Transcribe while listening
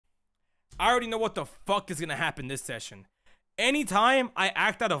I already know what the fuck is gonna happen this session. Anytime I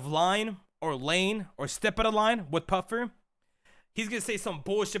act out of line or lane or step out of line with Puffer, he's gonna say some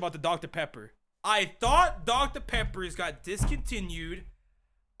bullshit about the Dr. Pepper. I thought Dr. Pepper's got discontinued.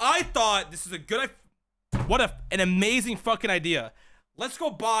 I thought this is a good, an amazing fucking idea. Let's go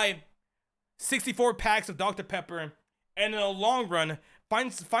buy 64 packs of Dr. Pepper, and in the long run,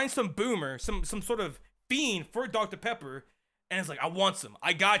 find some boomer, some sort of fiend for Dr. Pepper, and it's like, I want some.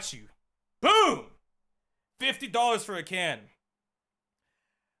 I got you. Boom! $50 for a can.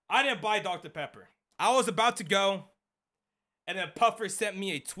 I didn't buy Dr. Pepper. I was about to go, and then Puffer sent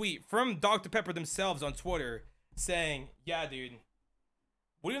me a tweet from Dr. Pepper themselves on Twitter saying, yeah, dude,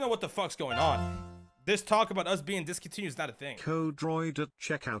 we don't know what the fuck's going on. This talk about us being discontinued is not a thing. Codroid at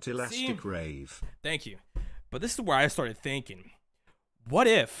checkout ElasticDroid. Thank you. But this is where I started thinking, what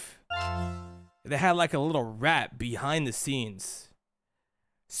if they had like a little rat behind the scenes,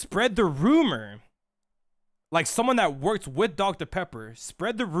 spread the rumor, like someone that worked with Dr. Pepper,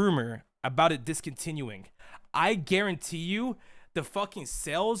 spread the rumor about it discontinuing. I guarantee you the fucking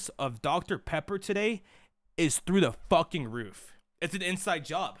sales of Dr. Pepper today is through the fucking roof. It's an inside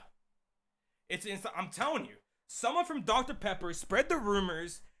job. It's inside. I'm telling you, someone from Dr. Pepper spread the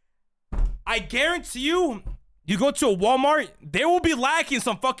rumors. I guarantee you, you go to a Walmart, they will be lacking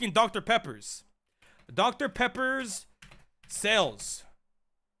some fucking Dr. Peppers. Dr. Pepper's sales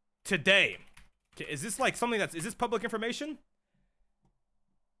today. Okay, is this like something is this public information?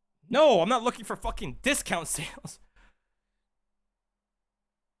 No, I'm not looking for fucking discount sales.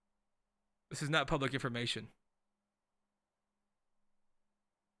 This is not public information.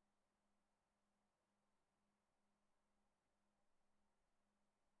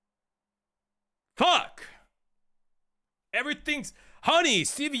 Fuck! Everything's honey,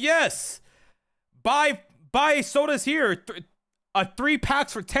 CVS. Buy sodas here. 3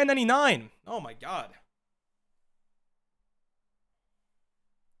 packs for $10.99. Oh my god.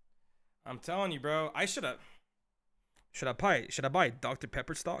 I'm telling you, bro. Should I buy Dr.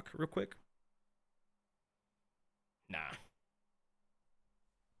 Pepper stock real quick? Nah.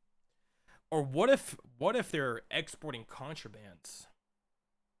 Or what if they're exporting contrabands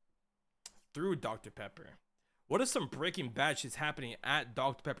through Dr. Pepper? What if some Breaking Bad shit's happening at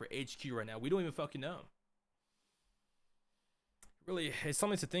Dr. Pepper HQ right now? We don't even fucking know. Really, it's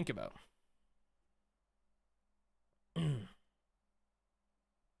something to think about.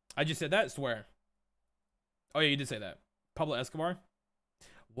 I just said that, swear. Oh yeah, you did say that. Pablo Escobar.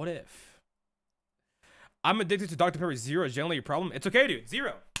 What if I'm addicted to Dr. Pepper Zero is generally a problem? It's okay, dude.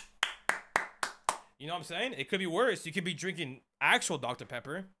 Zero. You know what I'm saying? It could be worse. You could be drinking actual Dr.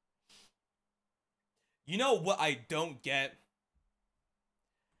 Pepper. You know what I don't get?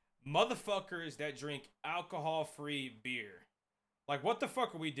 Motherfuckers that drink alcohol-free beer. Like, what the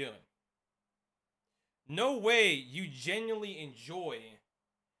fuck are we doing? No way you genuinely enjoy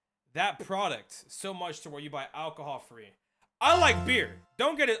that product so much to where you buy alcohol-free. I like beer.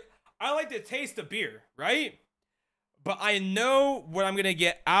 Don't get it. I like the taste of beer, right? But I know what I'm gonna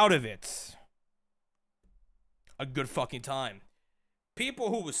get out of it. A good fucking time. People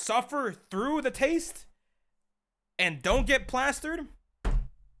who suffer through the taste and don't get plastered,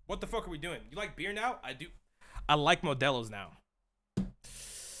 what the fuck are we doing? You like beer now? I do. I like Modelo's now.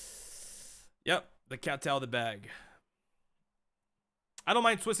 Yep, the cat's out of the bag. I don't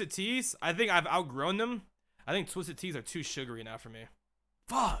mind Twisted Teas. I think I've outgrown them. I think Twisted Teas are too sugary now for me.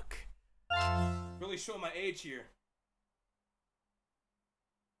 Fuck. Really showing my age here.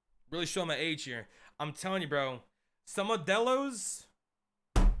 Really showing my age here. I'm telling you, bro. Some Modelo's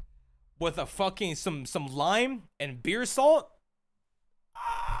with a fucking some lime and beer salt.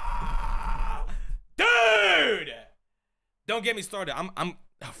 Ah, dude! Don't get me started. I'm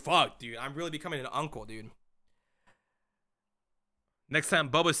fuck, dude. I'm really becoming an uncle, dude. Next time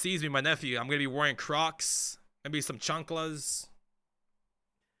Bubba sees me, my nephew, I'm gonna be wearing Crocs, maybe some chanclas,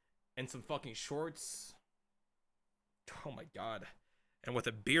 and some fucking shorts. Oh my god. And with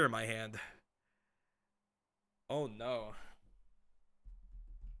a beer in my hand. Oh no.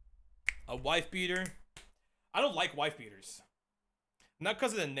 A wife beater. I don't like wife beaters. Not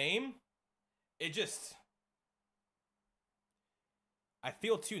because of the name. It just, I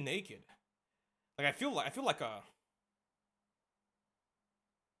feel too naked. Like I feel like a,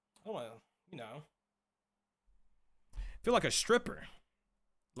 I don't know, you know. I feel like a stripper.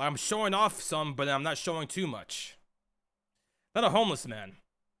 Like I'm showing off some, but I'm not showing too much. Not a homeless man.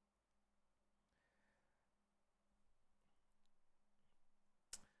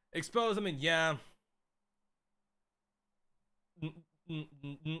 Expose, I mean, yeah.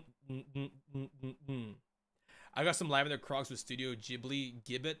 I got some lavender Crocs with Studio Ghibli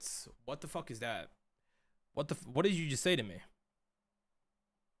gibbets. What the fuck is that? What did you just say to me?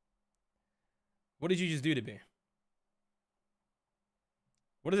 What did you just do to me?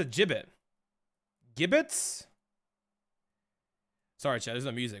 What is a gibbet? Gibbets? Sorry, chat. There's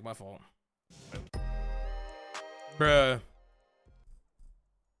no music. My fault. Bruh.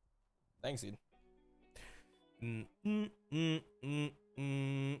 Thanks, dude.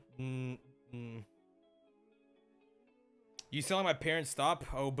 You selling my parents stop?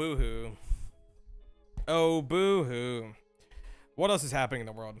 Oh, boo-hoo. Oh, boo-hoo. What else is happening in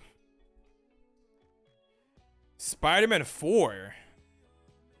the world? Spider-Man 4.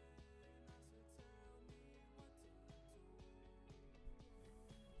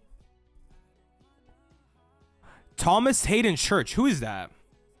 Thomas Hayden Church. Who is that?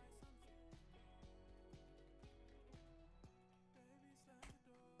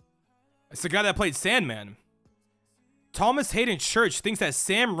 It's the guy that played Sandman. Thomas Hayden Church thinks that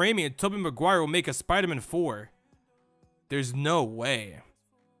Sam Raimi and Tobey Maguire will make a Spider-Man 4. There's no way.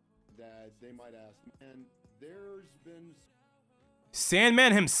 That they might ask, and there's been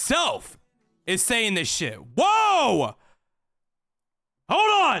Sandman himself is saying this shit. Whoa!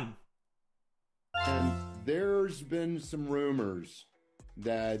 Hold on! and there's been some rumors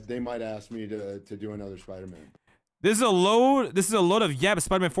that they might ask me to do another Spider-Man. This is a load of yap.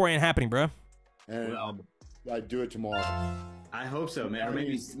 Spider-Man 4 ain't happening, bro. And I'd do it tomorrow. I hope so, man. Or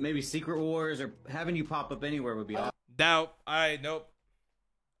maybe Secret Wars or having you pop up anywhere would be awesome. Doubt. Nope.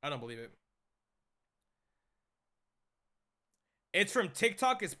 I don't believe it. It's from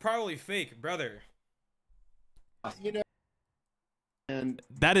TikTok. It's probably fake, brother. You know, and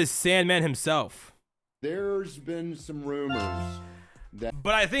That is Sandman himself. there's been some rumors that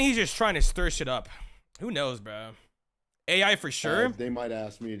But I think he's just trying to stir shit up. Who knows, bro? AI for sure. they might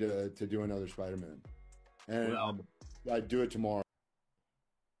ask me to do another Spider-Man. And I'd do it tomorrow.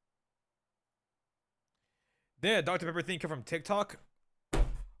 Yeah, Dr. Pepper thing come from TikTok.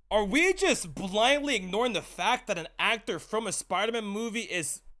 Are we just blindly ignoring the fact that an actor from a Spider-Man movie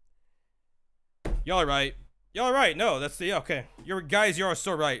is... Y'all are right. Y'all are right. No, that's the... Yeah, okay. You're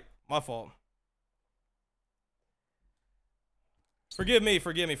so right. My fault. Forgive me. It's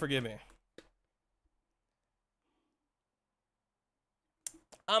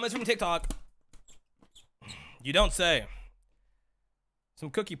from TikTok. You don't say. Some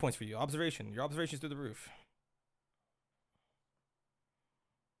cookie points for you. Observation. Your observation's through the roof.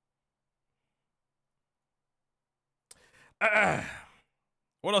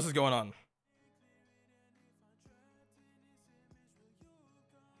 What else is going on?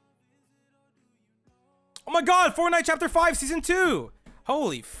 Oh my god, Fortnite Chapter 5 Season 2!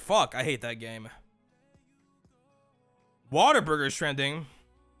 Holy fuck, I hate that game. Whataburger's trending.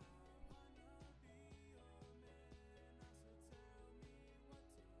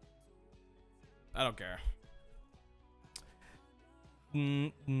 I don't care.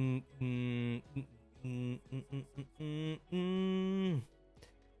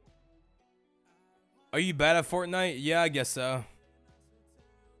 Are you bad at Fortnite? Yeah, I guess so.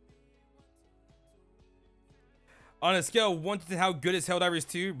 On a scale of 1 to 10, how good is Helldivers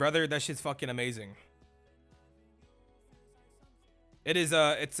 2? Brother, that shit's fucking amazing. It is,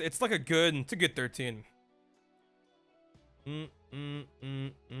 it's like a good 13. Did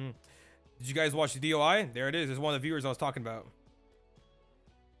you guys watch the DOI? There it is. It's one of the viewers I was talking about.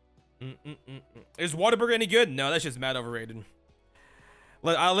 Is Whataburger any good? No, that's just mad overrated.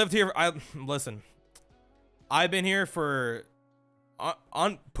 I lived here. Listen. I've been here for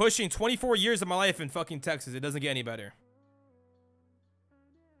on pushing 24 years of my life in fucking Texas. It doesn't get any better.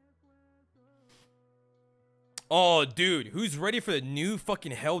 Oh, dude, who's ready for the new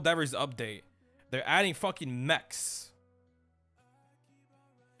fucking Helldivers update? They're adding fucking mechs.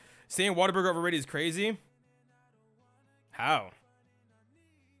 Saying Whataburger overrated is crazy. How?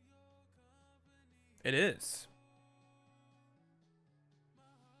 It is.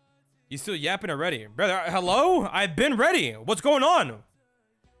 You still yapping already? Brother, hello? I've been ready. What's going on?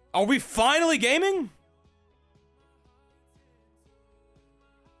 Are we finally gaming?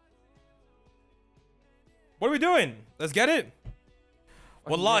 What are we doing? Let's get it.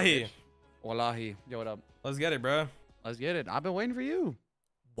 Wallahi. Wallahi. Yo, what up? Let's get it, bro. Let's get it. I've been waiting for you.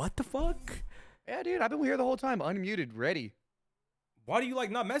 What the fuck? Yeah, dude. I've been here the whole time, unmuted, ready. Why do you like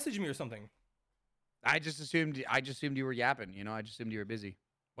not message me or something? I just assumed you were yapping. You know, I just assumed you were busy.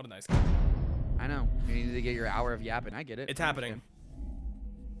 What a nice guy. I know. You needed to get your hour of yapping. I get it. It's happening.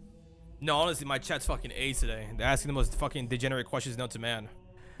 No, honestly, my chat's fucking A today. They're asking the most fucking degenerate questions known to man.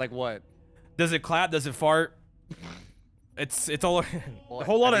 Like what? Does it clap? Does it fart? It's all a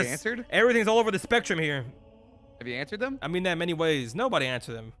whole lot of answered. Everything's all over the spectrum here. Have you answered them? I mean that in many ways. Nobody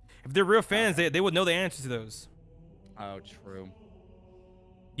answered them. If they're real fans, they would know the answers to those. Oh, true.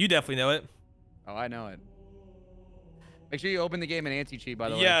 You definitely know it. Oh, I know it. Make sure you open the game and anti-cheat, by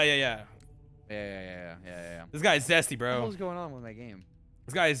the way. Yeah. Yeah. This guy's zesty, What the bro. hell's going on with my game?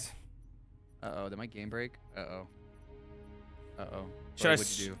 This guy's. Uh-oh, did my game break? Uh-oh. Uh-oh.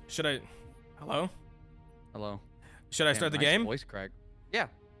 Should I? Hello? Hello? Should I Damn, start the nice game? Voice crack. Yeah.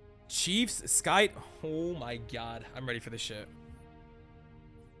 Chiefs, Sky. Oh my God, I'm ready for this shit.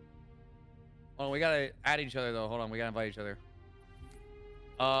 Oh, we gotta add each other though. Hold on, we gotta invite each other.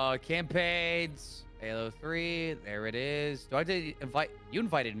 Campaigns, Halo 3. There it is. Do I have to invite? You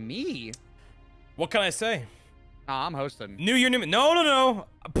invited me. What can I say? Nah, I'm hosting. New year, new. No.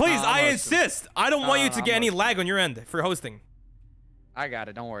 Please, I'm I hosting. insist. I don't want you to I'm get any hosting. lag on your end for hosting. I got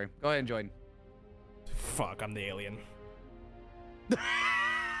it. Don't worry. Go ahead and join. Fuck, I'm the alien.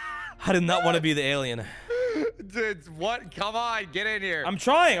 I do not want to be the alien. Dude, what? Come on, get in here. I'm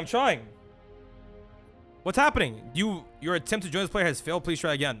trying. What's happening? Your attempt to join this player has failed. Please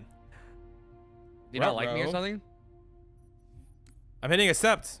try again. You not like me or Bro. something? I'm hitting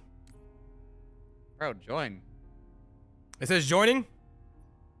accept. Bro, join. It says joining.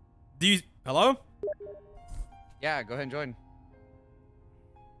 Hello? Yeah, go ahead and join.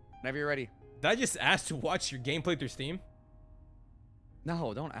 Whenever you're ready. Did I just ask to watch your gameplay through Steam?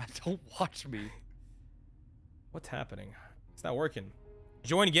 No, don't watch me. What's happening? It's not working.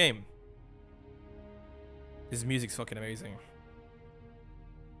 Join game. This music's fucking amazing.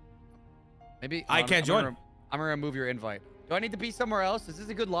 Maybe I can't join. I'm gonna remove your invite. Do I need to be somewhere else? Is this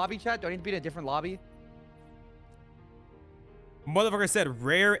a good lobby chat? Do I need to be in a different lobby? Motherfucker said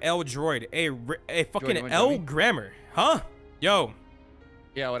rare L droid. A fucking you wanna L join me? grammar. Huh? Yo,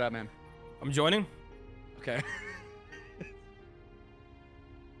 Yeah, what up, man? I'm joining. Okay.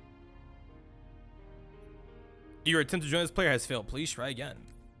 Your attempt to join this player has failed. Please try again.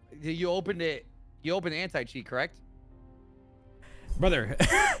 You opened it. You opened anti-cheat, correct? Brother,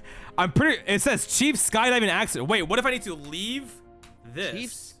 it says chief skydiving accident. Wait, what if I need to leave this?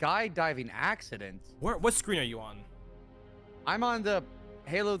 Chief skydiving accident. What screen are you on? I'm on the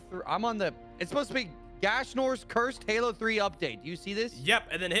Halo 3. I'm on the. It's supposed to be Gashnor's cursed Halo 3 update. Do you see this? Yep,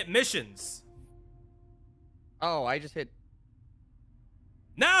 and then hit missions. Oh, I just hit.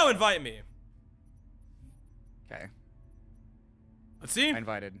 Now invite me. Okay. Let's see. I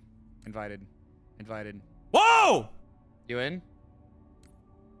invited. Whoa! You in?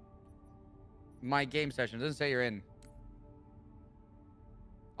 My game session. It doesn't say you're in.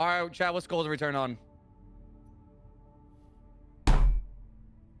 All right, chat. What skulls return on?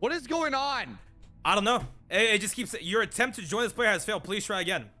 What is going on? I don't know. It just keeps saying your attempt to join this player has failed. Please try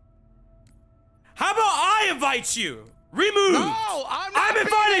again. How about I invite you? Remove. No, I'm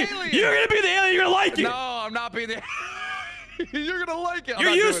inviting. being the alien. You're gonna be the alien. You're gonna like it. No, I'm not being the. You're gonna like it. I'm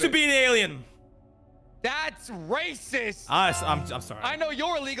You're not used to doing it. being an alien. That's racist. I'm sorry. I know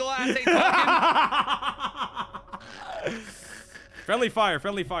your legal ass ain't talking. Friendly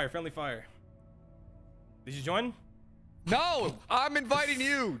fire. Did you join? No, I'm inviting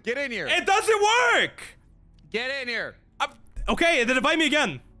you. Get in here. It doesn't work. Get in here. Okay, then invite me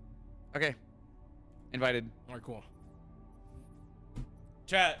again. Okay. Invited. All right, cool.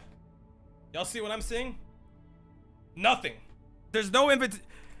 Chat, y'all see what I'm seeing? Nothing. There's no invite.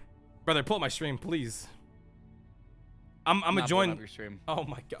 Brother, pull up my stream, please. I'm not gonna pulling join. up your stream. Oh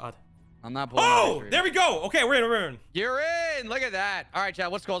my God. I'm not pulling up your Oh, stream. there we go. Okay, we're in. You're in. Look at that. All right, chat.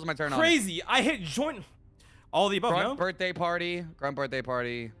 What skulls am I turning on? Crazy. I hit join. All of the above, Grunt no? birthday party. Grunt birthday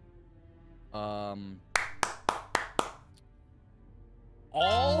party.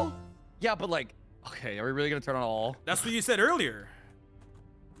 All? Yeah, but like, okay, are we really gonna turn on all? That's what you said earlier.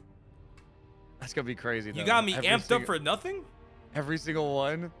 That's gonna be crazy. You though. got me Every amped up single- for nothing? every single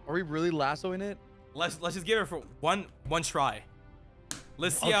one. Are we really lassoing it? Let's just give it for one try.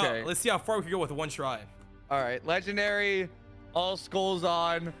 Let's see how far we can go with one try. All right, legendary. All skulls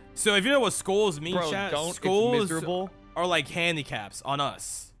on. So if you know what skulls mean, Bro, chat, don't. It's skulls miserable. are like handicaps on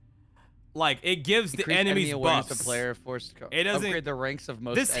us. Like it gives the Increase enemy enemies awareness buffs. of player force. It doesn't- upgrade the ranks of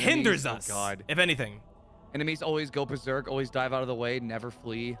most. This enemies. hinders Oh, us, God. if anything. Enemies always go berserk. Always dive out of the way. Never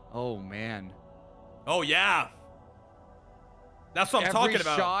flee. Oh man. Oh yeah. That's what I'm talking about.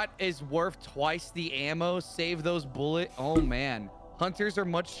 Every shot is worth twice the ammo. Save those bullets. Oh man. Hunters are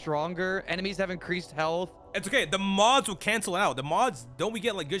much stronger. Enemies have increased health. It's okay. The mods will cancel it out. The mods, don't we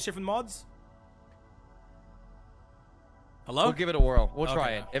get like good shit from mods? Hello? We'll give it a whirl. We'll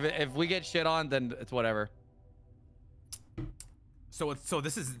try Okay. it. If we get shit on, then it's whatever. So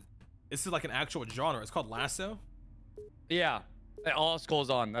this is like an actual genre. It's called lasso. Yeah. All skulls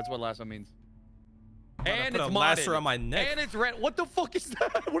on. That's what lasso means. And put it's a lasso modded. on my neck. And it's red. What the fuck is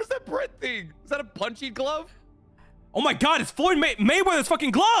that? What is that bread thing? Is that a punching glove? Oh my God, it's Floyd Mayweather's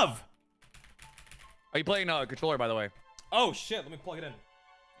fucking glove. Are you playing controller, by the way? Oh shit, let me plug it in.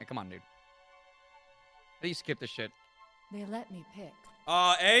 Hey, come on, dude. How do you skip this shit? They let me pick.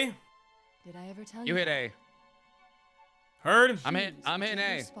 A. Did I ever tell You you? hit A. Heard? I'm hitting Whichever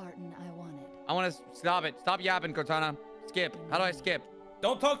A. Spartan I wanted. I want to stop it. Stop yapping, Cortana. Skip. How do I skip?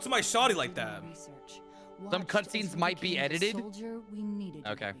 Don't talk to my shawty like that. Research. Some Watched as cutscenes we might be became the edited. soldier we needed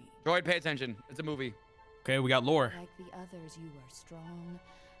you Okay. to be. Droid, pay attention. It's a movie. Okay, we got lore. Like the others, you were strong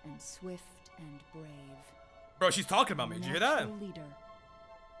and swift and brave. Bro, she's talking about me. Did you hear that? Natural leader.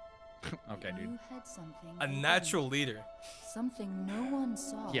 Okay, dude. You had something. A they natural didn't. leader. Something no one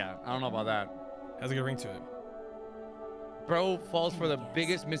saw. Yeah, I don't know about that. Has a good ring to it. Bro falls for the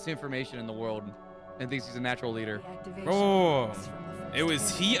biggest misinformation in the world and thinks he's a natural leader. The activation Oh, was from the first it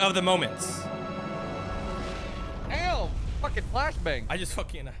was day. heat of the moments. Damn! Fucking flashbang. I just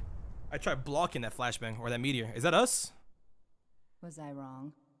fucking, I tried blocking that flashbang or that meteor. Is that us? Was I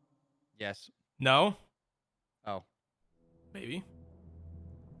wrong? Yes. No. Oh. Maybe.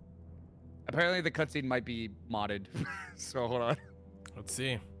 Apparently the cutscene might be modded. So hold on. Let's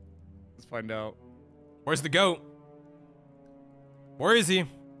see. Let's find out. Where's the goat? Where is he?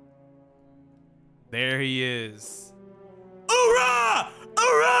 There he is. Hoorah!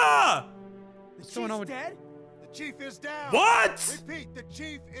 Hoorah! What's going on with dead? The chief is down. What? Repeat, the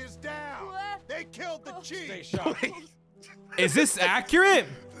chief is down. They killed the chief. Stay sharp. Is this accurate?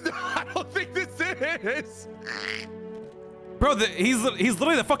 I don't think this is. Bro, he's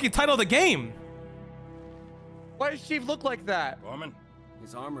literally the fucking title of the game. Why does Chief look like that? Foreman,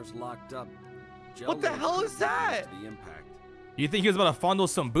 his armor's locked up. What the Gel hell could is that? The impact. You think he was about to fondle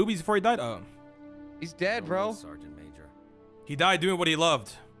some boobies before he died? Oh. He's dead, Don't bro. worry, Sergeant Major. He died doing what he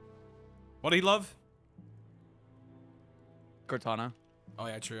loved. What did he love? Cortana. Oh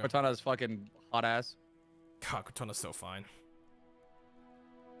yeah, true. Cortana's fucking hot ass. God, Cortana's so fine.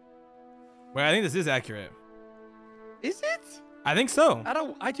 Wait, I think this is accurate. Is it? I think so.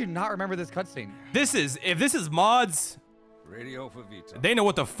 I do not remember this cutscene. If this is mods, Radio for Vita. they know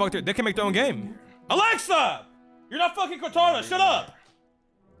what the fuck they can make their own game. Alexa! You're not fucking Cortana, shut up!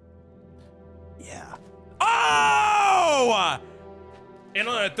 Yeah. Oh! And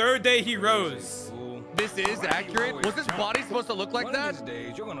on the third day he rose. This is accurate? Was his body supposed to look like One that? of these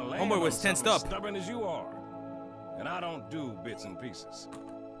days, you're gonna land Homeboy was on tensed something up. Stubborn as you are, and I don't do bits and pieces.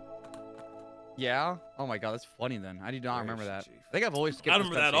 Yeah? Oh my god, that's funny then. I do not Where's remember that. Chief? I think I've always skipped I don't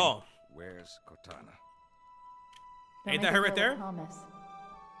this remember that at cutscene. all. Where's Cortana? Don't Ain't make that her a right there? promise.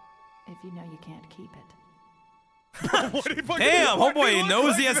 If you know you can't keep it. Damn, homeboy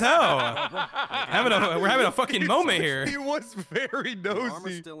nosy as hell. We're having a fucking moment here. He was very The armor's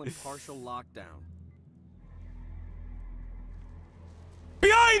nosy. still in partial lockdown.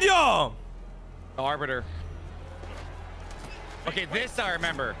 Behind y'all! The Arbiter. Okay, this I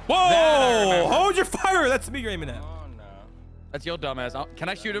remember. Whoa! That I remember. Hold your fire! That's me you're aiming at. Come on now. That's your dumbass. Can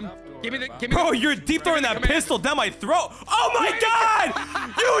I shoot him? Give me the. Bro, you're deep throwing that Come here. pistol down my throat. Oh my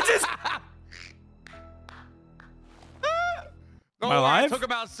god! You just. Don't Am I worry, I alive? took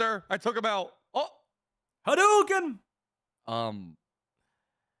him out, sir. I took him out. Oh. Hadouken!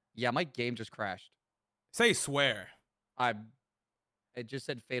 Yeah, my game just crashed. Say swear. It just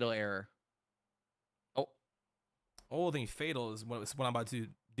said fatal error. Oh. Only thing fatal is what I'm about to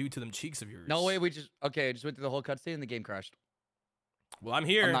do to them cheeks of yours. No way, okay, I just went through the whole cutscene and the game crashed. Well, I'm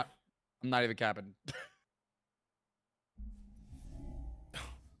here. I'm not even capping.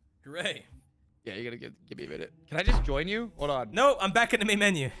 Hooray. Yeah, you gotta give me a minute. Can I just join you? Hold on. No, I'm back in the main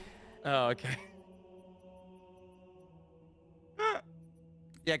menu. Oh, okay.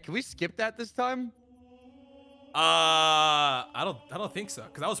 Yeah, can we skip that this time? I don't think so,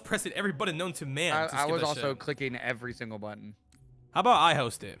 because I was pressing every button known to man. to I skip was that also shit. clicking every single button. How about I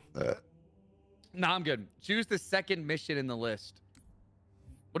host it? Nah, I'm good. Choose the second mission in the list.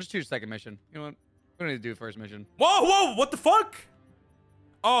 We'll just choose second mission. You know what? We don't need to do first mission. Whoa! What the fuck?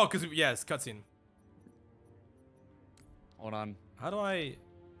 Oh, because yes, cutscene. Hold on. How do I?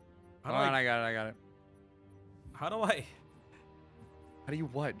 Hold on, I got it. How do I? How do you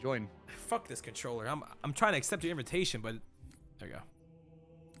what? Join. Fuck this controller. I'm trying to accept your invitation, but there you go.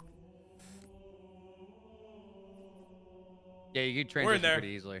 Yeah, you can We're in transition there. pretty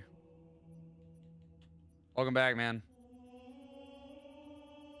easily. Welcome back, man.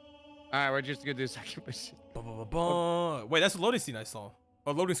 All right, we're just gonna do second mission. Wait, that's a loading scene I saw.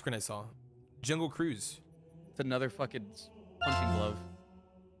 Or loading screen I saw. Jungle Cruise. It's another fucking punching glove.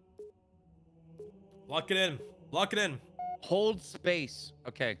 Lock it in. Lock it in. Hold space.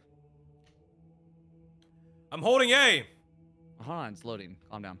 Okay. I'm holding A. Hold on, it's loading.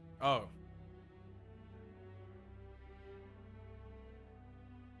 Calm down. Oh.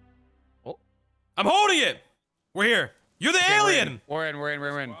 Oh. I'm holding it. We're here. You're the Okay, alien. We're in.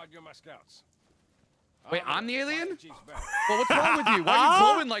 Squad, you're my scouts. Wait, I'm the alien? Chief's back. Well, what's wrong with you? Why are you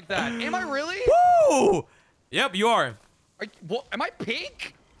glowing like that? Am I really? Woo! Yep, you are. Am I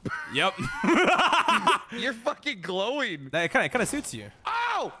pink? Yep. You're fucking glowing. That kind of suits you.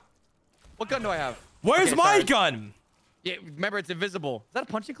 Oh! What gun do I have? Where's Okay, my sorry. gun? Yeah, remember it's invisible. Is that a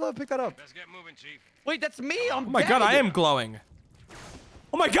punching glove? Pick that up. Let's get moving, Chief. Wait, that's me. I'm Oh my god, dead. I am glowing.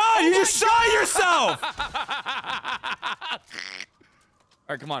 Oh my god, you just shot yourself! All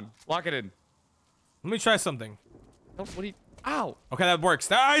right, come on, lock it in. Let me try something. Oh, what do you? Ow! Okay, that works.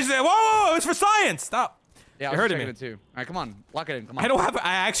 Whoa, whoa, it's for science. Stop. Yeah, I You're was hurting checking me. it too. All right, come on, lock it in. Come on. I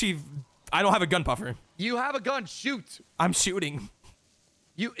don't have a gun puffer. You have a gun. Shoot. I'm shooting.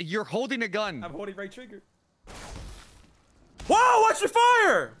 You're holding a gun. I'm holding right trigger. Whoa, watch your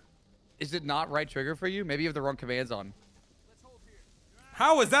fire! Is it not right trigger for you? Maybe you have the wrong commands on.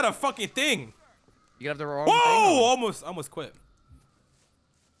 How is that a fucking thing? You have the wrong. Whoa! thing on. Almost quit.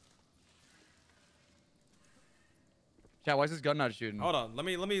 Chat, why is this gun not shooting? Hold on.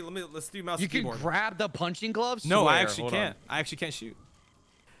 Let's do mouse You and can keyboard. grab the punching gloves? No, I Swear. actually Hold can't. on. I actually can't shoot.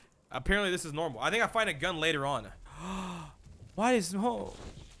 Apparently, this is normal. I think I find a gun later on. Why is no?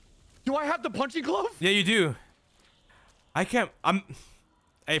 Do I have the punching glove? Yeah, you do. I can't.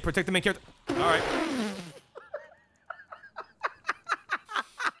 Hey, protect the main character. All right.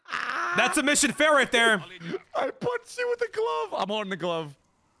 That's a mission fair right there. I punched you with the glove. I'm holding the glove.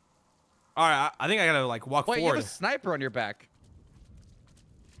 All right, I think I gotta like walk Wait, forward. you have a sniper on your back.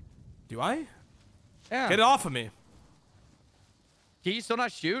 Do I? Yeah. Get it off of me. Can you still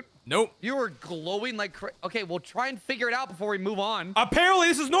not shoot? Nope. You were glowing like okay, well try and figure it out before we move on. Apparently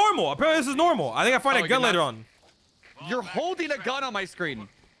this is normal. I think I find Oh, a gun you're later not- on. You're holding a gun on my screen.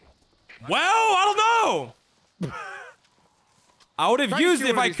 Well, I don't know. I would have Try to used shoot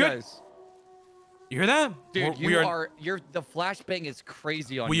it if one I of these could. guys. You hear that? Dude, the flashbang is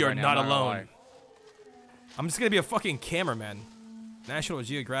crazy on you. We are right now, not I'm gonna alone. lie. I'm just gonna be a fucking cameraman. National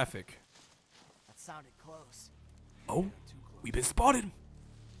Geographic. That sounded close. Oh, we've been spotted.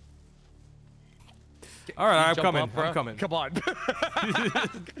 All Can you right, I'm jump coming. up, bro? I'm coming. Come on.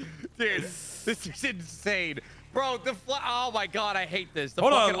 Dude, this is insane. Bro, oh my god, I hate this. The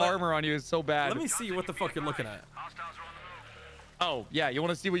Hold on, fucking armor on you is so bad. Let me see what the fuck you're looking at. Oh, yeah, you want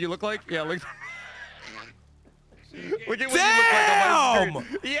to see what you look like? Yeah, look. Look at what Damn! you look like on my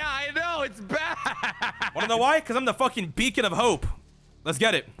screen. Yeah, I know, it's bad. Wanna know why? Because I'm the fucking beacon of hope. Let's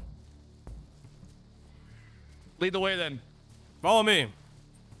get it. Lead the way then. Follow me.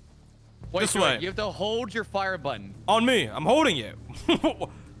 Wait, This wait, way. You have to hold your fire button. On me. I'm holding it.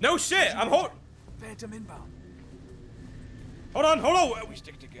 No shit. I'm holding. Phantom inbound. Hold on. We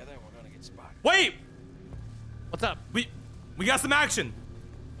stick together and we're gonna get spotted. Wait. What's up? We got some action.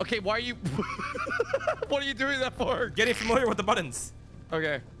 Okay, why are you... What are you doing that for? Getting familiar with the buttons.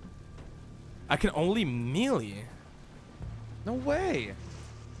 Okay. I can only melee. No way.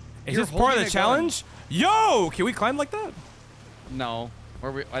 Is You're this part of holding the a challenge? Yo, can we climb like that? No.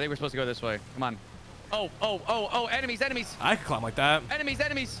 I think we're supposed to go this way. Come on. Oh, enemies. I can climb like that.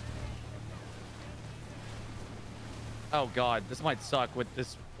 Enemies. Oh god, this might suck with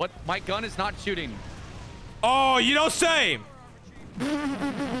this. What? My gun is not shooting. Oh, you don't say.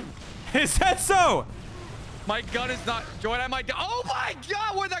 Is that so? My gun is not. Join on my gun. Oh my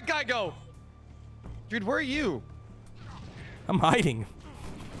god, where'd that guy go? Dude, where are you? I'm hiding.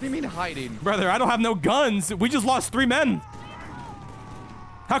 What do you mean hiding? Brother, I don't have no guns. We just lost 3 men.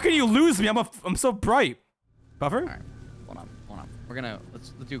 How can you lose me? I'm so bright. Buffer? All right, hold on. Let's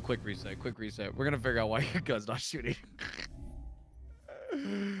do a quick reset. We're gonna figure out why your gun's not shooting.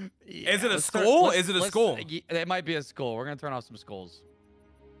 Is it a skull? Is it a skull? It might be a skull. We're gonna turn off some skulls.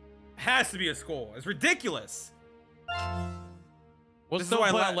 Has to be a skull. It's ridiculous. We'll This is still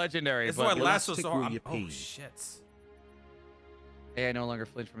why put I on legendary. This is but why Lasso so hard. Elastic will you Oh pee? shit. AI no longer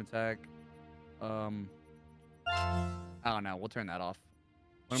flinch from attack. I don't know. We'll turn that off.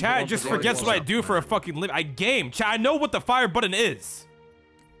 Chad just forgets what I do for a fucking living. I game. Chad, I know what the fire button is.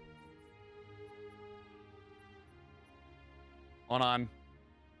 Hold on.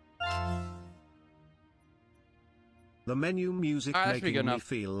 The menu music Alright, that should be making good me enough.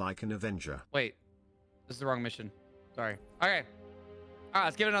 feel like an Avenger. Wait. This is the wrong mission. Sorry. Okay. Alright,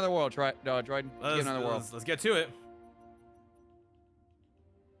 let's give it another whirl, droid. Let's give it another whirl. Let's get to it.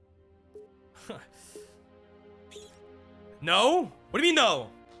 No? What do you mean no?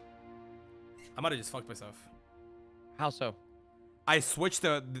 I might have just fucked myself. How so? I switched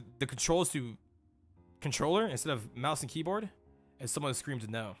the controls to controller instead of mouse and keyboard? And someone screamed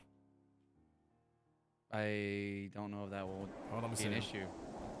no. I don't know if that will be an issue.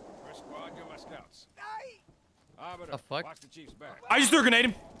 First squad, you're my scouts. The fuck? Watch the Chiefs back. I just threw a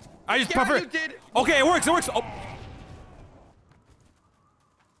grenade. I just Yeah, puffer. you did. Okay, it works. It works. Oh.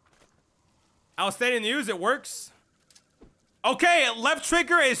 Outstanding news. It works. Okay, left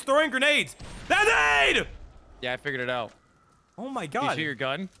trigger is throwing grenades. Grenade! Yeah, I figured it out. Oh my You god. shoot your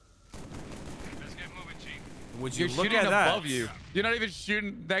gun? Let's get moving, Chief. Would you You're look shooting at that? above you. You're not even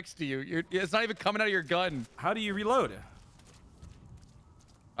shooting next to you. It's not even coming out of your gun. How do you reload?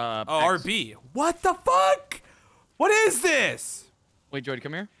 Oh, X. RB. What the fuck? What is this? Wait, Droid,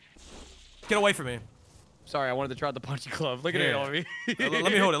 come here. Get away from me. Sorry, I wanted to try out the punchy glove. Look at Here. it on me.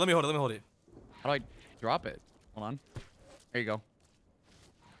 Let me hold it. Let me hold it. Let me hold it. How do I drop it? Hold on. There you go.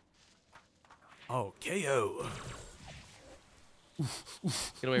 Oh, KO.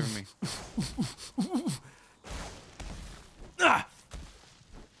 Get away from me. Ah!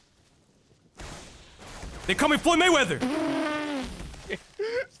 They call me Floyd Mayweather.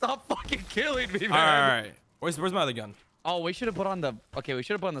 Stop fucking killing me, man. All right. Where's my other gun? Oh, we should have put on the. Okay, we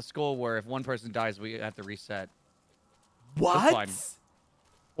should have put on the skull where if one person dies, we have to reset. What? Fine.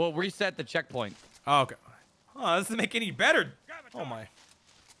 Well, reset the checkpoint. Oh, okay. Oh, this doesn't make any better. Oh my.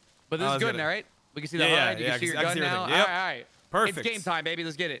 But this Oh, is that's good good. now, right? We can see the Yeah, HUD. You yeah, can see your I can gun see now. everything. Yep. All right. Perfect. It's game time, baby.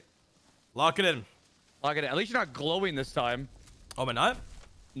 Let's get it. Lock it in. Look at it. At least you're not glowing this time. Oh, am I not?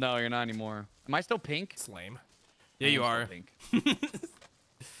 No, you're not anymore. Am I still pink? It's lame. Yeah, I you am are. still pink.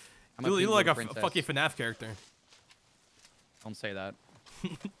 I'm a You pink look like a little princess. fucking FNAF character. Don't say that.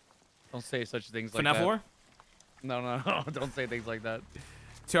 Don't say such things like FNAF that. lore? No. Don't say things like that.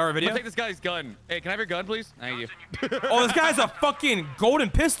 2-hour I'm video? gonna take this guy's gun. Hey, can I have your gun, please? Thank you. Oh, this guy has a fucking golden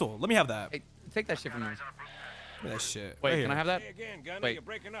pistol. Let me have that. Hey, take that shit from me. Give me that shit. Wait, Right can I here. have that? Hey, again, Gunner, Wait, you're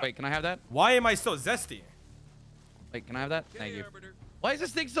breaking up. wait, can I have that? Why am I so zesty? Wait, can I have that? Thank you. Why is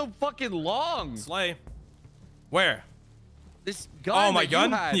this thing so fucking long? Slay. Where? This gun. Oh, my that you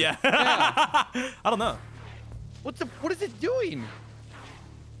gun? had. Yeah. Yeah. I don't know. What is it doing?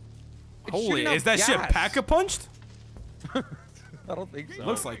 It's Holy, shooting out is that shit gas. pack-a-punched? I don't think so.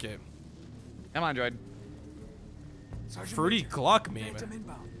 Looks like it. Come on, Droid. Sergeant Fruity Major, Glock meme. Phantom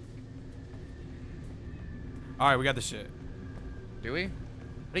inbound. All right, we got the shit. Do we? How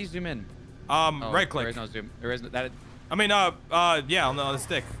do you zoom in? Right There click. is no zoom. There is no, that. I mean, yeah, on the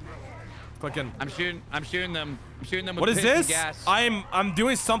stick. Click in. I'm shooting them. I'm shooting them with What is piss and this? gas. I'm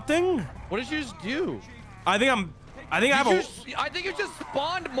doing something. What did you just do? I think I have a. I think you just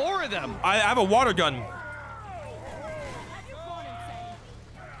spawned more of them. I have a water gun.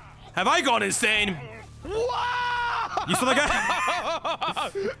 Have I gone insane? Wow! You saw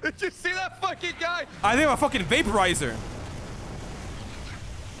that guy? Did you see that fucking guy? I think I'm a fucking vaporizer.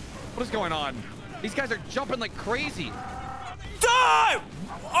 What is going on? These guys are jumping like crazy. Die!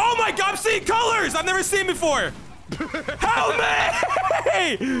 Oh my god, I'm seeing colors I've never seen before. Help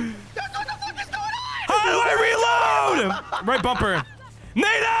me! What the fuck is going on? How do I reload? Right bumper.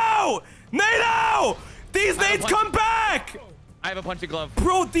 NATO! NATO! These nades come back! I have a punchy glove.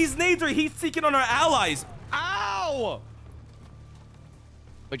 Bro, these nades are heat-seeking on our allies. Ow!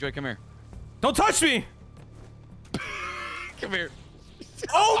 Wait, Joy, come here. Don't touch me! Come here.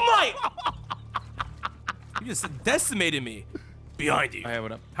 Oh my! You just decimated me. Behind you. Hey,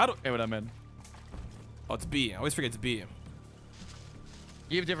 what up? How do? Hey, what up, man? Oh, it's B. I always forget it's B.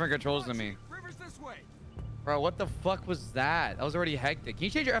 You have different controls than me. Rivers this way. Bro, what the fuck was that? That was already hectic. Can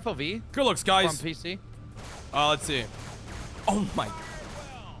you change your FOV? Good looks, From guys. PC? Let's see. Oh my.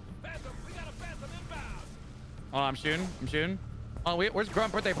 Oh, I'm shooting. Oh, wait, where's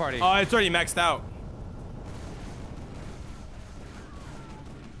Grunt birthday party? It's already maxed out.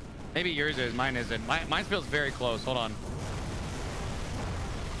 Maybe yours is. Mine isn't. Mine feels very close. Hold on.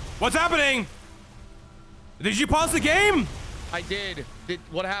 What's happening? Did you pause the game? I did.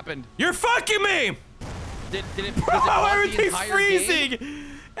 What happened? You're fucking me! Did it? Bro, does it pause the everything's entire freezing! game?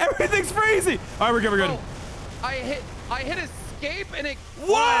 Everything's freezing! Alright, we're good, we're good. Bro, I hit escape and it.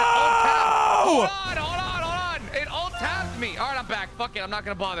 Whoa! Hold on. It alt tabbed me. All right, I'm back. Fuck it. I'm not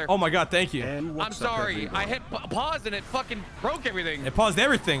gonna bother. Oh my god, thank you. And I'm what's up, sorry. I everybody? hit pause and it fucking broke everything. It paused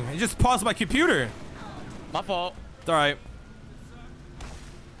everything. It just paused my computer. My fault. It's alright.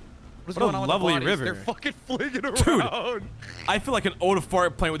 What's What a going on with the lovely bodies? river. They're fucking flinging around. Dude. I feel like an old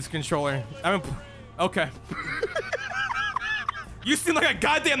fart playing with this controller. Okay. You seem like a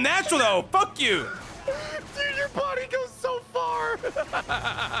goddamn natural though. Fuck you. Dude, your body goes so far.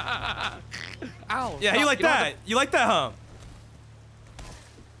 Ow. Yeah, stop. you like don't have that? You like that, huh?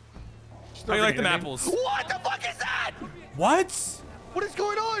 to- How you like them apples? What the fuck is that? What? What is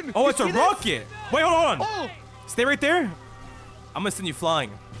going on? Oh, You it's a see this? rocket. Wait, hold on. Oh. Stay right there. I'm gonna send you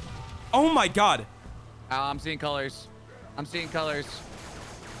flying. Oh my god. I'm seeing colors. I'm seeing colors.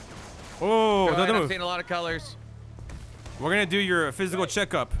 Oh, Go ahead, don't I'm move. seeing a lot of colors. We're gonna do your physical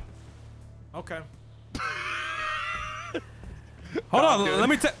checkup. Okay. Hold on, dude. let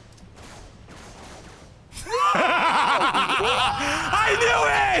me I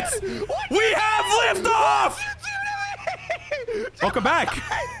knew it! We have liftoff! Welcome back.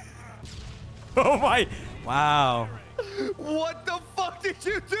 Oh my! Wow. What the fuck did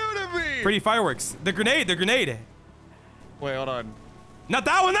you do to me? Pretty fireworks. The grenade. The grenade. Wait, hold on. Not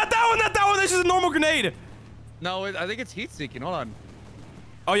that one. Not that one. Not that one. This is a normal grenade. No, I think it's heat seeking. Hold on.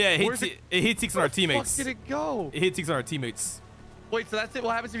 Oh yeah, Where's it heat seeks on our teammates. Where the fuck did it go? It heat seeks on our teammates. Wait, so that's it?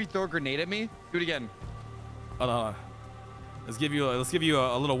 What happens if you throw a grenade at me? Do it again. Hold on. Hold on. Let's give you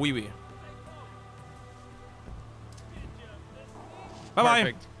a little wee wee. Bye bye.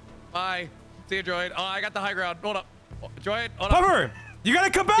 Perfect. Bye. See you, droid. Oh, I got the high ground. Hold up. Oh, droid, hold up. Puffer, you gotta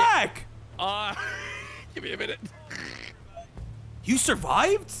come back. Give me a minute. You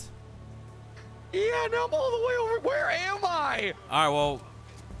survived? Yeah, no, I'm all the way over. Where am I? All right, well.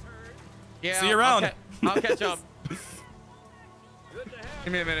 Yeah. See you around. I'll catch up.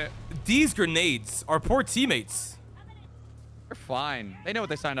 Give me a minute. These grenades are poor teammates. They're fine. They know what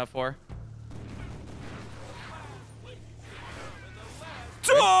they signed up for.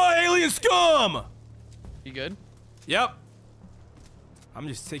 Oh, alien scum! You good? Yep. I'm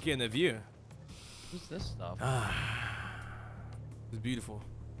just taking in the view. What's this stuff? It's beautiful.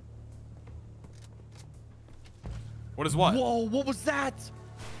 What is what? Whoa, what was that?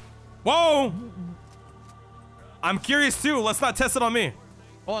 Whoa! I'm curious too. Let's not test it on me.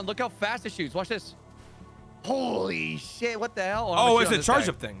 Oh, and look how fast it shoots. Watch this. Holy shit, what the hell? Oh, it's a charge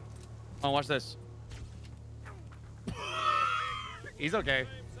up thing. Oh, watch this. He's okay.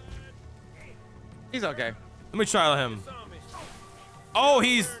 He's okay. Let me try him. Oh,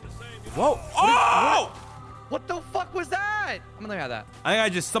 he's... Whoa. Oh! What the fuck was that? I'm gonna have that. I think I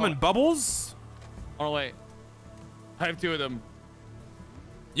just summoned bubbles. Oh, wait. I have two of them.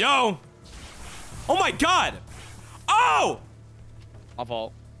 Yo. Oh my god. Oh! My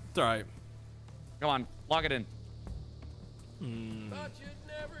fault. It's all right. Come on, lock it in. Thought you'd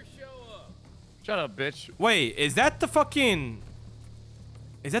never show up. Shut up, bitch. Wait, is that the fucking...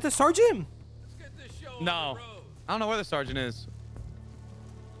 Is that the sergeant? Let's get this show No. on the road. I don't know where the sergeant is.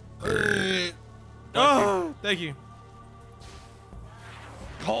 Oh, thank you.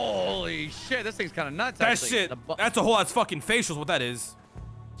 Holy shit, this thing's kind of nuts, That actually. shit, that's a whole lot's fucking facials, what that is.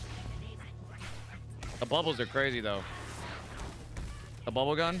 The bubbles are crazy, though. The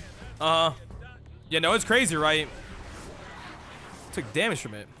bubble gun? Yeah, no, it's crazy, right? Took damage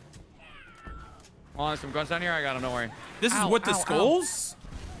from it. Oh, there's some grunts down here. I got them, don't worry. This Ow, is what the ow, ow. skulls?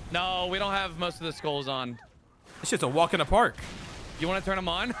 No, we don't have most of the skulls on. This shit's a walk in the park. You want to turn them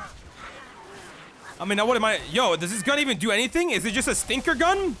on? I mean, now what am I... Yo, does this gun even do anything? Is it just a stinker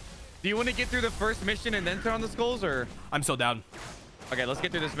gun? Do you want to get through the first mission and then turn on the skulls, or? I'm so down. Okay, let's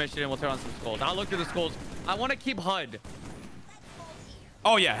get through this mission and we'll turn on some skulls. I'll look through the skulls. I want to keep HUD.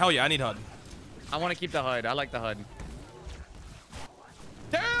 Oh, yeah. Hell yeah. I need HUD. I want to keep the HUD. I like the HUD.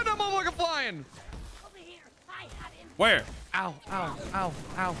 Damn, that motherfucker flying! Where? Ow, ow, ow,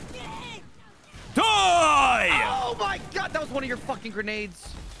 ow. Die! Oh my god, that was one of your fucking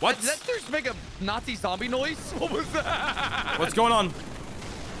grenades. What? Did that just make a Nazi zombie noise? What was that? What's going on?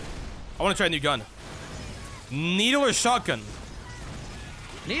 I want to try a new gun. Needle or shotgun?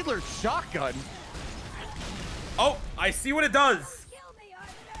 Needler shotgun? Oh, I see what it does.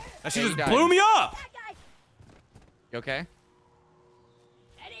 That shit Yeah, just you blew died. me up. You okay?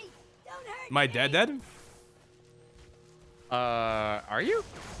 Am I dead? Are you?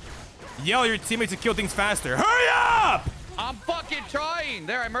 Yell at your teammates to kill things faster. Hurry up! I'm fucking trying.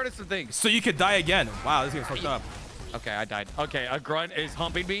 There, I murdered some things. So you could die again. Wow, this game's fucked up. Okay, I died. Okay, a grunt is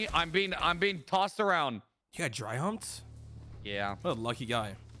humping me. I'm being tossed around. You got dry humped? Yeah. What a lucky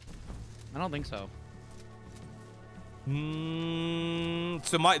guy. I don't think so.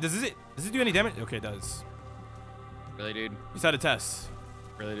 So does it do any damage? Okay, it does. Really, dude? Just had a test.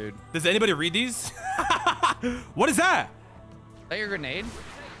 Really, dude? Does anybody read these? What is that? Is that your grenade?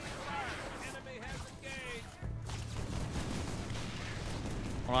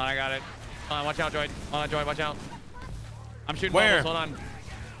 Hold on, I got it. Hold on, watch out, droid. Hold on, droid, watch out. I'm shooting Where? bubbles. Hold on.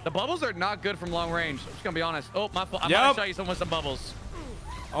 The bubbles are not good from long range. I'm just gonna be honest. Oh, my fault. I'm Yep. gonna show you someone with some bubbles.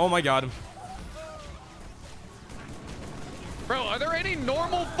 Oh my god. Bro, are there any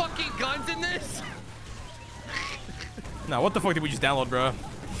normal fucking guns in this? Nah, what the fuck did we just download, bro?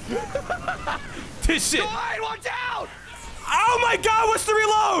 This shit. Droid, watch out! Oh my god, what's the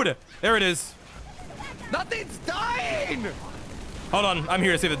reload? There it is. Nothing's dying. Hold on, I'm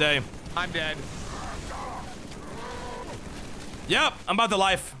here to save the day. I'm dead. Yep, I'm about to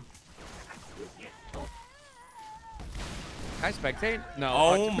life. Can I spectate? No.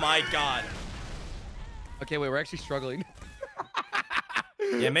 Oh my god. Okay, wait, we're actually struggling.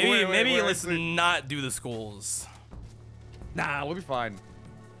 Yeah, maybe wait, let's not do the skulls. Nah, we'll be fine.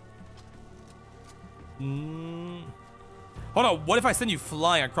 Hold on, what if I send you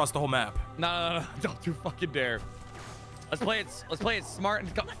flying across the whole map? No, don't you fucking dare. Let's play it smart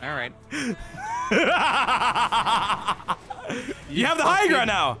and all right. You have the high ground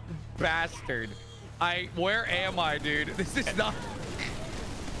now. Bastard. Where am I, dude? This is not.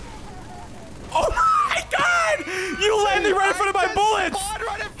 Oh my god! You landed right in front of my bullets! Spawned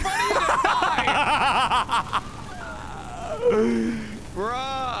right in front of you to die!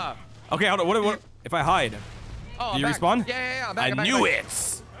 Bruh. Okay, hold on. What if I hide? Oh, Do you I'm back. respawn? Yeah, I'm back. I I'm back, knew I'm back.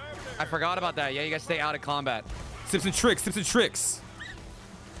 it! I forgot about that. Yeah, you guys stay out of combat. Tips and tricks, tips and tricks.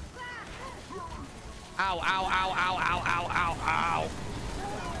 Ow, ow, ow, ow, ow, ow, ow, ow.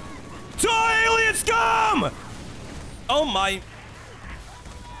 Die, alien scum! Oh my.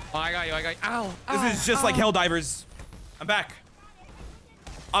 Oh, I got you. Ow. This is just like Helldivers. I'm back.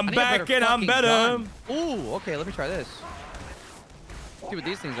 I'm I need a back better and I'm fucking better. gun. Ooh, okay, let me try this. See what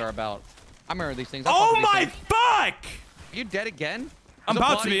these things are about. I remember these things. Oh my fuck! Are you dead again? I'm There's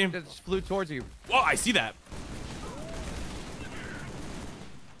a about to body be. that just flew towards you. Whoa, I see that.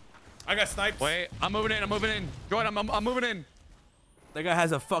 I got sniped. Wait, I'm moving in. Droid, I'm moving in. That guy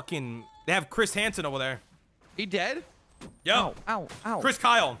has a fucking. They have Chris Hansen over there. He dead? Yo. Ow, ow. Chris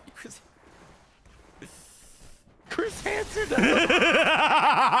Kyle. Chris Hansen.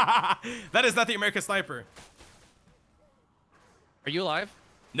 That is not the American Sniper. Are you alive?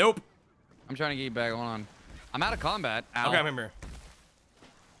 Nope. I'm trying to get you back. Hold on. I'm out of combat. Ow. Okay, I'm here.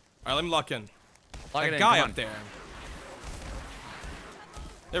 All right, let me lock in. Lock it That in, guy come up there.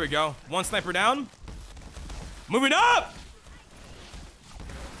 There we go. One sniper down. Moving up.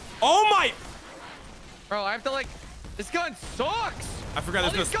 Oh my. Bro, I have to like. This gun sucks. I forgot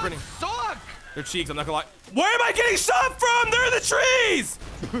All there's these no guns sprinting. suck. Their cheeks, I'm not gonna lie. Where am I getting shot from? They're in the trees.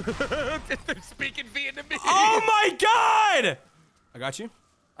 They're speaking Vietnamese. Oh my god. I got you.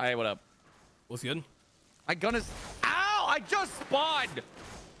 Hey, what up? What's good? My gun is. Ow! I just spawned.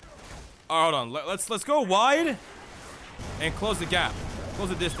 All right, hold on. Let's go wide and close the gap. Close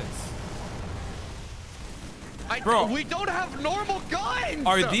the distance. Bro, we don't have normal guns.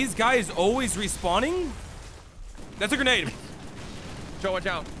 Are these guys always respawning? That's a grenade. Joe, watch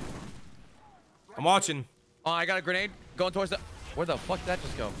out. I'm watching. Oh, I got a grenade going towards the. Where the fuck did that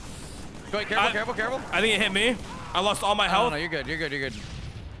just go? Wait, careful, careful. I think it hit me. I lost all my Oh, health. no, you're good.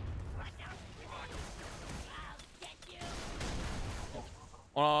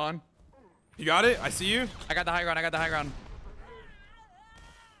 Hold on. You got it? I see you. I got the high ground.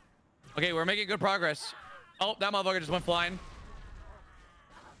 Okay, we're making good progress. Oh, that motherfucker just went flying.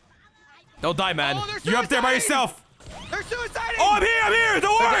 Don't die, man. Oh, You're up there by yourself. They're suiciding! Oh, I'm here.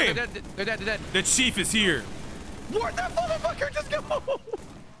 Don't worry. They're dead. The chief is here. Where'd that motherfucker just go?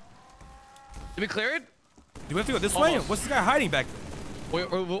 Did we clear it? Do we have to go this way? Almost. What's this guy hiding back?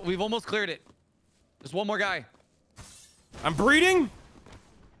 We've almost cleared it. There's one more guy. I'm breeding.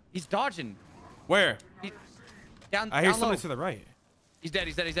 He's dodging. Where? Down. I hear down somebody low. to the right. He's dead.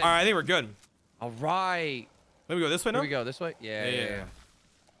 All All right, I think we're good. right. Let me go this way now. Here we go. This way. Yeah.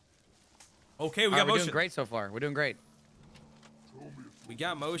 Okay, we All got right, we're motion. doing great so far. We're doing great. We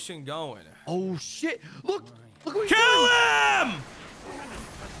got motion going. Oh shit! Look what he's Kill doing. him!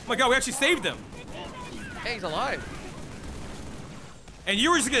 Oh my god, we actually saved him. Hey, he's alive. And you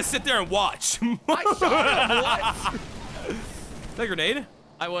were just gonna sit there and watch. I shot him. What? Is that a grenade?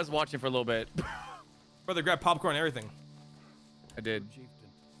 I was watching for a little bit. Brother, grab popcorn and everything. I did.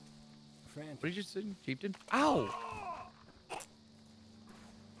 What did you say, Chieftain? Ow!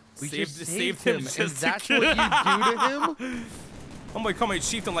 We Saved just him him. just Is to that kill what you do to him? Oh my god, I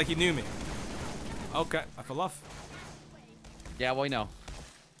chiefed him like he knew me. Okay, I fell off. Yeah, well, we know.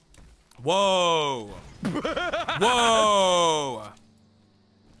 Whoa. Whoa.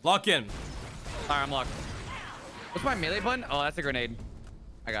 Lock in. All right, I'm locked. What's my melee button? Oh, that's a grenade.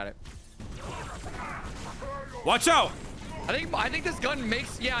 I got it. Watch out. I think this gun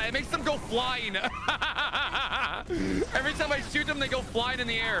makes it makes them go flying. Every time I shoot them, they go flying in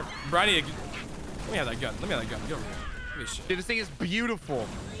the air. Brady, let me have that gun. Get over here. Give me shit. Dude, this thing is beautiful.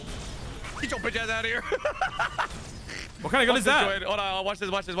 Get your bitch ass out of here. What kind of gun is that? Hold on, watch this.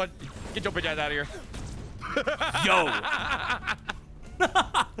 Get your bitch ass out of here. Yo.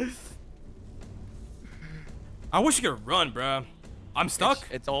 I wish you could run, bro. I'm stuck.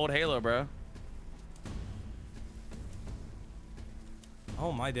 It's old Halo, bro.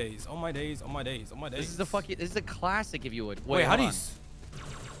 Oh my days. Oh my days. Oh my days. Oh my days. This is a classic, if you would. Wait, how do you? on.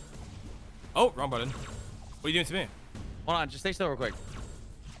 Oh, wrong button. What are you doing to me? Hold on, just stay still real quick.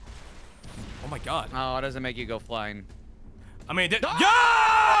 Oh my god. Oh, it doesn't make you go flying. I mean, yo!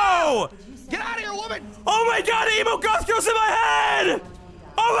 Get out of here, woman! Oh my god, emo ghost goes in my head!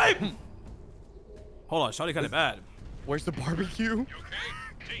 Oh my! Hold on, shawty kind of bad. Where's the barbecue?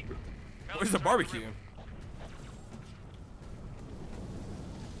 Where's the barbecue?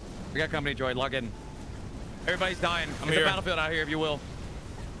 We got company, droid. Log in. Everybody's dying. There's here. a battlefield out here, if you will.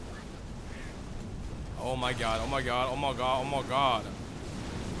 Oh my god, oh my god, oh my god, oh my god.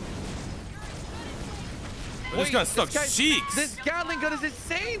 This gun sucks cheeks. This Gatling gun is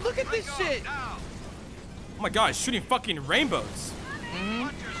insane. Look at this shit. Oh my god, it's shooting fucking rainbows. Mm-hmm.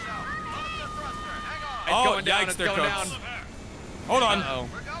 Oh, going down, yikes, it's there going comes. down. Hold on. Uh-oh.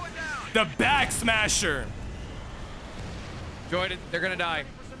 The back smasher. Droid, they're gonna die.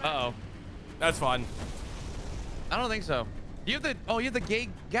 Uh-oh. That's fun. I don't think so. You have the, oh, you have the gay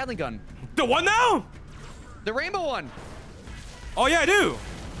Gatling gun. The one now? The rainbow one. Oh yeah, I do.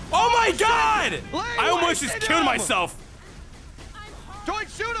 Oh my god! Lay I almost just waste killed him. myself. Droid,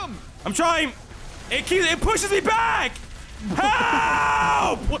 shoot him. I'm trying. It pushes me back.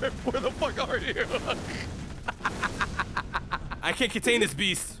 Help! Where the fuck are you? I can't contain this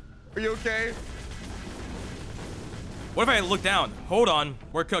beast. Are you okay? What if I look down? Hold on,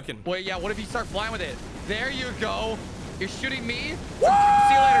 we're cooking. Wait, yeah, what if you start flying with it? There you go. You're shooting me? Woo!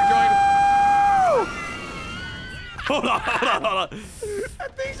 See you later, droid. Hold on, hold on, hold on.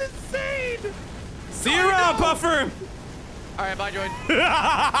 That thing's insane. See you around, Puffer. All right, bye, droid.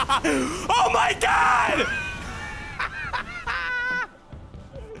 Oh my god!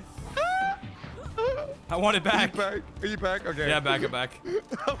 I want it back. Are you back? Okay. Yeah, back it back.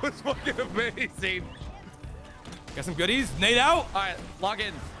 That was fucking amazing. Got some goodies. Nade out. All right, log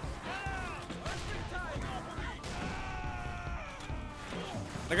in.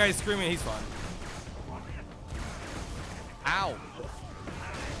 That guy's screaming. He's fine. Ow.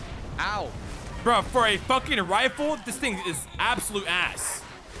 Ow. Bro, for a fucking rifle, this thing is absolute ass.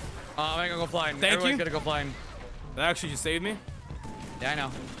 I ain't gonna go flying. Thank Everybody's you. gonna go flying. That actually just saved me. Yeah, I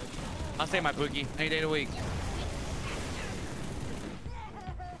know. I'll save my Pookie any day of the week.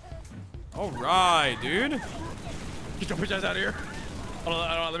 All right, dude. Get your bitch ass out of here. Hold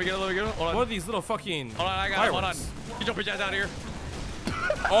on, let me get it. Hold on. What are these little fucking Hold on, I got it. Hold on. fireworks? Get your bitch ass out of here.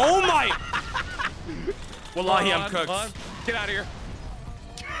 Oh my! Wallahi, I'm cooked. Hold on. Get out of here.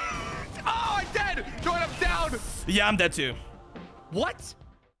 Oh, I'm dead. Droid, I'm down. Yeah, I'm dead too. What?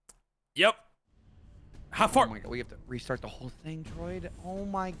 Yep. How far? Oh my god, we have to restart the whole thing, Droid. Oh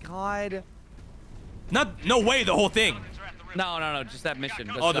my god. No way, the whole thing. No, just that mission.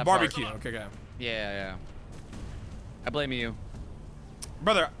 Just Oh, the that part. barbecue. Okay. Yeah. I blame you.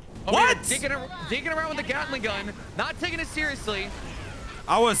 Brother, Over what? here digging around with the Gatling gun, not taking it seriously.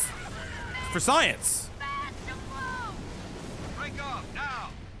 I was for science.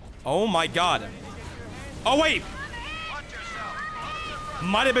 Oh my god. Oh wait.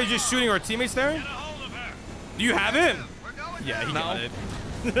 Might have been just shooting our teammates there. Do you have it? Yeah, he got it.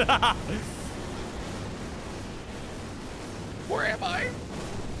 Where am I?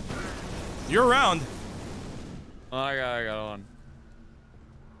 You're around. Oh, I got on.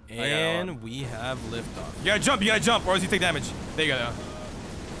 And we have liftoff. You gotta jump, or else you take damage. There you go.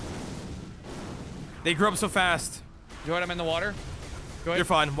 They grew up so fast. Droid, I'm in the water. Go ahead. You're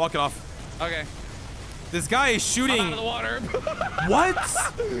fine. Walk it off. Okay. This guy is shooting. I'm out of the water. What?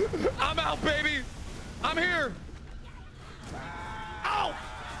 I'm out, baby. I'm here. Ow.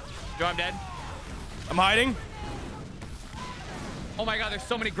 Joe, I'm dead. I'm hiding. Oh my god, there's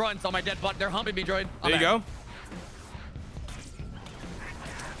so many grunts on my dead butt. They're humping me, Droid. There you go.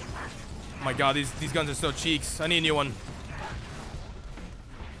 Oh my god, these guns are so cheeks. I need a new one.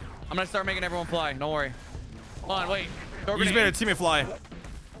 I'm gonna start making everyone fly. Don't worry. Hold on, wait. You just made a teammate fly.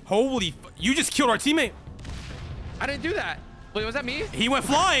 Holy, you just killed our teammate. I didn't do that. Wait, was that me? He went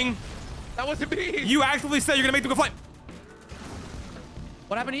flying. That wasn't me. You actively said you're gonna make them go fly.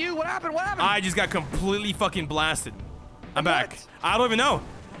 What happened to you? What happened? I just got completely fucking blasted. I'm What? back. I don't even know.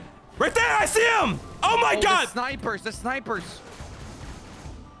 Right there, I see him. Oh my god. The snipers.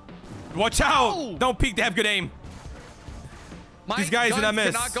 Watch out. Ow. Don't peek, they have good aim. My These guys did not guns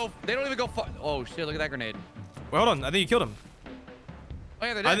miss. cannot go, they don't even go far. Oh shit, look at that grenade. Wait, hold on. I think you killed him. Oh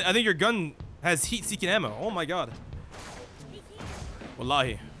yeah, they did. I think your gun has heat-seeking ammo. Oh my god.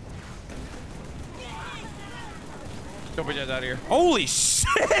 Wallahi. Don't be out of here. Holy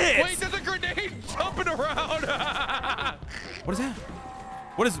shit! Wait, there's a grenade jumping around. What is that?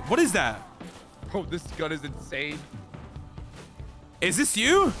 What is that? Bro, this gun is insane. Is this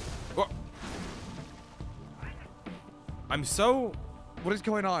you? I'm so... What is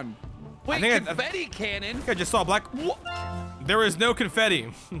going on? Wait, confetti cannon? I think I just saw black... What? There is no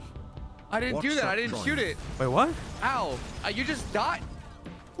confetti. I didn't do that. I didn't shoot it. Wait, what? Ow. You just died.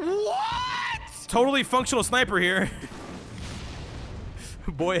 What? Totally functional sniper here.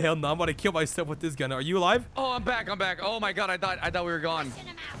 Boy, hell no. I'm about to kill myself with this gun. Are you alive? Oh, I'm back. I'm back. Oh my god, I thought we were gone.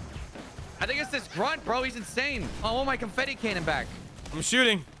 I think it's this grunt, bro. He's insane. Oh, I want my confetti cannon back. I'm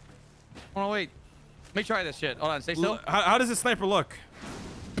shooting. Hold on, wait. Let me try this shit. Hold on, stay still. How does this sniper look?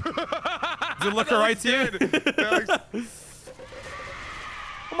 Does it look alright to you?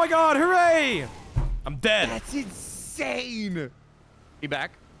 Oh my god, hooray! I'm dead. That's insane. You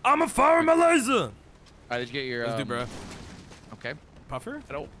back? I'm a fire my laser. Alright, let's get your. Let's do, bro. Okay. Puffer?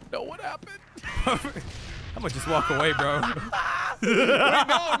 I don't know what happened. Puffer. I'm gonna just walk away, bro. Wait,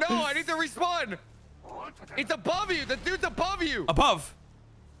 no, I need to respawn. It's above you. The dude's above you. Above.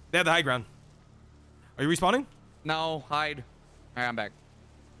 They have the high ground. Are you respawning? No, hide. Alright, I'm back.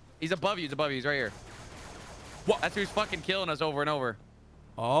 He's above you. He's above you. He's right here. What? That's who's fucking killing us over and over.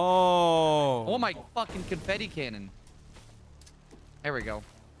 Oh. Oh my fucking confetti cannon. There we go. All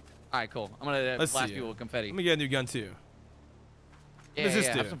right, cool. I'm gonna blast people with confetti. Let me get a new gun too. Yeah, what does this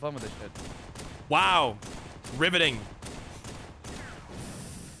do? Have some fun with this shit. Wow. Riveting.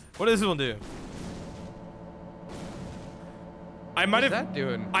 What does this one do? I might have. What's that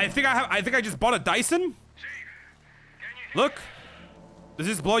doing? I think I just bought a Dyson. Look. Does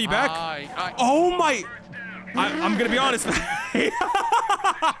this blow you back? Oh my. I'm gonna be honest.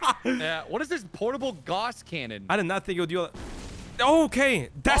 Yeah. What is this portable Gauss cannon? I did not think it would do that. Okay,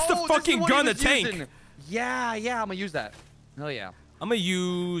 that's the fucking gun to tank. Using. Yeah, I'm gonna use that. Hell yeah. I'm gonna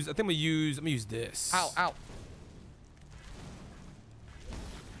use. I'm gonna use this. Ow.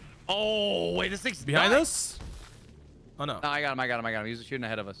 Oh wait, this thing's behind us. Oh no. No, I got him. He's shooting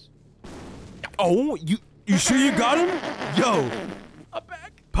ahead of us. Oh, you sure you got him? Yo. I'm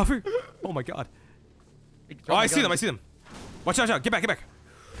back. Puffer. Oh my god. Oh, I see them. Watch out. Get back.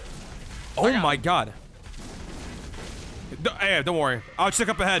 Oh my god. Hey, don't worry. I'll check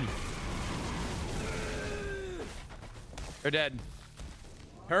up ahead. They're dead.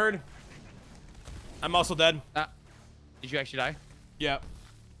 Heard. I'm also dead. Did you actually die? Yeah.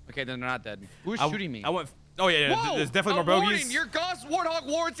 Okay, then they're not dead. Who's shooting me? I went. Oh yeah. Whoa, there's definitely more bogeys. Warning, your Gauss Warthog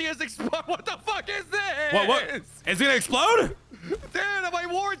warranty has expired. What the fuck is this? What? Is it gonna explode? Dude, my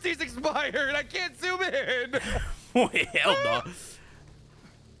warranty's expired. I can't zoom in. Wait, hell no.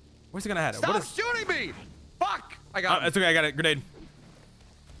 Where's it gonna head? Stop shooting me! Fuck! I got him. It's okay. I got a grenade.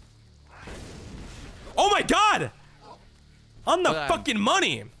 Oh my god! On the fucking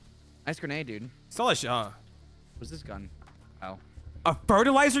money. Nice grenade, dude. Saw that shit, huh? What's this gun? Oh. A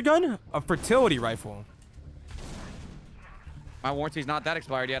fertilizer gun? A fertility rifle. My warranty's not that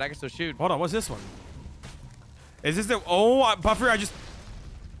expired yet. I can still shoot. Hold on. What's this one? Is this the... Oh, Buffer, I just...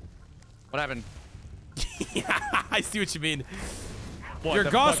 What happened? Yeah, I see what you mean. What, your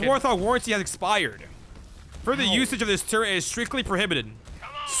Gauss Warthog warranty has expired. Further usage of this turret is strictly prohibited.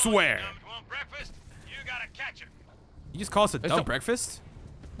 Swear. You just call us a dumb breakfast?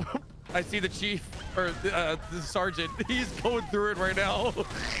 I see the chief, or the sergeant. He's going through it right now.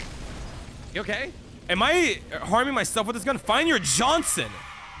 You okay? Am I harming myself with this gun? Find your Johnson.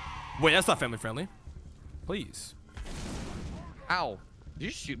 Wait, that's not family friendly. Please. Ow. Did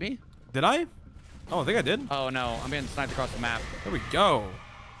you shoot me? Did I? Oh, I think I did. Oh, no. I'm getting sniped across the map. There we go.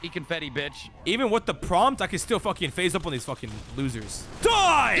 Eat confetti, bitch. Even with the prompt, I can still fucking phase up on these fucking losers.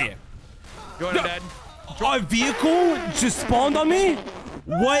 Die! Going to dead. A vehicle just spawned on me?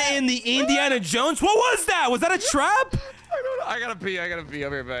 What in the Indiana Jones? What was that? Was that a trap? I don't know. I gotta pee. I'll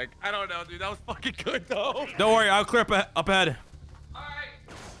be right back. I don't know, dude. That was fucking good, though. Don't worry. I'll clear up ahead. All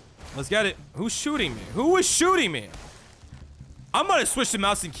right. Let's get it. Who's shooting me? Who is shooting me? I'm gonna switch to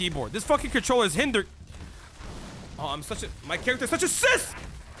mouse and keyboard. This fucking controller is hindered. Oh, I'm such a... My character's such a sis!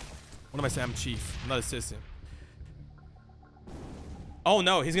 What am I saying? I'm chief. I'm not a sis. Oh,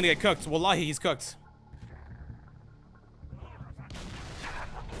 no. He's gonna get cooked. Wallahi, he's cooked.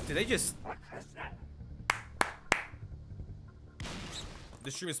 Did they just...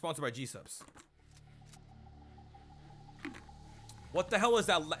 This stream is sponsored by G-Subs. What the hell is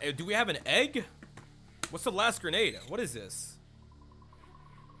that? Do we have an egg? What's the last grenade? What is this?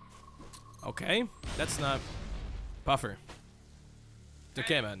 Okay. That's not... Puffer. It's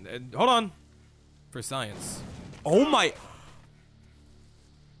okay, man. Hold on. For science. Oh my...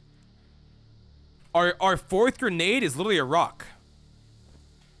 Our fourth grenade is literally a rock.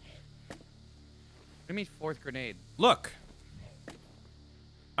 What do you mean fourth grenade? Look.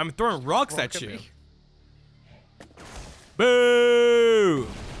 I'm throwing rocks at you. Boo!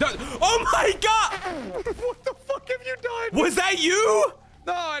 Oh my god! What the fuck have you done? Was that you?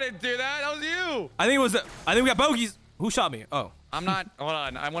 No, I didn't do that. That was you. I think it was. I think we got bogeys. Who shot me? Oh. I'm not. Hold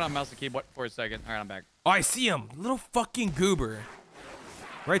on. I went on mouse and keyboard for a second. All right, I'm back. Oh, I see him. Little fucking goober.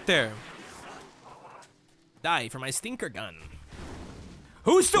 Right there. Die for my stinker gun.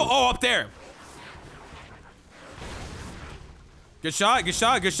 Who's still? Oh, up there. Good shot. Good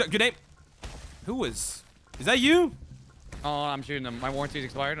shot. Good shot. Good aim. Who was? Is that you? Oh, I'm shooting them. My warranty's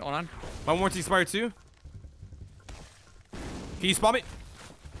expired. Hold on. My warranty expired too. Can you spot me?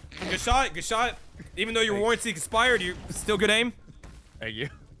 Good shot. Good shot. Even though your warranty expired, you still good aim. Thank you.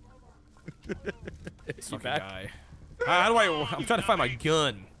 This fucking guy. How do I? I'm trying to find my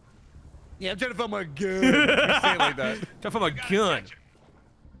gun. Yeah, I'm trying to find my gun. You say it like that. Trying to find my gun.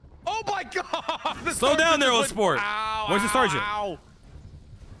 Oh my god! Slow down there, old sport. Ow, Where's the sergeant? Ow.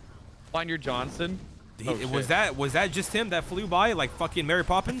 Find your Johnson. Oh, was that just him that flew by like fucking Mary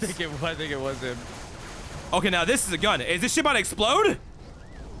Poppins? I think it was him. Okay, now this is a gun. Is this shit about to explode?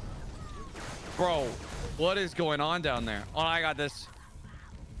 Bro, what is going on down there? Oh, I got this.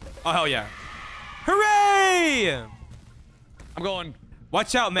 Oh hell yeah! Hooray! I'm going.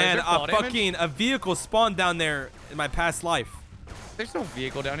 Watch out, man! fall damage? A vehicle spawned down there in my past life. There's no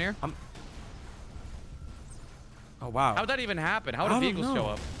vehicle down here. Oh wow! How'd that even happen? How would a vehicle show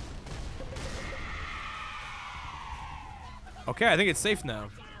up? Okay, I think it's safe now.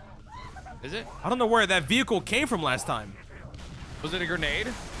 Is it? I don't know where that vehicle came from last time. Was it a grenade?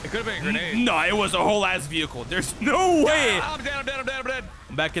 It could have been a grenade. No, it was a whole ass vehicle. There's no way. Ah, I'm dead. I'm dead. I'm dead. I'm dead.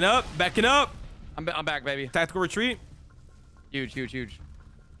 I'm backing up. Backing up. I'm back, baby. Tactical retreat. Huge, huge, huge.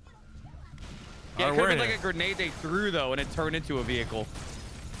 All Yeah, right, it we're could in have been it. like a grenade they threw though, and it turned into a vehicle.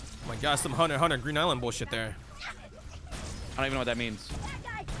 Oh my god, some Hunter Green Island bullshit there. I don't even know what that means.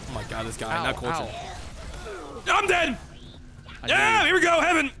 Oh my god, this guy. Ow, Not cool. ow. I'm dead. Yeah, here we go.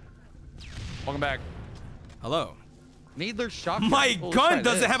 Heaven. Welcome back. Hello. Needler shotgun. My Oh, let's gun try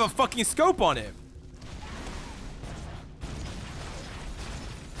doesn't this. have a fucking scope on it.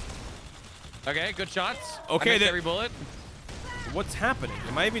 Okay, good shots. Okay, I missed every bullet. What's happening?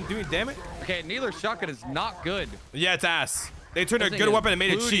 Am I even doing damage? Okay, Needler's shotgun is not good. Yeah, it's ass. They turned a This good thing weapon is and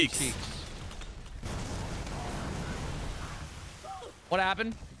made it booty cheeks. What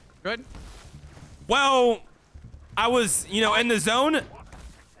happened? Good. Well, I was, in the zone.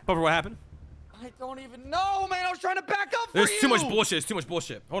 But what happened? I don't even know, man. I was trying to back up for There's you. too much bullshit. It's too much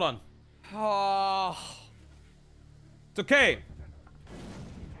bullshit. Hold on. Oh. It's okay.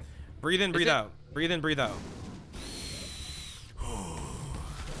 Breathe in, breathe it- out. Breathe in, breathe out.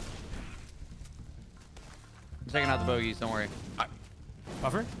 I'm taking out the bogeys. Don't worry.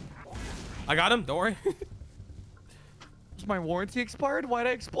 Buffer? I got him. Don't worry. Was my warranty expired? Why'd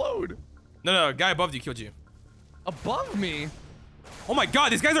I explode? No, guy above you killed you. Above me? Oh my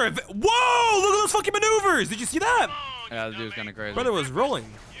god, these guys are. Whoa! Look at those fucking maneuvers. Did you see that? Yeah, the dude's kind of crazy. Brother was rolling.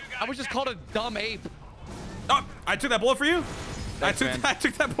 I was just called a dumb ape. Oh, I took that bullet for you. Thanks, man. I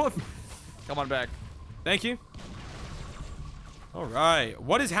took that bullet. Come on back. Thank you. All right.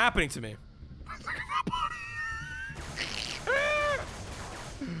 What is happening to me?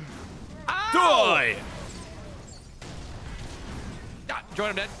 Die! Join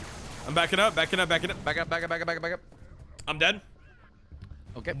him dead. I'm backing up. Back up, back up, back up, back up. I'm dead.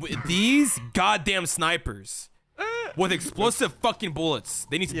 Okay. These goddamn snipers with explosive fucking bullets.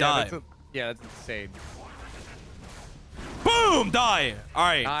 They need to die. That's insane. Boom! Die. All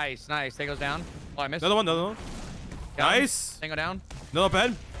right. Nice, nice. Tango's down. Oh, I missed. Another one. Got him. Nice. Tango down. Another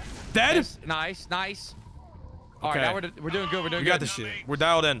bed. Dead. Nice. All right, Okay. now we're doing good. We're doing We good. got this shit. We're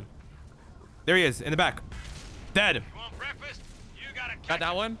dialed in. There he is in the back. Dead. Got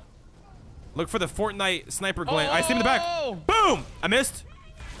that one. Look for the Fortnite sniper glance. I see him in the back. Oh! Boom! I missed.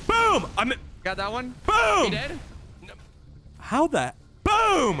 Boom! Got that one. Boom! He dead? How that?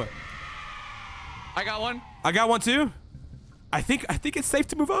 Boom! I got one. I got one too. I think it's safe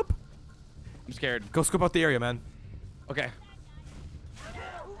to move up. I'm scared. Go scope out the area, man. Okay.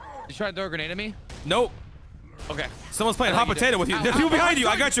 You trying to throw a grenade at me? Nope. Okay. Someone's playing I hot thought you potato did. with you. Ow, There's ow, people behind ow, you.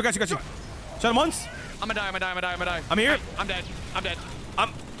 I sorry. got you. Shot him once. I'm gonna die. I'm here. I'm dead.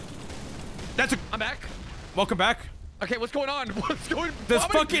 I'm back. Welcome back. Okay, what's going on? What's going? There's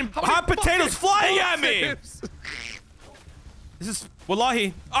fucking hot potatoes flying at me. bullets? This is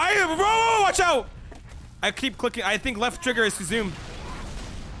wallahi. Whoa, watch out. I keep clicking. I think left trigger is to zoom.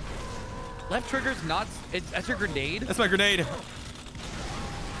 Left trigger's not. That's your grenade. That's my grenade.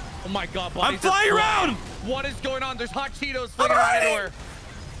 Oh my god, I'm flying around! What is going on? There's hot Cheetos flying around everywhere.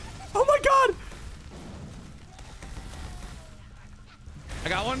 Oh my god! I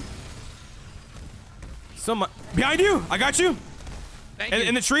got one. Behind you! I got you! Thank you.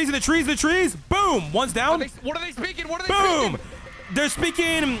 In the trees, in the trees, in the trees! Boom! One's down! What are they speaking? What are they Boom! speaking? They're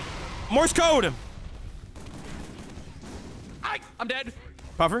speaking Morse code! I'm dead.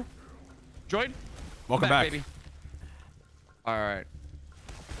 Puffer? Droid? Welcome back. Baby. Alright.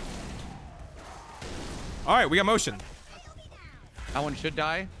 Alright, we got motion. That one should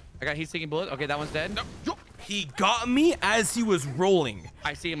die. I got heat-seeking bullet. Okay, that one's dead. No. He got me as he was rolling.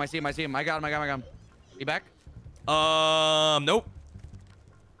 I see him. I see him. I see him. I got him. You back? Nope.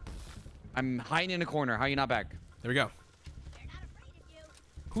 I'm hiding in a corner. How you not back? There we go.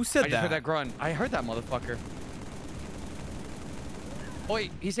 Who said I just heard that grunt. I heard that motherfucker. Oh,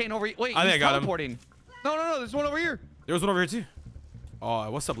 wait, he's saying over. Wait, I think I got teleporting. him. No. There's one over here. There was one over here too. Oh,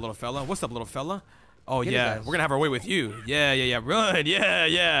 what's up, little fella? What's up, little fella? Oh Get yeah, his ass. we're gonna have our way with you. Yeah. Run.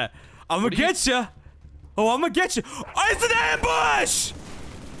 Yeah. I'm gonna get you. Oh, I'm gonna get you. Oh, it's an ambush!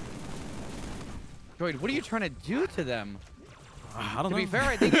 Droid, what are you trying to do to them? I don't know. To be fair,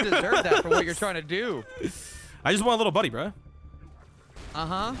 I think you deserve that for what you're trying to do. I just want a little buddy, bro.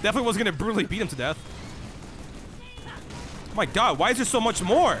 Uh-huh. Definitely was gonna brutally beat him to death. Oh my god, why is there so much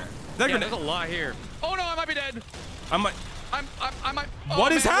more? Yeah, there's a lot here. Oh no, I might be dead. I might. Oh,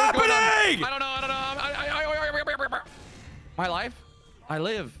 What is happening? I don't know. My life? I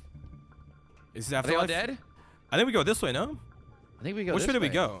live. Is this Are they all afterlife? dead? I think we go this way, no? I think we go Which this way did we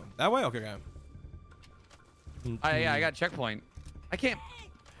way. go? That way? Okay. Yeah, I got a checkpoint. I can't.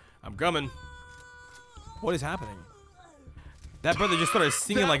 I'm coming. What is happening? That brother just started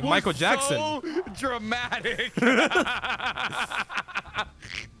singing like Michael Jackson. So dramatic.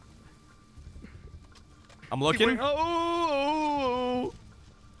 I'm looking. Oh.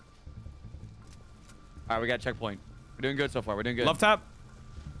 All right, we got a checkpoint. We're doing good so far. We're doing good. Love tap.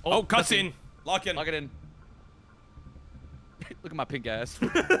 Oh, cutscene. Lock in. Lock it in. Look at my pink ass.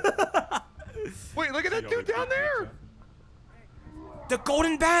 Wait, look at that dude down there. The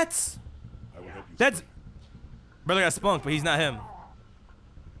golden bats. That's brother got spunk, but he's not him.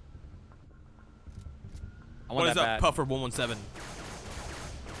 What is up, Puffer 117?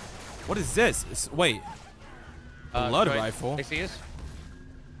 What is this? Wait. Blood rifle. They see us?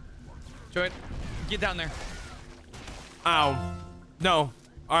 Droid, get down there. Ow. No. All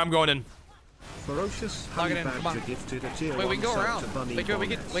right, I'm going in. Ferocious Log it honey in, come on. badger gifted a tier Wait, we 1 can go sub around. to Bunny Wait, Droid,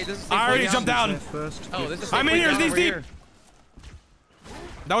 Bonnet. this is I already jumped down. Oh, this is I'm in here, knees deep.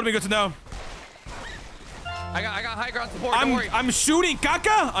 That would be good to know. I got high ground support. Don't worry. I'm shooting,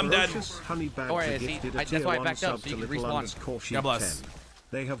 Kaka. I'm dead. Ferocious honey badger Don't worry, see, gifted a that's tier why I 1 backed up, sub so to you can Little respawn. underscore sheep God bless. 10.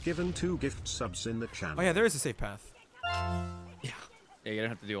 They have given 2 gift subs in the channel. Oh yeah, there is a safe path. Yeah, you don't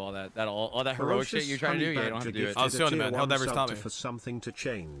have to do all that. All that heroic shit you're trying to do. Yeah, you don't have to do it. I'll show them, man. How'd that ever stop me? For something to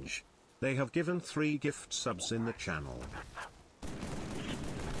change. They have given 3 gift subs in the channel.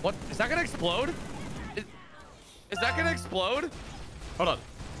 What? Is that gonna explode? Is that gonna explode? Hold on.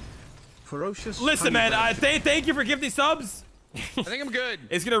 Ferocious. Listen, man. Thank you for giving these subs. I think I'm good.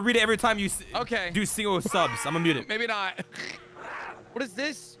 It's gonna read it every time you do single subs. I'm gonna mute it. Maybe not. What is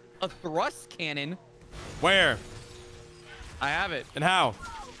this? A thrust cannon? Where? I have it. And how?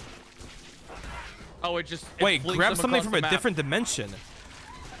 Oh, it just. Wait, grab something from a different dimension.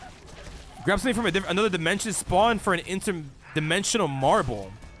 Grab something from another dimension. Spawn for an interdimensional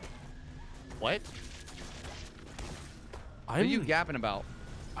marble. What? What are you gapping about?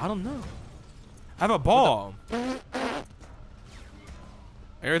 I don't know. I have a ball.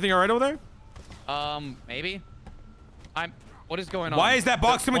 Everything all right over there? Maybe. What is going on? Why is that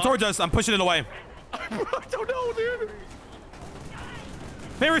box coming towards us? I'm pushing it away. I don't know, dude.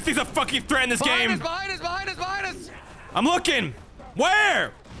 Everything's a fucking threat in this game. Behind us. I'm looking.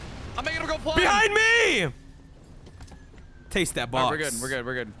 Where? I'm making him go flying. Behind me. Taste that box. Right,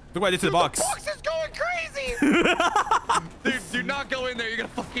 we're good. Look what I did to the box. The box is going crazy. Dude, do not go in there. You're gonna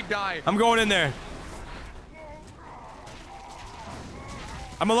fucking die. I'm going in there.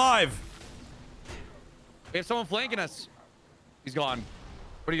 I'm alive. We have someone flanking us. He's gone.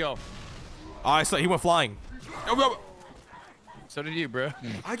 Where'd he go? Oh, I saw he went flying. So did you, bro.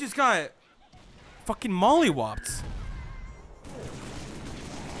 I just got fucking mollywopped.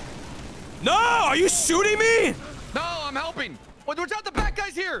 No! Are you shooting me? No, I'm helping. Watch out, the bad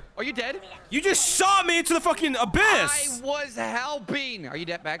guy's here. Are you dead? You just shot me into the fucking abyss. I was helping. Are you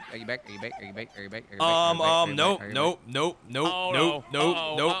dead back? Are you back?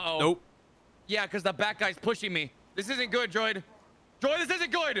 Nope. Yeah, because the bad guy's pushing me. This isn't good, Droid. Droid, this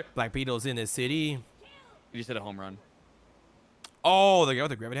isn't good. Black Beetle's in the city. You just hit a home run. Oh, the guy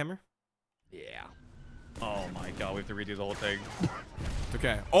with the gravity hammer? Yeah. Oh my god, we have to redo the whole thing.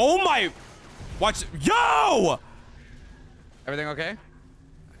 Okay. Oh my. Watch. Yo! Everything okay?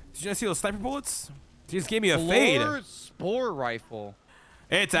 Did you guys see those sniper bullets? He just gave me a fade. Spore rifle.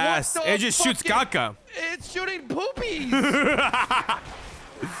 It's ass. It just shoots caca. It's shooting poopies.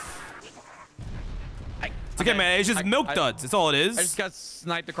 It's okay, man. It's just milk duds. That's all it is. I just got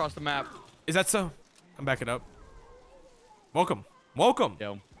sniped across the map. Is that so? I'm backing up. Welcome. Welcome.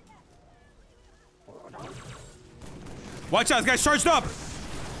 Yo. Watch out. This guy's charged up.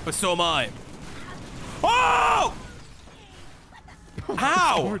 But so am I. Oh!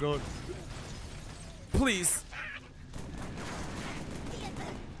 How? Please.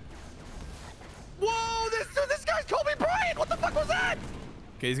 Whoa, this guy's Kobe Bryant. What the fuck was that?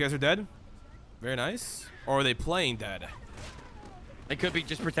 Okay, these guys are dead. Very nice. Or are they playing dead? They could be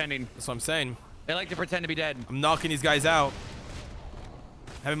just pretending. That's what I'm saying. They like to pretend to be dead. I'm knocking these guys out.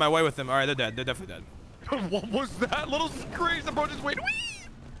 Having my way with them. All right, they're dead. They're definitely dead. What was that? Little screams. The bro just went. Whee!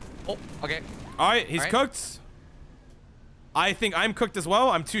 Oh, okay. All right, he's cooked. I think I'm cooked as well.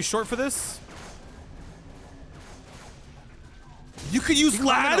 I'm too short for this. You could use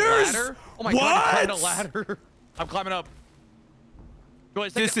ladders? Oh my what? god, I'm climbing a ladder. I'm climbing up. Go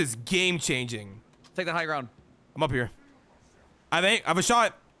ahead, This is game changing. Take the high ground. I'm up here. I have a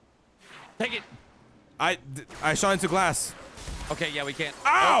shot. Take it. I shot into glass. Okay, yeah, we can't.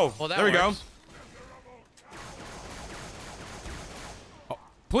 Ow! Oh, well, that there we works. go. Oh,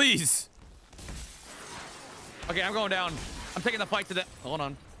 please. Okay, I'm going down. I'm taking the fight to the. Hold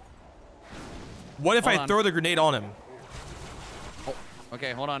on. What if I throw the grenade on him? Oh,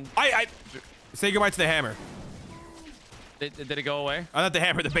 okay, hold on. I say goodbye to the hammer. Did it go away? Not the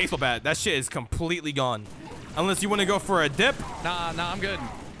hammer, the baseball bat. That shit is completely gone. Unless you want to go for a dip. Nah, I'm good.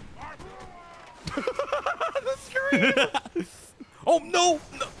 The screen. Oh no!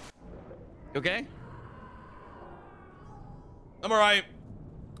 No. You okay? I'm alright.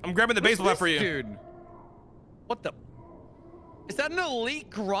 I'm grabbing the baseball bat for you. Dude. What the? Is that an elite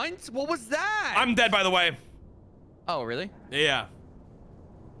grunt? What was that? I'm dead, by the way. Oh, really? Yeah.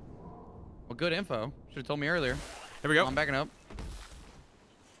 Well, good info. Should have told me earlier. Here we go. I'm backing up.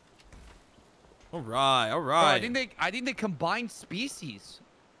 All right, all Bro, right. I think they combined species.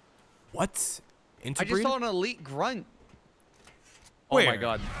 What? I just saw an elite grunt. Oh Where? my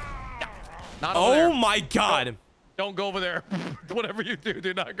god. Not over there. Oh my god. Don't go over there. Whatever you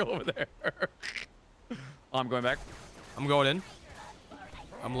do not go over there. Oh, I'm going back. I'm going in.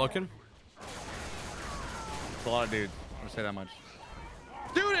 I'm looking. It's a lot of dudes. I'm gonna say that much.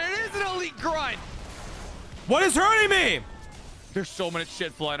 Dude, it is an elite grunt. What is hurting me? There's so much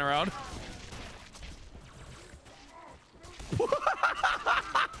shit flying around.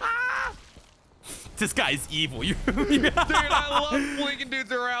 This guy's evil. Dude, I love flinging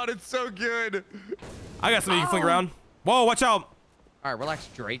dudes around. It's so good. I got something you can fling around. Whoa, watch out. All right, relax,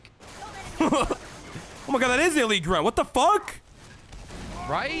 Drake. Oh my god, that is the elite grunt. What the fuck?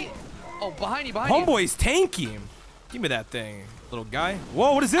 Right? Oh, behind you, behind you. Homeboy's tanky. Give me that thing, little guy.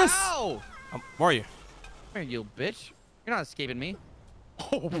 Whoa, what is this? Ow! Where are you? Come here, you bitch. You're not escaping me.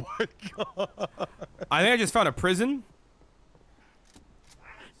 Oh my god. I think I just found a prison.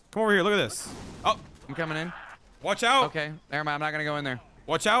 Come over here, look at this. Oh, I'm coming in. watch out. Okay, never mind. I'm not gonna go in there.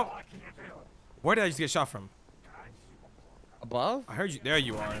 Watch out. Where did I just get shot from? Above? I heard you. There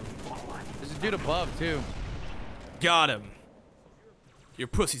you are. There's a dude above, too. Got him. Your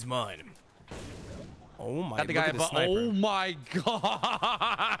pussy's mine. Oh my Got the look guy at the above. sniper. Oh my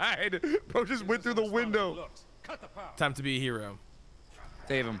god. Bro just went through the window. Time to be a hero.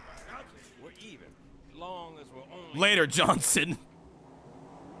 Save him. We're even. Long as we're only. Later, Johnson.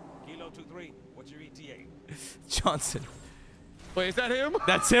 Kilo 23. What's your ETA? Johnson. Wait, is that him?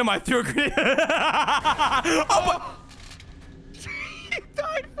 That's him. I threw a grenade. Oh my. He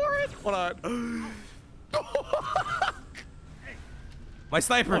died for it. Hold on. My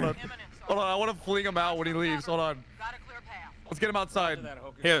sniper. Hold on. I want to fling him out when he leaves. Hold on. Let's get him outside.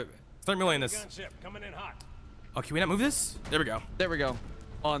 Here, start milling this. Gunship coming in hot. Oh, can we not move this? There we go. There we go. Hold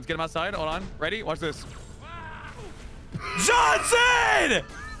on. Let's get him outside. Hold on. Ready? Watch this. Johnson!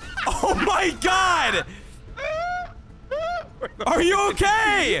 Oh my god! Are you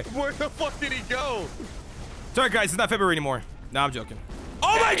okay? Where the fuck did he go? Sorry, guys. It's not February anymore. No, I'm joking.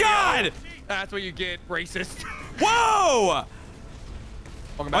 Oh my god! That's what you get, racist. Whoa! Welcome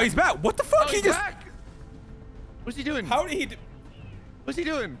Oh, back. he's back. What the fuck? Oh, He he's just. back. What's he doing? How did he? What's he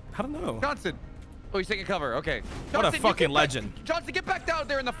doing? I don't know. Johnson. Oh, he's taking cover. Okay. What a Johnson, you fucking get back- legend. Johnson, get back down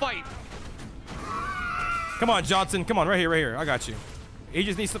there in the fight. Come on, Johnson. Come on, right here, right here. I got you. He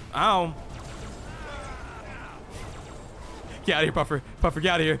just needs some. Ow. Get out of here, Puffer. Puffer,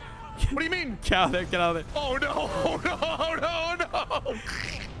 get out of here. What do you mean? Get out of there. Get out of there. Oh no! Oh no! Oh no! No!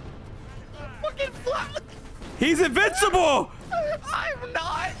 Fucking flat. He's invincible. I'm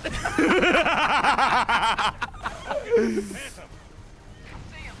not.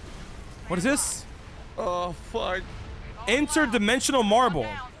 What is this? Oh fuck. Interdimensional marble.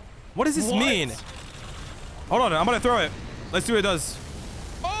 What does this mean? Hold on, I'm gonna throw it. Let's see what it does.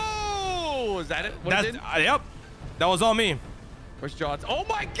 Oh, is that it? What That's, it did? yep. That was all me. Where's Johnson? Oh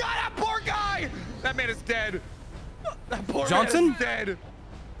my god, that poor guy! That man is dead. That poor Johnson? man is dead.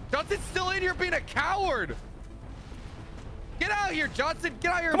 Johnson's still in here being a coward. Get out here, Johnson.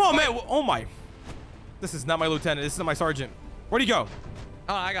 Get out here. Come on, man. Oh my. This is not my lieutenant. This is not my sergeant. Where'd he go?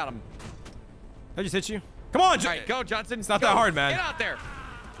 Oh, I got him. Did I just hit you? Come on, All right, go, Johnson. It's not that hard, man. Get out there.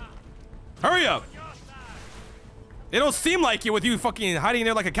 Hurry up. It don't seem like it with you fucking hiding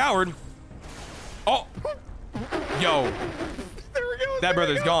there like a coward. Oh. Yo. There we go. That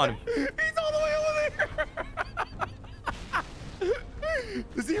brother's gone. He's all the way over there.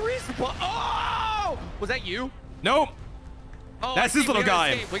 Does he respawn? Oh! Was that you? Nope. Oh, That's this little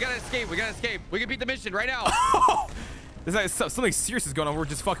guy. We gotta escape. We gotta escape. We can beat the mission right now. There's like something serious is going on. We're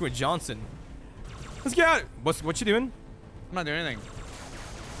just fucking with Johnson. Let's get out. What you doing? I'm not doing anything.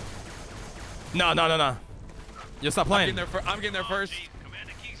 No. You'll stop playing. I'm getting there first.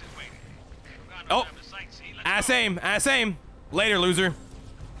 Oh. Ass aim. Ass aim. Later, loser.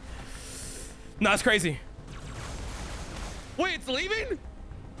 No, that's crazy. Wait, it's leaving?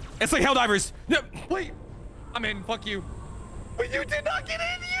 It's like Helldivers. Yep. Wait. I'm in. Fuck you. But you did not get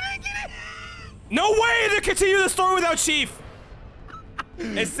in. You didn't get in. No way to continue the story without Chief.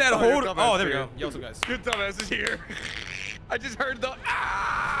 It said hold. Oh, there we go. Yo, what's up, guys? Good dumbass is here. I just heard the.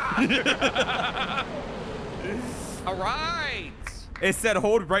 Ah! All right. It said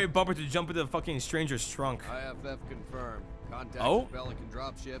hold right bumper to jump into the fucking stranger's trunk. IFF confirmed. Contact Oh? Pelican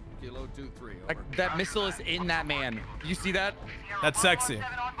dropship, Kilo 23. Over. That missile is in that man. You see that? That's sexy.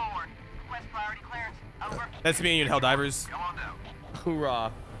 That's me and you in Helldivers.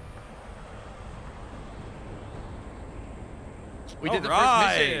 Hoorah. We did the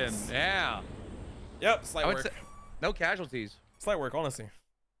Alright. first mission. Yeah. Yep, slight I would work. say no casualties. Slight work, honestly.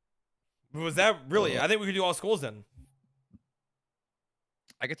 Was that really? I think we could do all skulls then.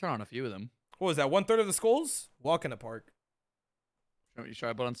 I could turn on a few of them. What was that? 1/3 of the skulls? Walk in the park. Should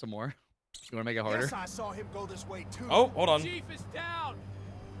I put on some more? You want to make it harder? Yes, I saw him go this way too. Oh, hold on. Chief is down.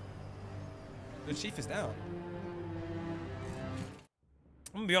 The chief is down.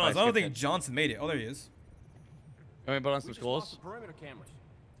 I'm gonna be honest. I Alright, don't skip think that. Johnson made it. Oh, there he is. Let me put on some skulls. Perimeter cameras.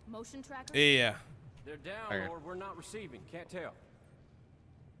 Motion tracker? Yeah. They're down Okay. or we're not receiving. Can't tell.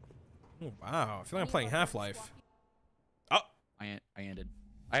 Oh, wow. I feel like I'm playing Half-Life. Oh. I ended.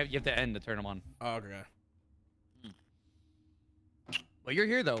 You have to end to turn them on. Oh, okay. Well, you're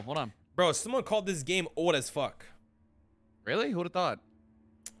here though. Hold on. Bro, someone called this game old as fuck. Really? Who would have thought?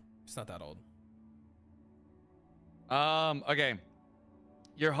 It's not that old. Okay.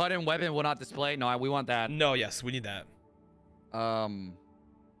 Your HUD and weapon will not display. No, we want that. No, yes, we need that.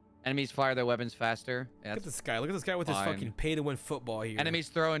 Enemies fire their weapons faster. Yeah, Look at this guy. Look at this guy with his fine. fucking pay-to-win football here. enemies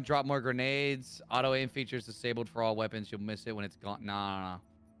throw and drop more grenades. Auto aim features disabled for all weapons. You'll miss it when it's gone. Nah.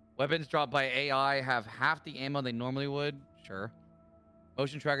 Weapons dropped by AI have half the ammo they normally would. Sure.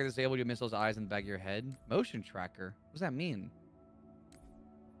 Motion tracker disabled. You'll miss those eyes in the back of your head. Motion tracker? What does that mean?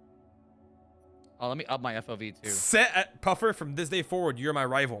 Oh, let me up my FOV too. Set at Puffer from this day forward. You're my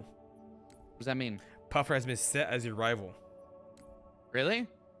rival. What does that mean? Puffer has been set as your rival. Really?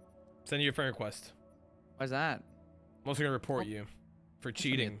 Send you a friend request. Why's that? I'm also gonna report you for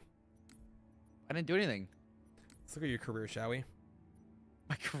cheating. I didn't do anything. Let's look at your career, shall we?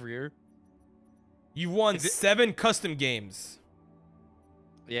 My career? You won 7 custom games.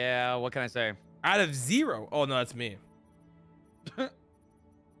 Yeah, what can I say? Out of 0. Oh no, that's me.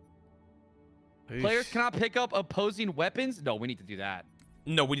 Players cannot pick up opposing weapons? No, we need to do that.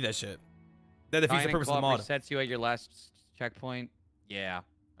 No, we need that shit. That defeats the Diamond purpose of the Club mod. resets you at your last checkpoint. Yeah.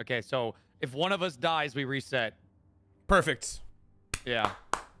 Okay, so if one of us dies, we reset. Perfect. Yeah.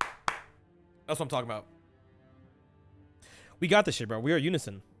 That's what I'm talking about. We got this shit, bro. We are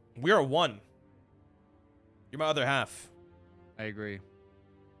unison. We are one. You're my other half. I agree.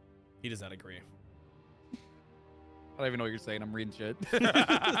 He does not agree. I don't even know what you're saying. I'm reading shit.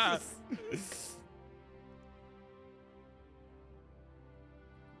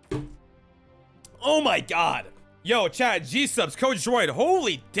 Oh my god. Yo, chat, G-subs, Coach Droid.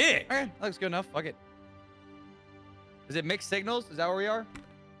 Holy dick. Okay, that looks good enough. Fuck it. Is it mixed signals? Is that where we are?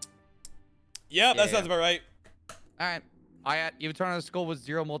 Yep, that Yeah. sounds about right. All right. You turn on the skull with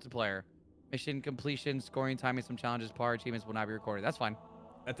 0 multiplayer. Mission completion, scoring, timing, some challenges, par achievements will not be recorded. That's fine.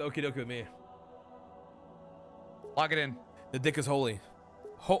 That's okie dokie with me. Lock it in. The dick is holy.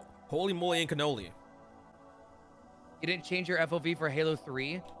 Holy moly and cannoli. You didn't change your FOV for Halo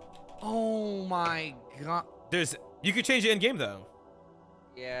 3? Oh my god. You could change it in game though.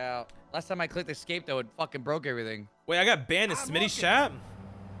 Yeah. Last time I clicked escape though, it fucking broke everything. Wait, I got banned in Smitty's chat?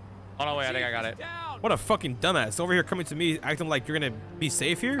 Oh no, wait, I think I got it. What a fucking dumbass. Over here coming to me acting like you're gonna be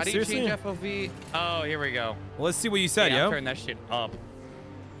safe here? How do you Seriously? change FOV? Oh, here we go. Well, let's see what you said, Yeah, I'll yo. turn that shit up.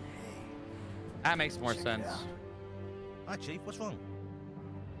 That makes more sense. Hi, Chief. What's wrong?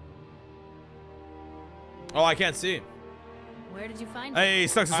 Oh, I can't see. Where did you find Hey,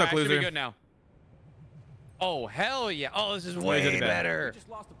 sucks to suck, Alright, should be loser. good now. Oh, hell yeah. Oh, this is Way way better.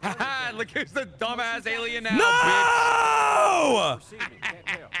 better. Haha, look, here's the dumbass alien now, No! bitch.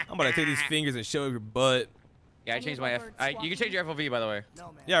 I'm gonna take these fingers and show your butt. Yeah, I changed my you can change your FOV, by the way.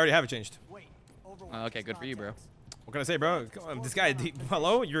 Yeah, I already have it changed. Okay, good for you, bro. What can I say, bro? Come on, this guy,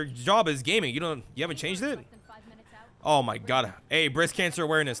 hello? Your job is gaming. You haven't changed it? Oh my god. Hey, breast cancer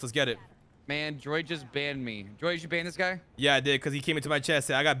awareness. Let's get it. Man, Droid just banned me. Droid, did you ban this guy? Yeah, I did, because he came into my chat and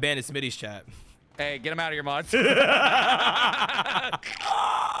said, I got banned in Smitty's chat. Hey, get him out of here, mods. How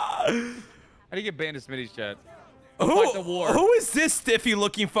do you get banned in Smitty's chat? Fight the war. Who is this stiffy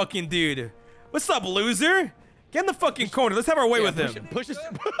looking fucking dude? What's up, loser? Get in the fucking corner. Let's have our way with him. Push us.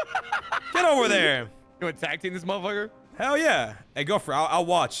 Get over there. You want tag team this motherfucker? Hell yeah. Hey, go for it. I'll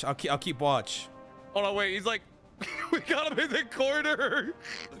watch. I'll keep watch. Hold on, wait. He's like, we got him in the corner.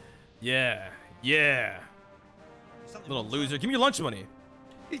 Yeah. Yeah. Little loser. Give me your lunch money.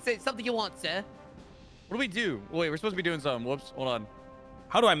 He said something you want, sir. What do we do? Wait, we're supposed to be doing something. Whoops. Hold on.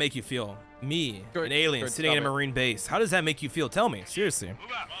 How do I make you feel? Me, Droid, an alien Droid, sitting in a stop it. marine base. How does that make you feel? Tell me. Seriously.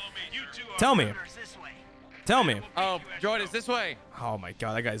 Tell me. Tell me. Oh, Droid, it's this way. Oh my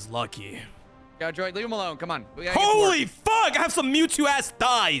god, that guy's lucky. Yeah, Droid, leave him alone. Come on. We gotta get to Holy work. fuck! I have some Mewtwo ass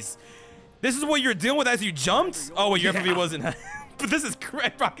thighs. This is what you're dealing with as you jumped? Oh, wait, your FOV wasn't. But this is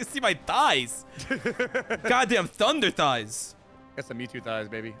correct, bro. I can see my thighs. Goddamn thunder thighs. Got some Mewtwo thighs,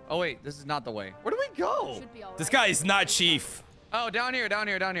 baby. Oh, wait. This is not the way. Where do we go? This guy is not chief. Oh, down here, down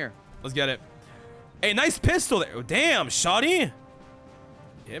here, down here. Let's get it. Hey, nice pistol there. Oh, damn, shoddy.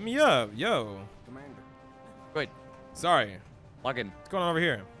 Hit me up, yo. Wait. Sorry. Log in. What's going on over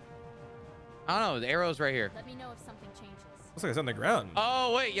here? I don't know. The arrow's right here. Let me know if something changes. Looks like it's on the ground.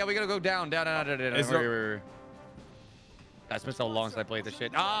 Oh, wait. Yeah, we gotta go down, down, down, down, down. Is Wait, there- wait, wait. That's been so long since I played this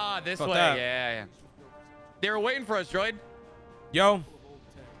shit. Ah, this Fuck way. that. Yeah, yeah. They were waiting for us, Droid. Yo.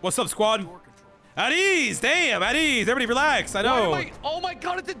 What's up, squad? At ease. Damn, at ease. Everybody relax. I know. Oh, my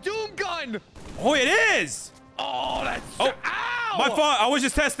God. It's a Doom gun. Oh, it is. Oh, that's... Oh, ow! my fault. I was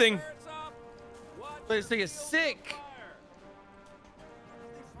just testing. This thing is sick.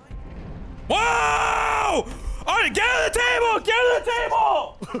 Whoa! All right, get on the table! Get on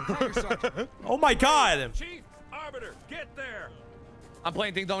the table! Oh my god. Chief, Arbiter, get there. I'm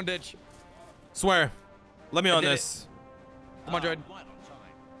playing Ding Dong Ditch. Swear. Let me on did this. Come on, Droid.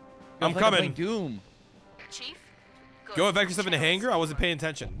 I'm playing coming. Doom. Chief? Good. Go evac yourself in the hangar? I wasn't paying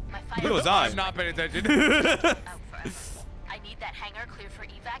attention. My Where was fire I? I'm not paying attention. out first. I need that hangar cleared for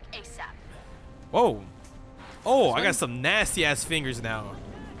evac ASAP. Whoa. Oh, I got some nasty ass fingers now.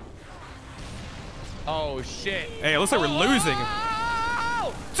 Oh, shit. Hey, it looks like we're losing.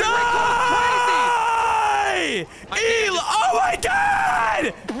 Oh! Die! Oh my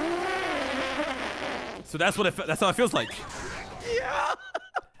god! So that's what that's how it feels like. Yeah.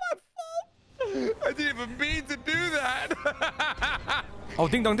 I didn't even mean to do that. Oh,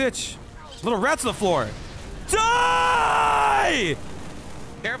 ding dong ditch. Little rats on the floor. Die!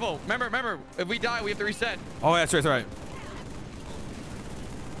 Careful. Remember, if we die, we have to reset. Oh, that's right, that's right.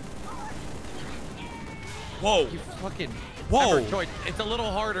 Whoa. You fucking... Whoa. Remember, Troy, it's a little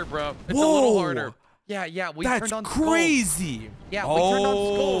harder, bro. It's Whoa. a little harder. Yeah, we That's turned on crazy. Skulls. Yeah, we turned on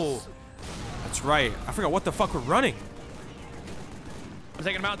skulls. That's right. I forgot what the fuck we're running. I'm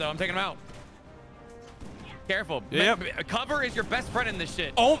taking him out, though. I'm taking him out. Careful. Yep. Cover is your best friend in this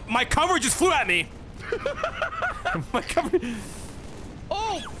shit. Oh, my cover just flew at me. My cover.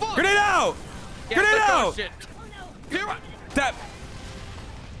 Oh, fuck. Grenade out. Yeah, Grenade let's go, out. shit. Here, That,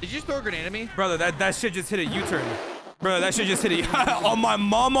 did you just throw a grenade at me? brother, that shit just hit a U-turn. Brother, that shit just hit a on my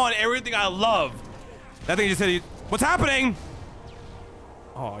mama, on everything I love. That thing just hit a, what's happening?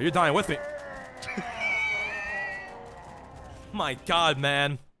 Oh, you're dying with me. My God,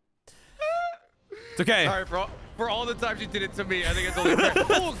 man. It's okay. All right, for all the times you did it to me, I think it's only fair.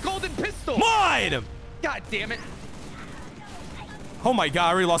 Oh, golden pistol. Mine! God damn it. Oh my God,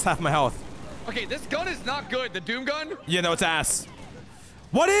 I already lost half my health. Okay, this gun is not good. The Doom gun? Yeah, no, it's ass.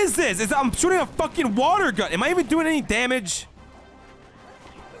 What is this? I'm shooting a fucking water gun. Am I even doing any damage?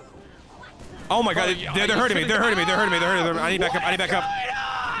 Oh my god, they're hurting me. They're hurting me. They're hurting me. They're hurting me. I need back up. I need back up.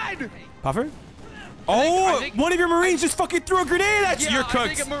 Puffer? Oh, one of your Marines just fucking threw a grenade at you. You're cooked.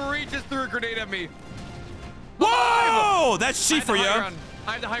 I think a Marine just threw a grenade at me. Whoa! That's cheap for you. I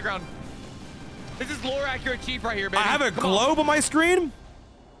have the high ground. This is lore accurate cheap right here, baby. I have a globe on my screen.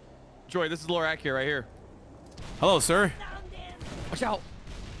 Joy, this is lore accurate right here. Hello, sir. Watch out.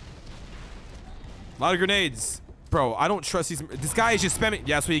 A lot of grenades. Bro, I don't trust these. This guy is just spamming.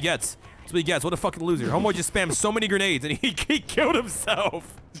 Yeah, that's what he gets. That's what he gets. What a fucking loser. Homeboy just spammed so many grenades and he killed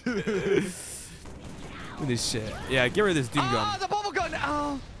himself. Look at this shit. Yeah, get rid of this doom gun. Ah, the bubble gun.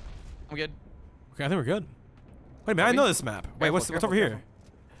 Oh. I'm good. Okay, I think we're good. Wait a minute, I know this map. Wait, what's over here?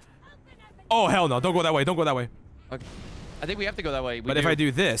 Oh, hell no. Don't go that way. Don't go that way. Okay. I think we have to go that way. But if I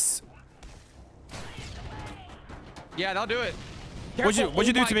do this. Yeah, that'll do it. What'd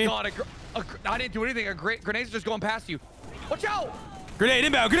you do to me? God, I didn't do anything. Grenades are just going past you. Watch out! Grenade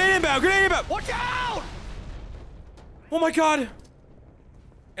inbound! Grenade inbound! Grenade inbound! Watch out! Oh my god!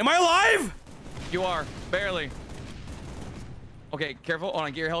 Am I alive? You are. Barely. Okay, careful. Hold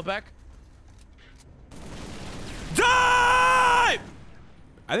on, get your health back. Die!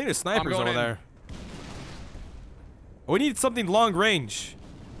 I think there's snipers over there. We need something long range.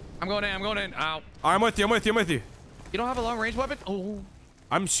 I'm going in. I'm going in. Ow. I'm with you. I'm with you. I'm with you. You don't have a long range weapon? Oh.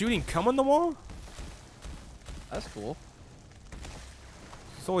 I'm shooting cum on the wall? That's cool.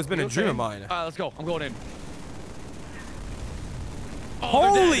 It's always been a dream of mine. Alright, let's go. I'm going in. Oh,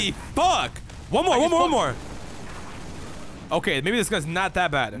 holy fuck! One more. Okay, maybe this guy's not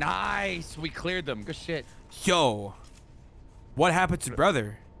that bad. Nice. We cleared them. Good shit. Yo. What happened to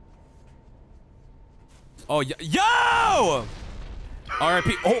brother? Oh, yo!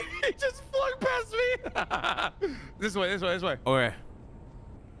 R.I.P. Oh. He just flung past me. This way. Okay.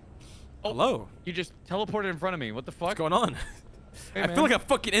 Oh, hello. You just teleported in front of me. What the fuck? What's going on? Hey, I feel like a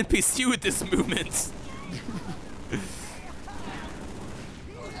fucking NPC with this movement.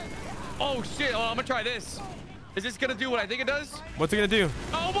 Oh shit! Oh, I'm gonna try this. Is this gonna do what I think it does? What's it gonna do?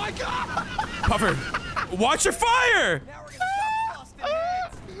 Oh my god! Puffer, watch your fire!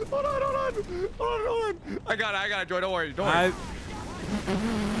 Hold on. I got it, Joy. Don't worry.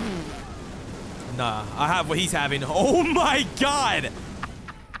 Nah, I have what he's having. Oh my god!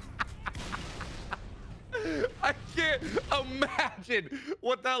 I can't imagine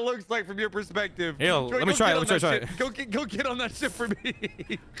what that looks like from your perspective. Hey, Joy, let me try it. Go get on that shit for me.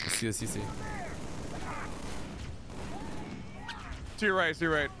 Let's see. To your right.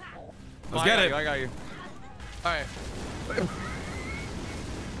 Let's get it. I got you. All right.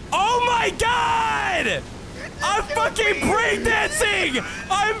 Oh my god! I'm fucking breakdancing!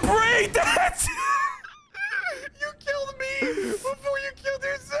 I'm breakdancing! You killed me before you killed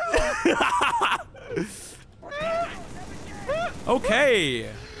yourself! Okay.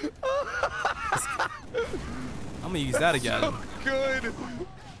 I'm gonna use that again. So good.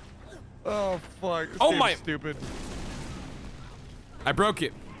 Oh fuck. Oh my. Stupid. I broke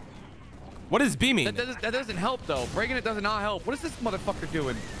it. What is beaming? That doesn't help though. Breaking it does not help. What is this motherfucker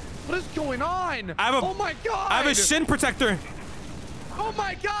doing? What is going on? Oh my god. I have a shin protector. Oh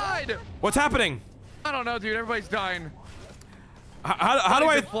my god. What's happening? I don't know, dude. Everybody's dying. How do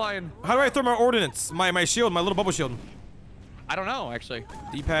I flying? How do I throw my ordnance? My shield, my little bubble shield. I don't know actually.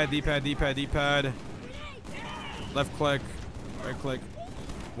 D-pad. Left click, right click.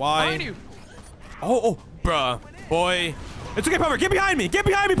 Y. Behind you. Oh, bruh, boy. It's okay, Puffer. Get behind me,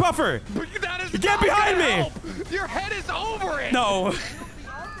 Puffer. Get behind me. Your head is over it. No.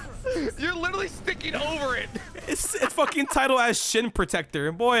 You're literally sticking over it. It's fucking title as shin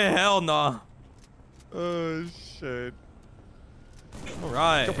protector. Boy, hell no. Oh shit. All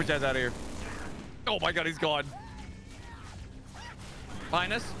right. Go protect out of here. Oh my god, he's gone.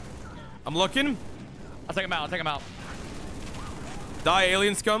 Behind us. I'm looking. I'll take him out. Die,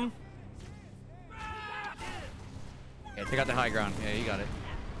 alien scum. Yeah, take out the high ground. Yeah, you got it.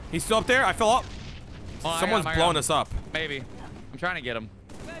 He's still up there. I fell up. Oh, Someone's blowing us up. Maybe. I'm trying to get him.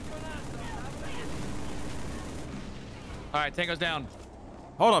 All right, Tango's down.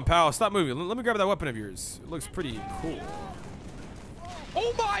 Hold on, pal. Stop moving. Let me grab that weapon of yours. It looks pretty cool.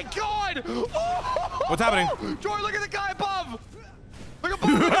 Oh my god! Oh! What's happening? Joy, look at the guy above! Look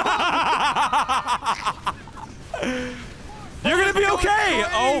above! You're gonna be okay!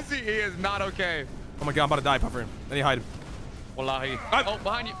 Oh! He is not okay. Oh my god, I'm about to die, Puffer. Let me hide. Wallahi. Oh,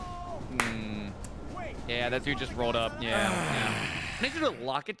 behind you. Yeah, that dude just rolled up. Yeah. I need you to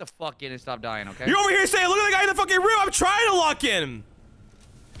lock it the fuck in and stop dying, okay? You're over here saying, look at the guy in the fucking room. I'm trying to lock in.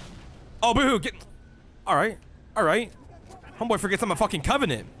 Oh, boo-hoo. Get... All right. Homeboy forgets I'm a fucking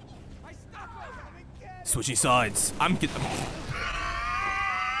covenant. Switching sides. I'm getting.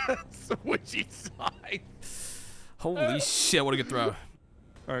 Switching sides. Holy shit! What a good throw.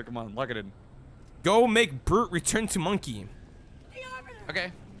 All right, come on, lock it in. Go make Brute return to monkey.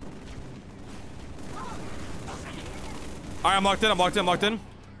 Okay. All right, I'm locked in. I'm locked in. I'm locked in.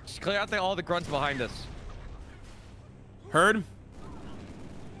 Just clear out all the grunts behind us. Heard.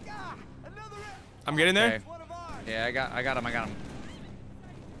 I'm getting there. Okay. Yeah, I got him. I got him.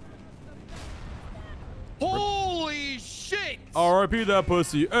 Holy shit! R.I.P. that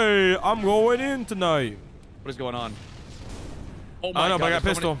pussy. Hey, I'm going in tonight. What is going on? Oh I my know, god, but I got a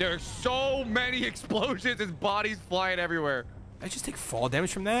pistol. There's so many explosions. His body's flying everywhere. I just take fall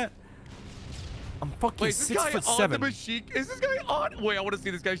damage from that. I'm fucking Wait, is this guy 6'7". on the machine? Is this guy on? Wait, I want to see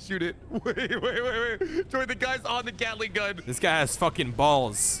this guy shoot it. Wait. Joey, the guy's on the Gatling gun. This guy has fucking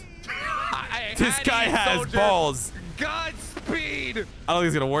balls. This guy has balls. Godspeed. I don't think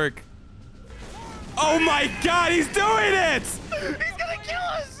it's gonna work. Oh my god, he's doing it! He's gonna kill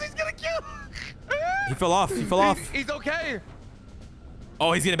us. He's gonna kill us. He fell off. He fell off. He's okay.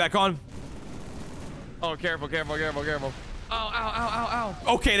 Oh, he's getting back on. Oh, careful. Ow.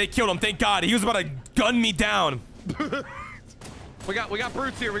 Okay, they killed him. Thank God. He was about to gun me down. We got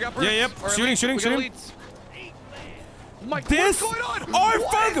brutes here. We got brutes. Yeah, yep. Or Shooting. elites. Mike, This, what's going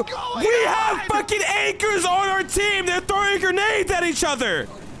on? we have fucking anchors on our team. They're throwing grenades at each other.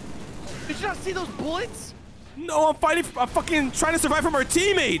 Did you not see those bullets? No, I'm fighting. I'm fucking trying to survive from our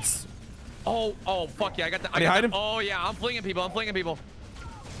teammates. Oh, fuck yeah. I got the. Can you hide him? Oh, yeah. I'm flinging people.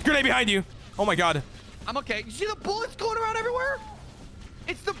 Grenade behind you. Oh my God. I'm okay. You see the bullets going around everywhere?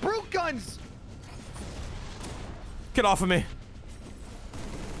 It's the brute guns. Get off of me.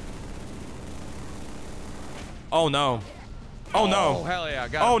 Oh no. Oh no. Oh, hell yeah.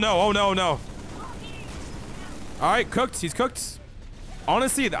 Got him. Oh no. Oh no. No. All right, cooked. He's cooked.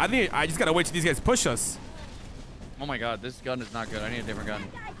 Honestly, I think I just gotta wait till these guys push us. Oh my god, this gun is not good. I need a different gun.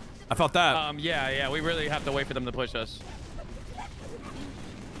 I felt that. Yeah, we really have to wait for them to push us.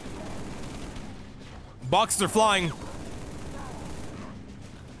 Boxes are flying.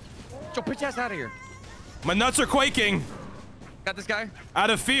 Joe, bitch ass out of here. My nuts are quaking. Got this guy. Out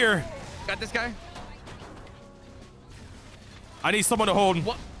of fear. Got this guy. I need someone to hold.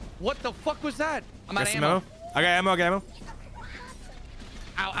 What the fuck was that? I'm out of Got ammo. some I got ammo. I got ammo.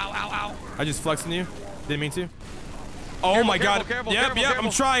 Ow. I just flexed on you. Didn't mean to. Oh my God. Careful, yep. careful.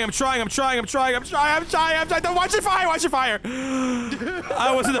 I'm trying. Don't watch your fire. Watch your fire.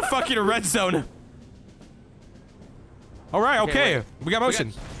 I was in the fucking red zone. All right. Okay. We got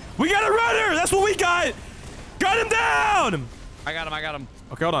motion. We got a runner. That's what we got. Gun him down. I got him.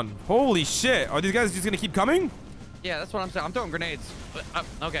 Okay. Hold on. Holy shit. Are these guys just gonna keep coming? Yeah, that's what I'm saying. I'm throwing grenades.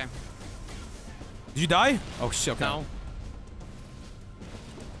 Okay. Did you die? Oh shit. Okay. No.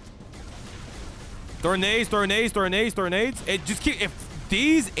 Throw grenades. It just keep. If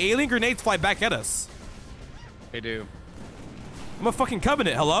these alien grenades fly back at us. They do. I'm a fucking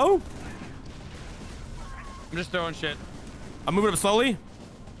covenant. Hello? I'm just throwing shit. I'm moving up slowly.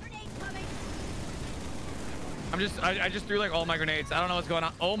 I just threw like all my grenades. I don't know what's going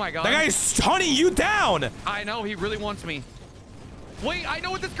on. Oh my god. That guy's hunting you down. I know, he really wants me. Wait, I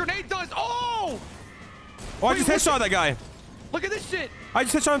know what this grenade does. Oh! Oh, I just headshot that guy. Look at this shit. I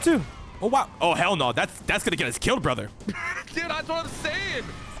just headshot him too. Oh wow. Oh hell no. That's gonna get us killed, brother. Dude, that's what I'm saying.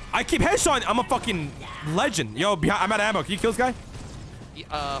 I keep headshotting. I'm a fucking legend. Yo, I'm out of ammo. Can you kill this guy?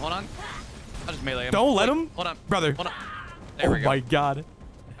 Hold on. I'll just melee him. Don't let him. Hold on. Brother. Hold on. There Oh we go. my god.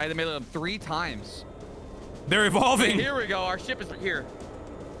 I had to melee him 3 times. They're evolving. Here we go. Our ship is here.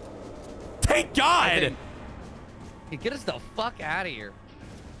 Thank God. Okay. Hey, get us the fuck out of here.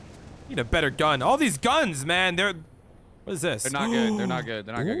 Need a better gun. All these guns, man. What is this? They're not good. They're not good.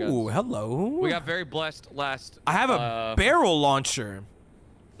 They're not good guns. Ooh, hello. We got very blessed last. I have a barrel launcher.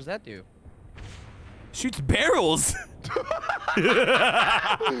 What does that do? Shoots barrels.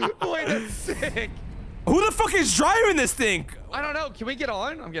 Wait, that's sick. Who the fuck is driving this thing? I don't know. Can we get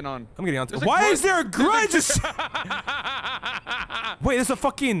on? I'm getting on. I'm getting on. There's a Why grunt. is there a grudge? Wait, there's a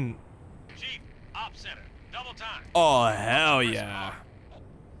fucking. Chief, op center, double time. Oh hell yeah.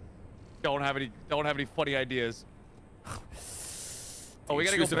 Don't have any funny ideas. Oh, we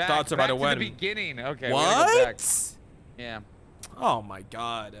gotta go Intrusive back, thoughts back about a to wedding. the beginning. Okay. We gotta go back. What? Yeah. Oh my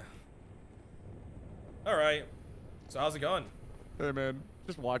god. All right. So how's it going? Hey man,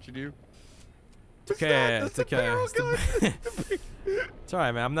 just watching you. It's okay. It's okay. It's all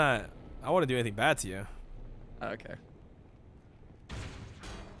right, man. I don't want to do anything bad to you. Okay.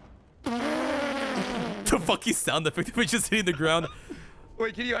 The fucking sound effect of it just hitting the ground.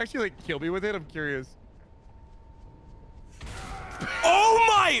 Wait, can you actually like kill me with it? I'm curious. Oh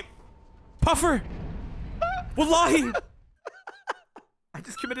my! Puffer! Wallahi! I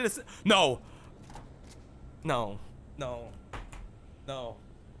just committed a... No. No. No. No.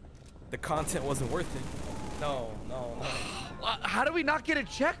 The content wasn't worth it. No, no, no. How do we not get a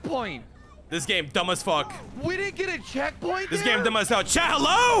checkpoint? This game dumb as fuck. We didn't get a checkpoint. This game dumb as hell. Chat,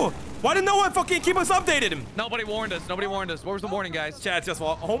 hello? Why didn't no one fucking keep us updated? Nobody warned us. Nobody warned us. What was the warning, guys? Chat, just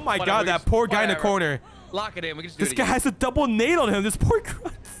well. Oh my Whatever, god, that poor guy in the corner. Lock it in. We can just do This it guy again. has a double nade on him. This poor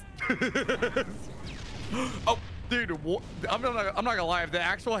grunt. Oh, dude, I'm not gonna lie. If the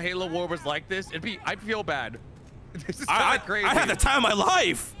actual Halo war was like this, I'd feel bad. This is kind of crazy. I had the time of my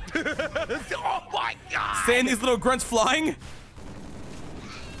life. Oh my god! Seeing these little grunts flying.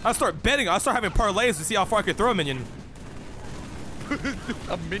 I'll start betting. I'll start having parlays to see how far I can throw a minion.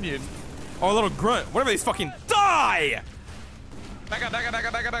 A minion. Or a little grunt. Whatever these fucking die! Back up, back up, back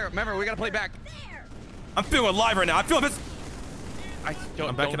up, back up, back up. Remember, we gotta play back. I'm feeling alive right now. I feel this. I'm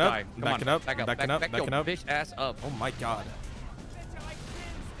backing don't up. die. I'm Come backing on. up. Back I'm up. backing back, up. back Backing your up. Fish ass up. Oh my god.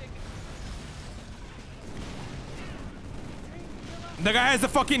 The guy has a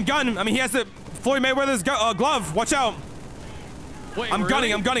fucking gun. I mean, he has the Floyd Mayweather's glove. Watch out. Wait, I'm really?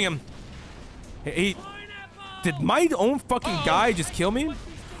 gunning. I'm gunning him. Did my own fucking guy just kill me?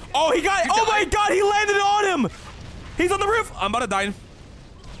 Oh, he got. Oh my god, he landed on him. He's on the roof. I'm about to die.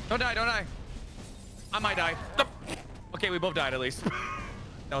 Don't die. Don't die. I might die. Okay, we both died at least.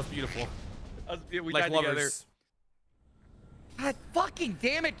 That was beautiful. We Like died lovers. together. God fucking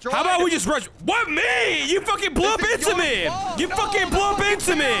damn it, Droid. How about we just rush? What, me? You fucking blew up into me. You fucking blew up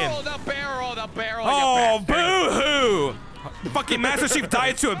into me. The barrel, the barrel. Oh, boo-hoo. Fucking Master Chief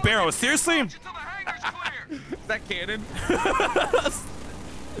died to a barrel. Seriously? Is that canon?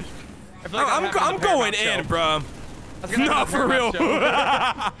 I'm going in, bro. Not for real.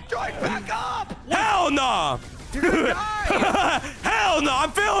 Droid, back up. Hell no. You're gonna die. Hell no.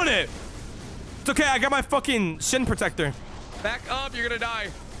 I'm feeling it. It's okay. I got my fucking shin protector. Back up, you're gonna die.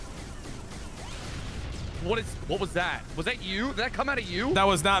 What was that? Was that you? Did that come out of you? That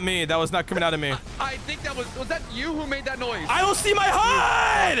was not me. That was not coming out of me. I think that was that you who made that noise? I don't see my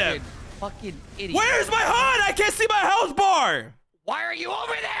HUD! Fucking idiot. Where's my HUD? I can't see my health bar. Why are you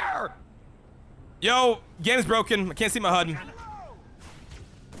over there? Yo, game's broken. I can't see my HUD.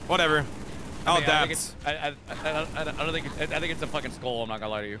 Whatever. I'll adapt. I don't think I think it's a fucking skull. I'm not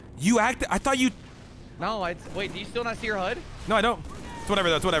gonna lie to you. You acted. I thought you. No, wait. Do you still not see your HUD? No, I don't. It's whatever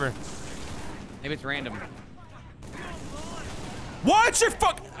though. It's whatever. Maybe it's random. Watch your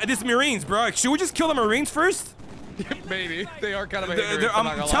fuck. This is Marines, bro. Should we just kill the Marines first? Maybe they are kind of.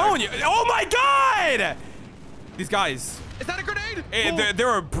 I'm telling you. Oh my god! These guys. Is that a grenade? Hey, there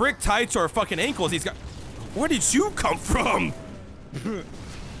are brick tights or fucking ankles. These guys. Where did you come from?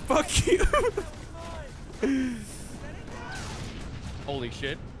 Fuck you. Holy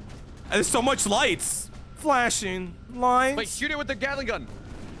shit. There's so much lights. Flashing lights. Wait, shoot it with the Gatling gun.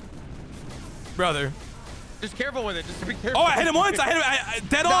 Brother. Just careful with it. Just be careful. Oh, I hit him once. I hit him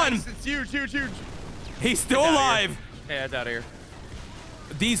dead on. It's huge, huge, huge. He's still alive. Yeah, it's out of here.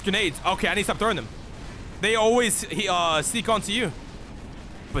 These grenades. Okay, I need to stop throwing them. They always sneak onto you.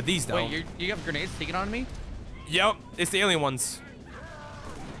 But these don't. Wait, you have grenades sneaking on me? Yep, it's the alien ones.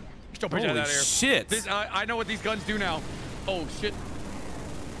 Don't push that Holy out of here. shit. I know what these guns do now. Oh, shit.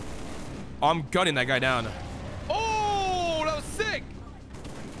 I'm gunning that guy down. Oh, that was sick.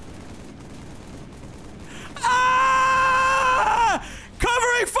 Ah!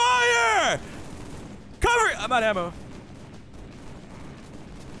 Covering fire! I'm out of ammo.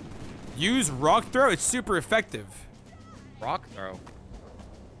 Use rock throw. It's super effective. Rock throw.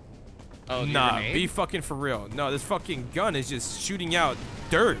 Oh, nah, grenade? be fucking for real. No, this fucking gun is just shooting out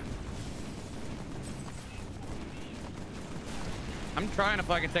dirt. I'm trying to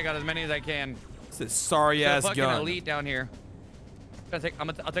fucking take out as many as I can. It's a sorry ass fucking gun. elite down here. I'll take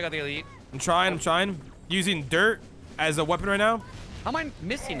out the elite. I'm trying. Using dirt as a weapon right now. How am I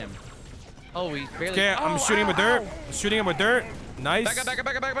missing him? Oh, he's barely. Okay, I'm shooting him with dirt. I'm shooting him with dirt. Nice. Back up, back up,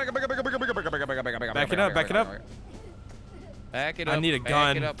 back up, back up, back up, back up, back up, back up, back up, back up, back up, back up, back up, Back it up, back it up. Back it up. I need a back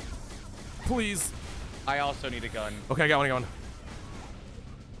gun. it up. Please. I also need a gun. Okay, I got one.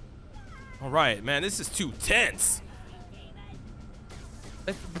 All right, man, this is too tense.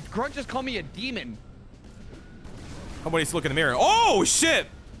 Grunt just called me a demon. Somebody needs to look in the mirror. Oh, shit.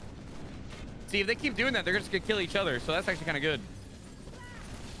 See, if they keep doing that, they're just gonna kill each other. So that's actually kind of good.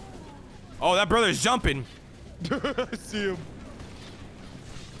 Oh, that brother's jumping. I see him.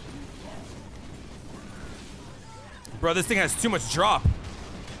 Bro, this thing has too much drop.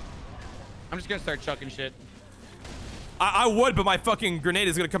 I'm just gonna start chucking shit. I would, but my fucking grenade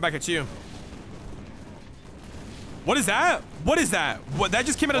is gonna come back at you. What is that? What is that? What? That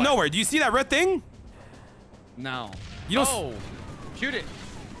just came out of nowhere. Do you see that red thing? No. You don't. Oh, shoot it.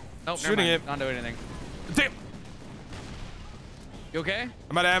 Nope, Shooting it. Not doing anything. Damn. You okay?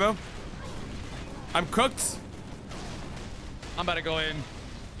 I'm out of ammo. I'm cooked. I'm about to go in.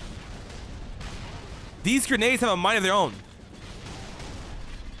 These grenades have a mind of their own.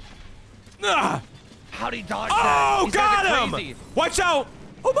 Ah! How'd he dodge that? Oh, These got guys are him! crazy. Watch out!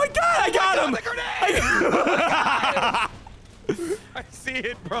 Oh my god, I got him! The grenade! I see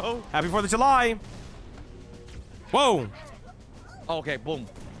it, bro. Happy 4th of July. Whoa. Okay, boom.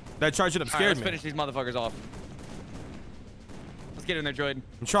 That charge should have scared Let's me. finish these motherfuckers off. Let's get in there, droid.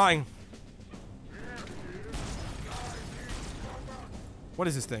 I'm trying. What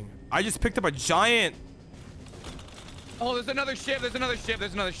is this thing? I just picked up a giant. Oh, there's another ship. There's another ship.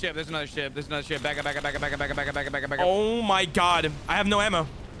 There's another ship. There's another ship. There's another ship. Back up, back up, back up, back up, back up, back up, back up, back up, back up. Oh my god. I have no ammo.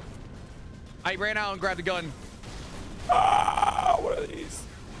 I ran out and grabbed the gun. Ah, what are these?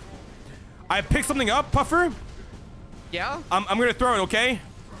 I picked something up, Puffer. Yeah? I'm gonna throw it, okay?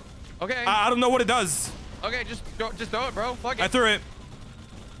 Okay. I don't know what it does. Okay, just throw it, bro. Fuck it. I threw it.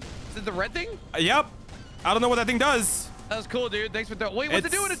 Is it the red thing? Yep. I don't know what that thing does. That was cool, dude. Thanks for throwing. Wait, what's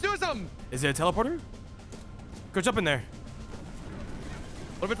it doing? It's doing something. Is it a teleporter? Go jump in there.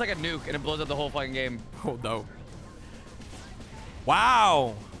 What if it's like a nuke and it blows up the whole fucking game? Oh no.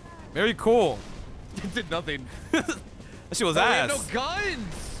 Wow. Very cool. It did nothing. That shit was We ass. have no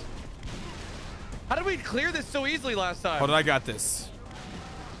guns. How did we clear this so easily last time? Hold on, I got this.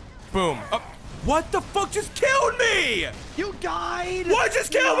 Boom. Oh, what the fuck just killed me? You died. What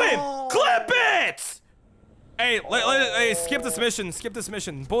just killed me? Clip it! Hey, hey, skip this mission. Skip this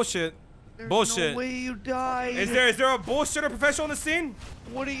mission. Bullshit. Bullshit. No way you died. Is there a bullshitter professional in the scene?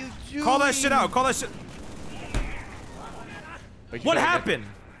 What are you doing? Call that shit out. Call that shit. What happened?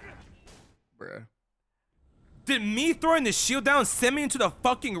 Bruh. Did me throwing the shield down send me into the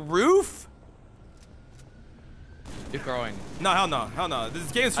fucking roof? You're throwing. No, hell no. Hell no.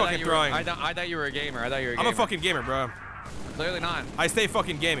 This game's fucking throwing. I thought you were a gamer. I thought you were a gamer. I'm a fucking gamer, bro. Clearly not. I stay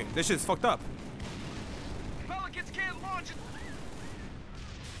fucking gaming. This shit's fucked up.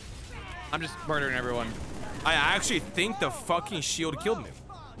 I'm just murdering everyone. I actually think the fucking shield killed me.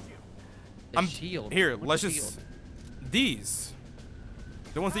 The shield? Here, What's let's the just... shield? These.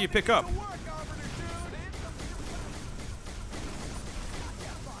 The ones that you pick up.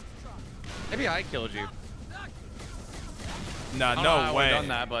 Maybe I killed you. Nah, I don't know no how I way. would've done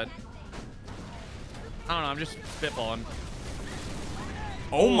that, but I don't know. I'm just spitballing.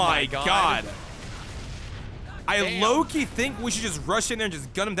 Oh my god. I Damn. low-key think we should just rush in there and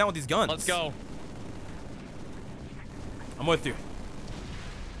just gun him down with these guns. Let's go. I'm with you.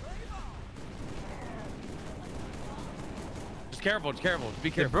 Just careful. Just careful. Be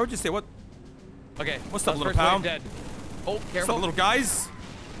Hey, careful. bro, just say what? Okay. What's up, Us little first pal? wave dead. Oh, What's careful. up, little guys?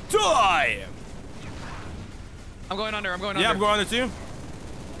 Die! I'm going under. I'm going under. Yeah, I'm going on there too.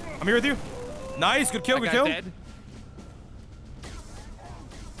 I'm here with you. Nice, good kill, That good guy's kill. dead.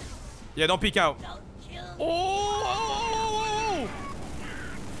 Yeah, don't peek out. Oh!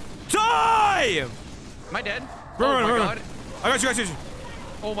 Die! Am I dead? Run, Oh run, my run. god. I got you, got you.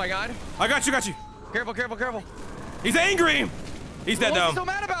 Oh my god. I got you, got you. Careful, careful, careful. He's angry. He's dead What's now. he so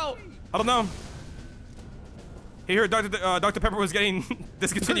mad about? I don't know. He heard Dr. Pepper was getting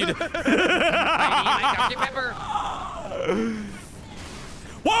discontinued. I need my Dr. Pepper.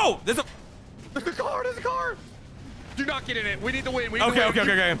 Whoa! There's a... There's a car. There's a car. Do not get in it. We need to win. We need to Okay, win.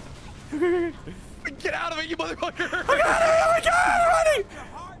 okay. Get out of it, you motherfucker. Oh my god, I'm running!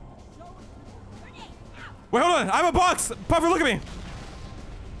 Wait, hold on. I have a box. Puffer, look at me.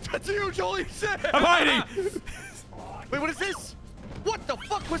 That's huge. Holy shit. I'm hiding. Wait, what is this? What the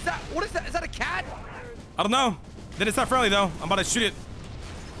fuck was that? What is that? Is that a cat? I don't know. Then it's not friendly though. I'm about to shoot it.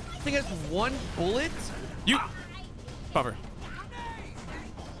 This thing has one bullet? You. Puffer.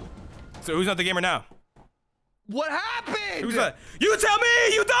 So who's not the gamer now? What happened? Who's that? You tell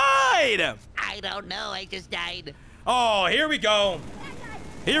me! You died! I don't know. I just died. Oh, here we go.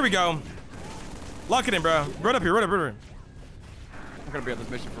 Here we go. Lock it in, bro. Run up here, run up here. I'm gonna be on this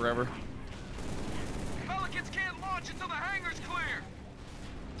mission forever. Pelicans can't launch until the hangar's clear.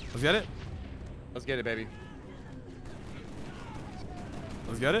 Let's get it. Let's get it, baby.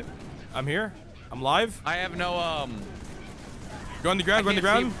 Let's get it. I'm here. I'm live. I have no, Go on the ground, go on the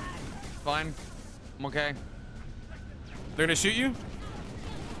ground. Fine. I'm okay. They're gonna shoot you?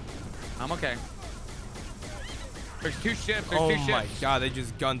 I'm okay. There's two ships. There's Oh two ships. my god, they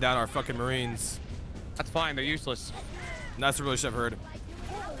just gunned down our fucking Marines. That's fine. They're useless. And that's the really shit I've heard.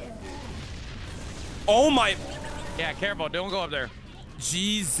 Oh my... Yeah, careful. Don't go up there.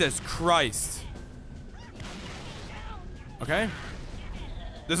 Jesus Christ. Okay.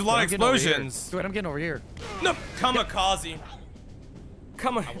 There's a lot of explosions. Dude, I'm getting over here. No, kamikaze.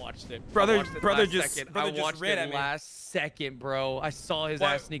 Come on. I watched it. Brother I watched it just ran at me. last second, bro. I saw his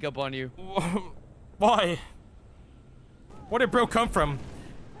ass sneak up on you. Why? Where did bro come from?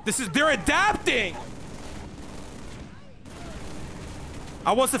 They're adapting.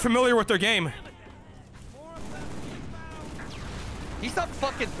 I wasn't familiar with their game. He stopped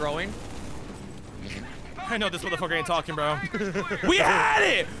fucking throwing. I know this motherfucker ain't talking, bro. We had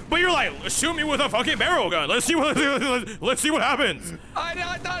it, but you're like, shoot me with a fucking barrel gun. Let's see what happens.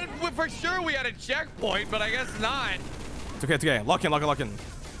 I thought for sure we had a checkpoint, but I guess not. It's okay, it's okay. Lock in.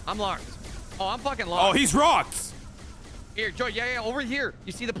 I'm locked. Oh, I'm fucking locked. Oh, he's rocked. Here, Joy, yeah, over here.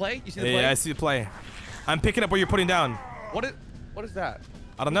 You see the play? You see the play? Yeah, I see the play. I'm picking up what you're putting down. What is that?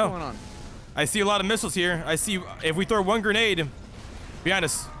 I don't know. What's going on? I see a lot of missiles here. I see if we throw one grenade behind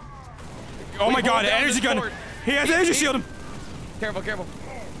us. Oh my god, energy gun. He has an energy shield. Careful.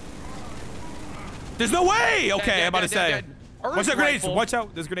 There's no way. Okay, I'm about to say. Watch out, grenades. Rifle. Watch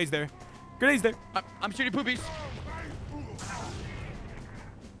out. There's grenades there. Grenades there. I'm shooting poopies.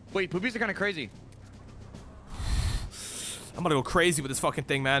 Wait, poopies are kind of crazy. I'm gonna go crazy with this fucking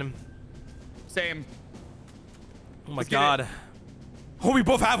thing, man. Same. Oh my god. Oh, we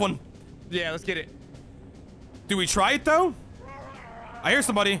both have one. Yeah, let's get it. Do we try it though? I hear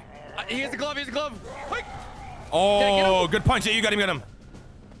somebody. He has a glove. Quick. Oh, good punch. Yeah, you got him.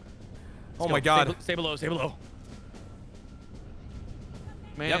 Oh my god. Stay below.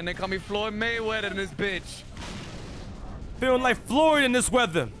 Man, they call me Floyd Mayweather in this bitch. Feeling like Floyd in this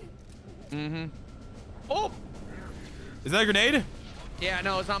weather. Mm-hmm. Oh! Is that a grenade? Yeah,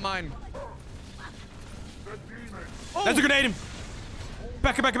 no, it's not mine. Oh. That's a grenade.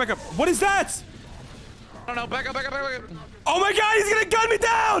 Back up. What is that? I don't know. Back up. Oh my god, he's gonna gun me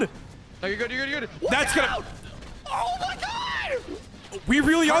down! No, you're good. That's gonna... Oh my god! We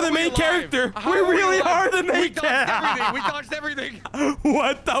really are the main character. We really are the main character. We dodged everything.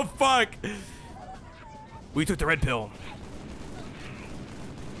 What the fuck? We took the red pill.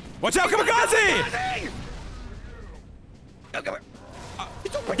 Watch out, kamikaze! Get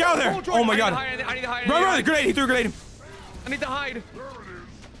out there! Oh my god! I need to hide. Run! Grenade! He threw a grenade. I need to hide.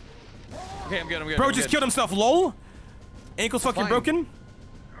 Okay, I'm good. Bro just killed himself. Lol. Ankle's fucking broken.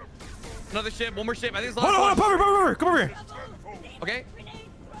 Another ship. One more ship. I think it's the Hold on. Come over here. Okay.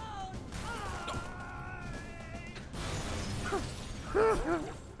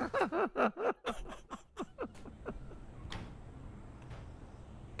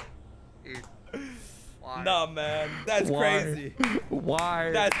 Nah, man. That's crazy.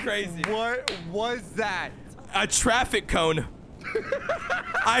 Why? That's crazy. What was that? A traffic cone.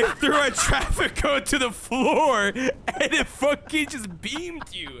 I threw a traffic cone to the floor and it fucking just beamed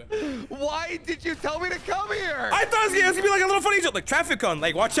you. Why did you tell me to come here? I thought it was gonna be like a little funny joke, like traffic cone.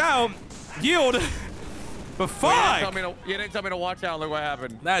 Like, watch out. Yield. But fuck. You didn't tell me to watch out. Look what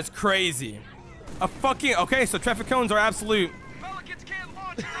happened. That's crazy. A fucking... Okay, so traffic cones are absolute.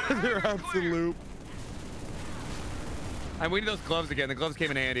 They're absolute. And we need those gloves again. The gloves came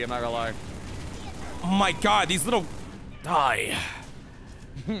in handy, I'm not gonna lie. Oh my god, these little... Die.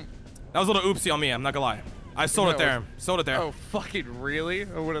 That was a little oopsie on me, I'm not gonna lie. I sold it there. Oh, fucking really?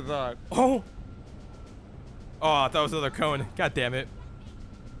 I would have thought. Oh, I thought it was another cone. God damn it.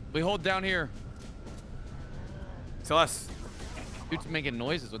 We hold down here. Celeste. Dude's making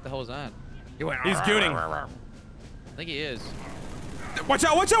noises. What the hell is that? He's gooning. I think he is. Watch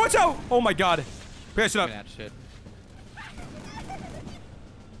out! Oh my god. Pick that shit up. That shit.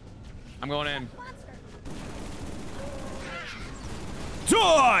 I'm going in.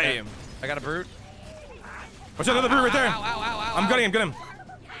 Die! I got a brute. Watch out, another brute right there. Ow, I'm gunning him.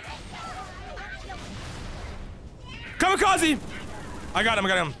 Kamikaze! I got him.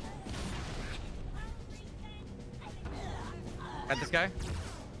 Got this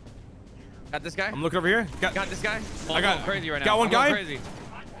guy? I'm looking over here. Got this guy? Oh, I got I'm crazy right now. Got one guy. Crazy.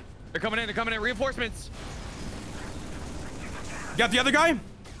 They're coming in. Reinforcements. Got the other guy.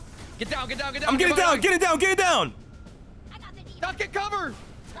 Get down. I'm getting down. Duck, get cover.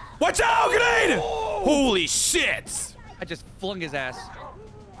 Watch out, grenade! Oh. Holy shit! I just flung his ass.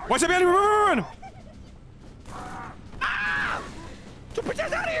 Watch out, man! Run! Ah! Put your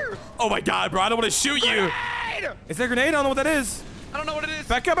ass out of here! Oh my god, bro! I don't want to shoot you. Is that a grenade? I don't know what that is. I don't know what it is.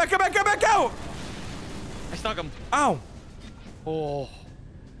 Back out! I stuck him. Ow! Oh.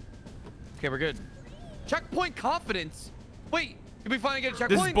 Okay, we're good. Checkpoint confidence. Wait, did we finally get a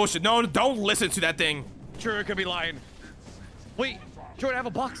checkpoint? This is bullshit. No, don't listen to that thing. Sure, it could be lying. Wait, Jordan, I have a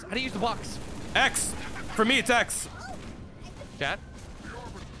box. How do you use the box? X. For me, it's X. Chat.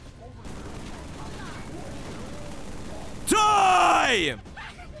 Die!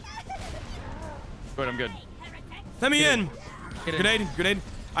 Good, I'm good. Let me in. Get in. Grenade, grenade.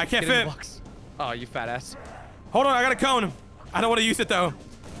 I can't Get in fit. the box. Oh, you fat ass. Hold on, I got a cone. I don't want to use it though.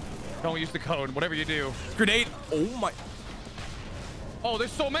 Don't use the code. Whatever you do. Grenade. Oh my. Oh,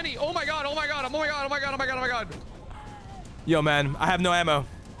 there's so many. Oh my god. Oh my god. Oh my god. Oh my god. Oh my god. Oh my god. Yo, man, I have no ammo.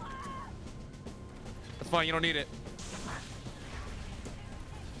 That's fine. You don't need it.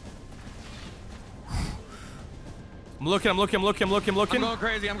 I'm looking. I'm going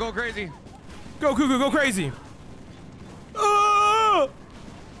crazy. I'm going crazy. Go, Cuckoo, go crazy. Oh!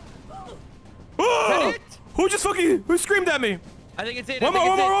 Oh! Who just fucking, who screamed at me? I think it's it. One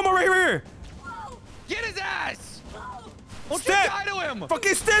more, right here. Get his ass! Don't you Stand. die to him!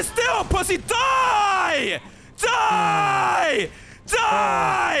 Fucking stand still, pussy! Die! Die!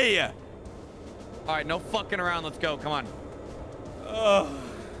 Die! All right, no fucking around. Let's go. Come on.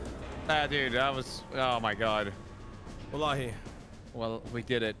 Dude, that was. Oh my god. Wallahi. Well, we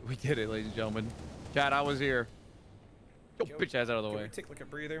did it. We did it, ladies and gentlemen. Chad, I was here. Go bitch ass out of the way. Take like a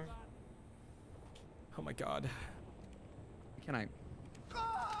breather. Oh my god. Can I?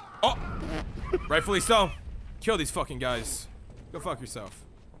 Oh! Rightfully so. Kill these fucking guys. Go fuck yourself.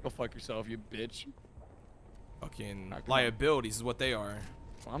 Go fuck yourself, you bitch. Fucking liabilities is what they are.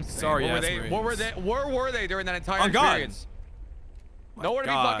 Well, I'm sorry, where were they during that entire experience? Nowhere to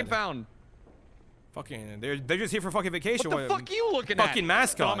be fucking found. Fucking, they're just here for fucking vacation. What the fuck are you looking at? Fucking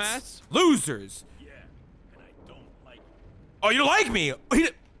mascots. Dumbass. Losers. Yeah, and I don't like it. Oh, you don't like me?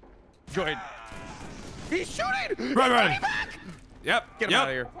 Go ahead. He's shooting! Right. Yep. Get him out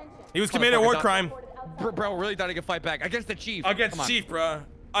of here. He was committing a war crime. Bro, really thought he could fight back against the chief. Against Chief, bro.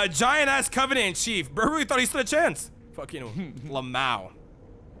 A giant ass Covenant chief. Bro really thought he stood a chance. Fucking Lamau.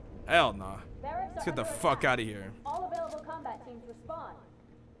 Hell nah. Let's get the fuck out of here. All available combat teams respond.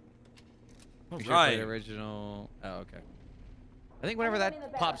 Right. The original. Oh, okay. I think whenever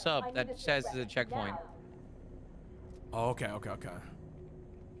that pops up, that says the checkpoint. Oh, okay.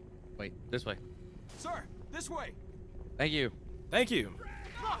 Wait, this way. Sir, this way. Thank you. Thank you.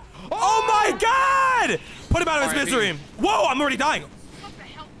 Oh my god! Put him out of his R.I.P. misery. Whoa, I'm already dying.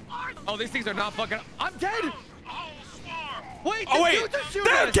 Oh, these things are not fucking. I'm dead. Wait. Oh wait,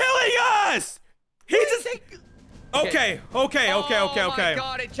 they're killing us. He just. Okay. Oh my Okay.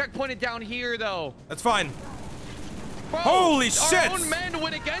 god, it checkpointed down here though. That's fine. Bro, Holy shit! Our own men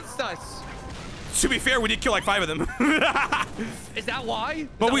went against us. To be fair, we did kill like 5 of them. Is that why? Is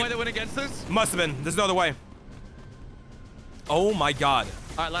But that we- why they went against us? Must have been. There's no other way. Oh my god.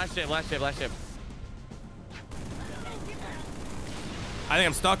 All right, last ship. I think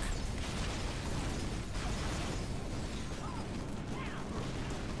I'm stuck.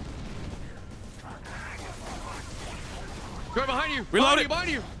 Go behind you. Reload it. Behind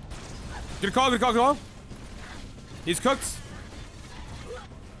you. Good call. He's cooked.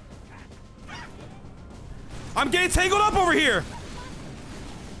 I'm getting tangled up over here.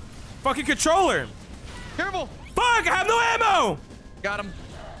 Fucking controller. Careful. Fuck, I have no ammo. Got him.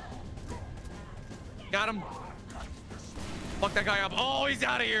 Fuck that guy up. Oh, he's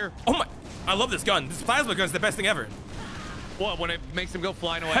out of here. Oh my, I love this gun. This plasma gun is the best thing ever. What, when it makes him go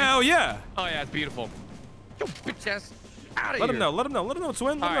flying away? Hell yeah. Oh yeah, it's beautiful. Yo, bitch ass. Out of Let here. him know,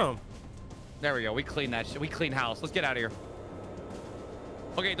 twin. Let him know. There we go. We clean that shit. We clean house. Let's get out of here.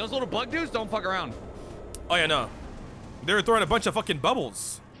 Okay, those little bug dudes don't fuck around. Oh yeah, no. They were throwing a bunch of fucking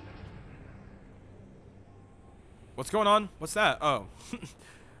bubbles. What's going on? What's that? Oh.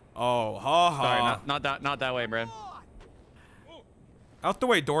 Oh, ha ha. Sorry, not that way, man. Out the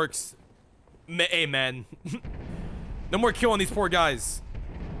way, dorks. Amen. No more killing these poor guys.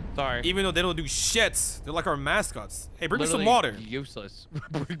 Sorry. Even though they don't do shit. They're like our mascots. Hey, bring me some Literally water. Useless.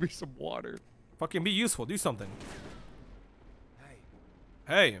 Bring me some water. Fucking be useful. Do something.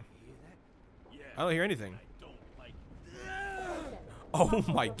 Hey. I don't hear anything. Oh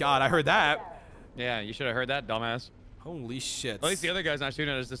my god, I heard that. Yeah, you should have heard that, dumbass. Holy shit. At least the other guy's not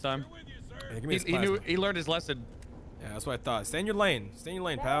shooting at us this time. Hey, give me this plasma. He learned his lesson. Yeah, that's what I thought. Stay in your lane.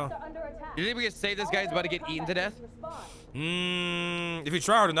 Pal. You think we can save this guy? He's about to get eaten to death? If you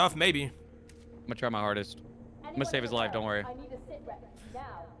try hard enough, maybe. I'm gonna try my hardest. I'm gonna save his life, don't worry.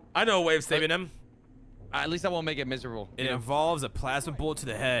 I know a way of saving him. At least I won't make it miserable. It involves a plasma bullet to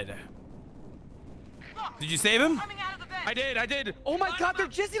the head. Did you save him? I did. Oh my god, they're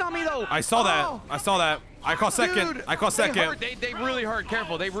jizzing on me though. I saw that. I call second. Dude, they really hurt.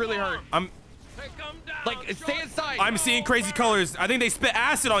 Careful, they really hurt. Like, stay inside. I'm seeing crazy colors. I think they spit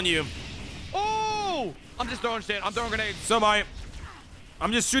acid on you. Oh! I'm just throwing shit. I'm throwing grenades. So am I.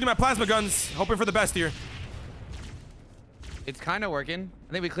 I'm just shooting my plasma guns, hoping for the best here. It's kind of working.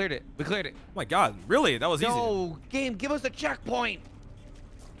 I think we cleared it. We cleared it. Oh my God, really? That was easy. Yo, game, give us a checkpoint.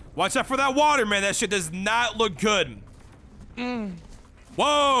 Watch out for that water, man. That shit does not look good.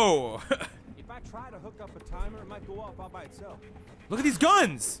 Whoa. If I try to hook up a timer, it might go off all by itself. Look at these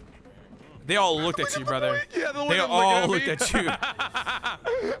guns. They all looked at you, brother. Yeah, they all looked me. at you.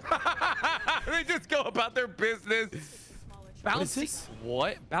 They just go about their business. Bouncy. What is this?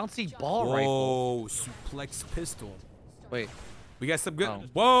 What? Bouncy ball Whoa, rifle. suplex pistol. Wait. We got some good. Oh.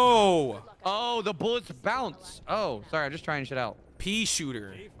 Whoa. Oh, the bullets bounce. Oh, sorry. I'm just trying shit out. Pea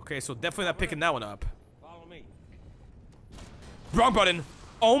shooter. Okay, so definitely not picking that one up. Follow me. Wrong button.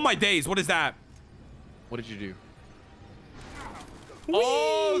 Oh my days. What is that? What did you do?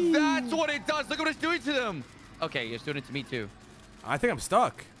 Oh, that's what it does. Look what it's doing to them. Okay, it's doing it to me too. I think I'm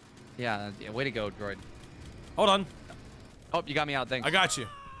stuck. Yeah, way to go, droid. Hold on. Oh, you got me out. Thanks. I got you.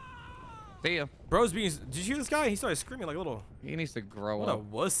 See ya. Bro's being. Did you hear this guy? He started screaming like a little. He needs to grow What a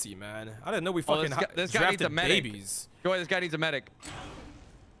up. wussy, man. I didn't know we Oh, fucking this guy needs a drafted medic. babies. Droid, this guy needs a medic.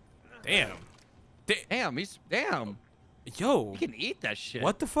 Damn. Damn, damn. Yo. You can eat that shit.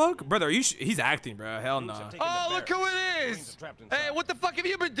 What the fuck? Brother, are you he's acting, bro. Hell no. Oh, look who it is. Hey, what the fuck have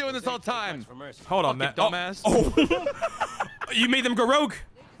you been doing this whole time? Hold on, man. Fucking dumbass. Oh. You made them go rogue.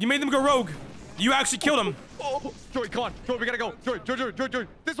 You made them go rogue. You actually killed him. Oh, Droid, come on. Droid, we gotta go. Droid.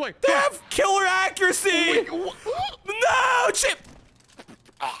 This way. They have killer accuracy. No, Chip.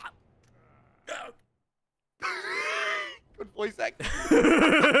 Good voice act.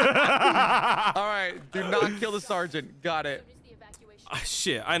 All right, do not kill the sergeant. Got it. Ah,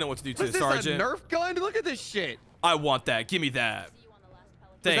 shit, I know what to do to Is the this sergeant. a Nerf gun? Look at this shit. I want that. Give me that.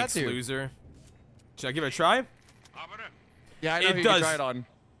 that Thanks, do? loser. Should I give it a try? Yeah, I know It who you does. can try it on.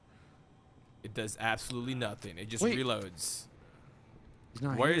 It does absolutely nothing. It just Wait. reloads. He's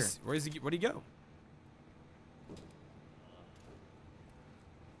not Where'd he go?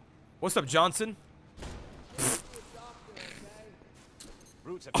 What's up, Johnson?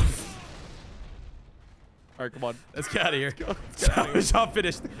 All right, come on. Let's get out of here. Job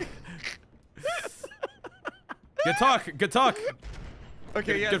finished. Good talk. Good talk.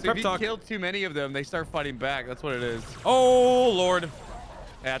 Okay, yeah, good so if prep you talk. kill too many of them, they start fighting back. That's what it is. Oh, Lord. Yeah,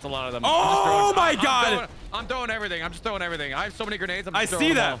 that's a lot of them. Oh, my God. I'm throwing everything. I'm just throwing everything. I have so many grenades. I'm just I throwing see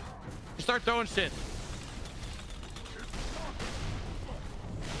them that. all. Just start throwing shit.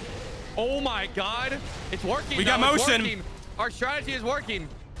 Oh, my God. It's working. We got now. It's motion. working. Our strategy is working.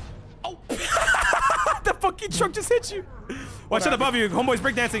 Oh. The fucking truck just hit you. Watch out above you. Homeboy's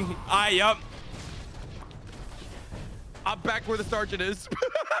breakdancing. Yup. I'm back where the sergeant is.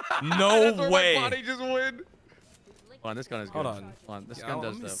 No That's where way. my body just went. Hold on, this gun is good. Hold on. This Yeah, gun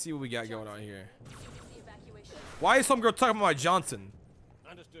does let me stuff. see what we got going on here. Why is some girl talking about my Johnson?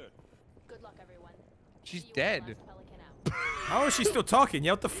 Understood. Good luck, everyone. She's dead. How is she still talking?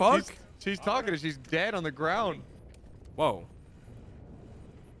 Yeah, what the fuck? She's talking and she's dead on the ground. Whoa.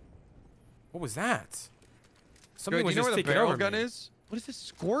 What was that? Something Dude, was you know just where the taking barrel over gun me. is? What is this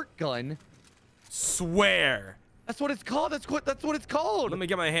squirt gun? Swear. That's what it's called. That's what it's called. Let me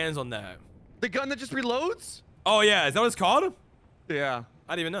get my hands on that. The gun that just reloads? Oh yeah, is that what it's called? Yeah.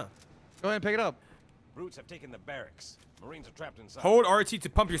 I didn't even know. Go ahead and pick it up. Brutes have taken the barracks. Marines are trapped inside. Hold RT to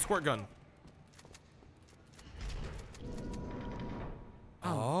pump your squirt gun.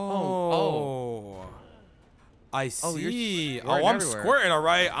 Oh. I see. you're Oh, I'm everywhere. squirting, all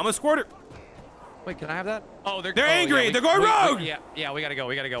right. I'm a squirter. Wait, can I have that? Oh, they're angry. Yeah, They're going rogue. Yeah, we gotta go.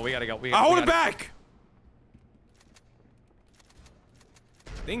 We gotta go. I hold it back.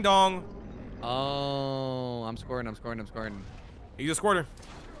 Ding dong. Oh, I'm scoring. He's a squirter.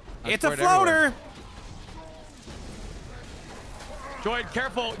 I'm It's a squirting floater. Droid,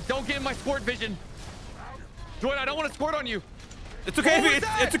 careful. Don't get in my squirt vision. Droid, I don't want to squirt on you. It's okay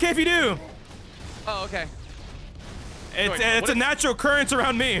it's okay if you do. Oh, okay. It's a natural occurrence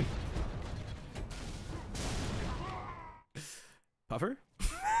around me. Puffer?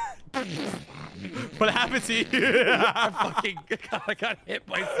 What happened to you? I got hit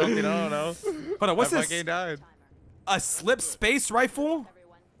by something. I don't know. Hold on, what's I this? fucking died. A slip space rifle?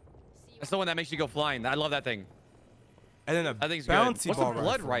 That's the one that makes you go flying. I love that thing. And then a I think it's bouncy good. What's ball a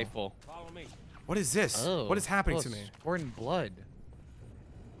blood rifle. rifle? What is this? Oh, What is happening to me? Squirting blood.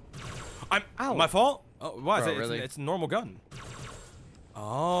 Ow. My fault? Oh, why is Bro, it? really? It's a normal gun.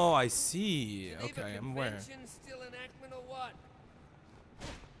 Oh, I see. Okay, I'm aware.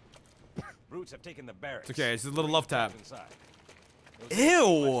 Brutes have taken the barracks. It's okay, it's just a little love tap. Inside.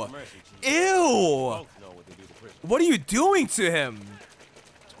 Ew! Ew! What are you doing to him?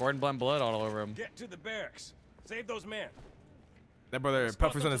 Squirting blood all over him. Get to the barracks. Save those men. That brother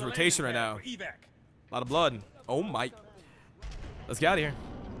Puffer's on his rotation right now. Evac. A lot of blood. Oh my. Let's get out of here.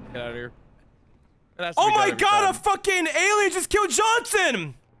 Get out of here. Oh my god, a fucking alien just killed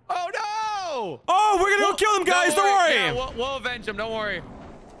Johnson! Oh no! Oh, we're gonna go kill them, guys. Don't worry. Yeah, we'll avenge them. Don't worry.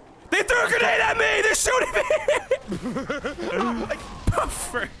 They threw a grenade at me. They're shooting me.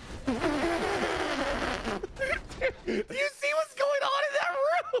 Puffer. Do you see what's going on in that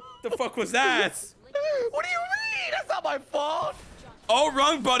room? The fuck was that? What do you mean? That's not my fault. Oh,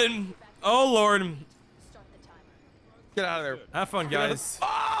 wrong button. Oh lord. Get out of there. Have fun, guys.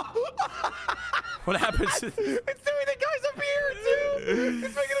 Oh! What happened? It's doing the guys up here too.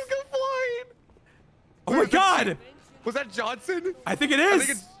 It's making them go flying. Oh my god. Was that Johnson? I think it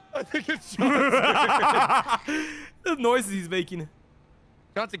is. I think it's Johnson. The noises he's making.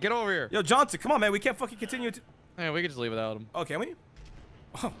 Johnson, get over here. Yo, Johnson, come on, man. We can't fucking continue to. Yeah, we can just leave without him. Oh, can we?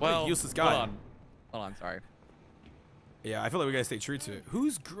 Oh, well, useless guy. Hold on, sorry. Yeah, I feel like we gotta stay true to it.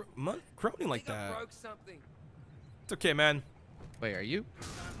 Who's groaning like that? It's okay, man. Wait, are you?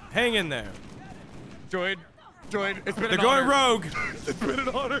 Hang in there. Droid, it's been They're going rogue. It's been an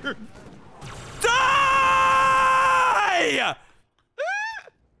honor. Die!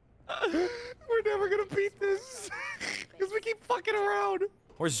 We're never gonna beat this because we keep fucking around.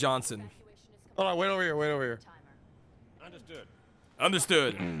 Where's Johnson? Hold on, wait over here.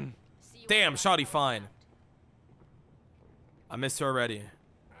 Understood. Damn, shoddy fine. I missed her already.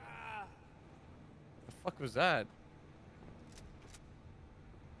 The fuck was that?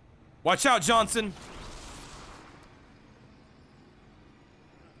 Watch out, Johnson.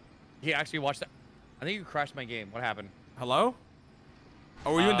 He actually watched that. I think you crashed my game. What happened? Hello?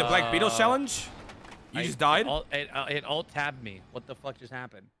 Oh, were you in the Black Beetle challenge? You just died? It alt-tabbed me. What the fuck just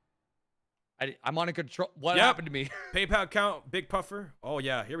happened? I'm on a control. What Yep. happened to me? PayPal account, Big Puffer. Oh,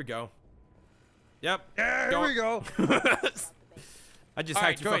 yeah, here we go. Yep. Yeah, here we go. I just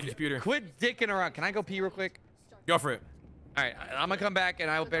hacked your fucking computer. Quit dicking around. Can I go pee real quick? Go for it. All right, I'm gonna come back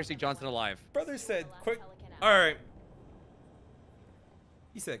and I will better see Johnson alive. Brother said, quick. All right.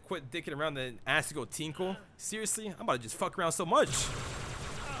 He said, quit dicking around and asked to go tinkle. Seriously? I'm about to just fuck around so much.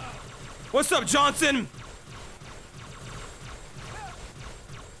 What's up, Johnson?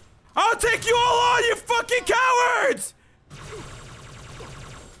 I'll take you all on, you fucking cowards!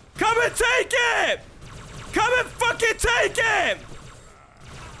 Come and take it! Come and fucking take it!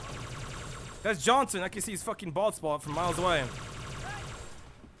 That's Johnson. I can see his fucking bald spot from miles away.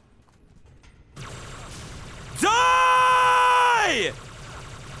 Die!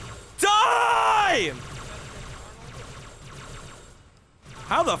 Die!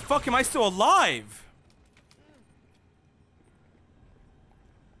 How the fuck am I still alive?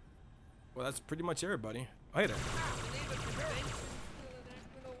 Well, that's pretty much everybody. Oh, hey there.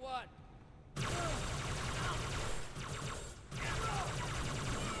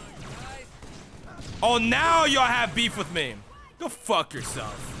 Oh, now y'all have beef with me. Go fuck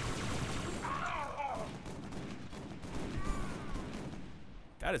yourself.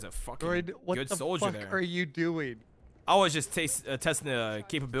 That is a fucking Droid, what good the soldier fuck there. are you doing? I was just testing the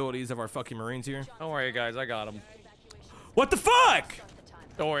capabilities of our fucking Marines here. Don't worry, guys. I got him. What the fuck?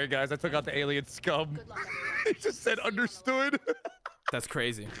 Don't worry, guys. I took out the alien scum. He just said understood. That's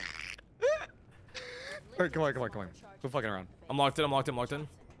crazy. All right, come on. Quit fucking around. I'm locked in. Lock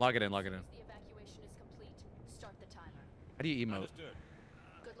it in. How do you emote?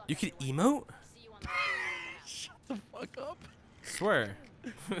 You can emote? Shut the fuck up. Swear.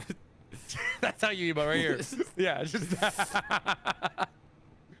 That's how you emote right here. Yeah, just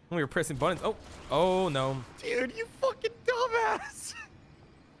When we were pressing buttons. Oh no. Dude, you fucking dumbass.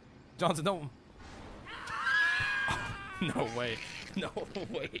 Johnson, no. No way. No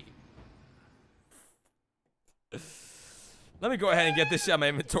way. Let me go ahead and get this shit out of my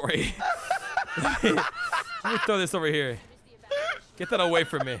inventory. Let me throw this over here. Get that away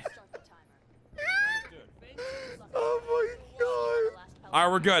from me. Oh my god. All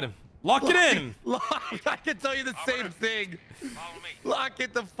right, we're good. Lock it in. I can tell you the same thing. Lock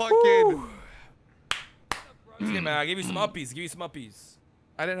it the fuck in. Okay, man, I'll give you some uppies.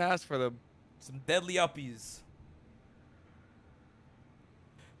 I didn't ask for them. Some deadly uppies.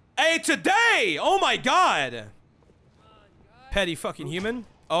 Hey, today! Oh my god! Petty fucking human.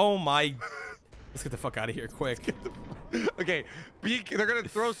 Oh my. Let's get the fuck out of here quick. Okay, they're gonna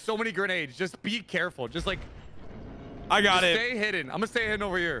throw so many grenades. Just be careful. Just like. I got it. Stay hidden. I'm gonna stay hidden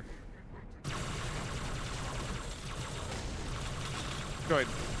over here. Good.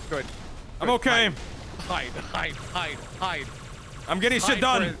 I'm okay. Hide. I'm getting shit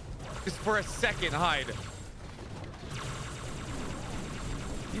done. Just for a second, hide.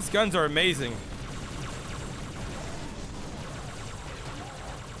 These guns are amazing.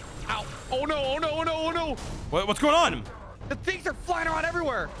 Ow. Oh no. What's going on? The things are flying around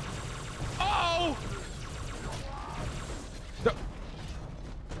everywhere. Oh! No.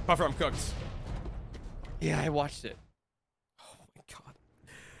 Puffer, I'm cooked. Yeah, I watched it. Oh my god.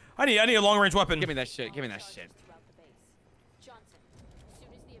 I need a long range weapon. Give me that shit. Give me that shit.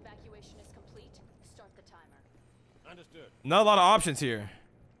 Not a lot of options here.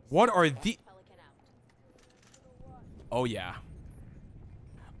 What are the... Oh, yeah.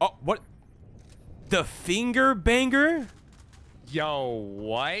 Oh, what? The finger banger? Yo,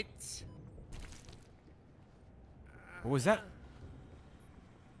 what? What was that?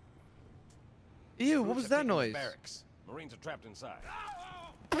 Ew, what was that noise? Barracks. Marines are trapped inside.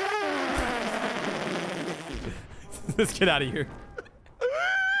 Let's get out of here.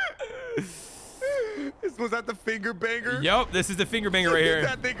 Was that the finger banger? Yup, this is the finger banger right here.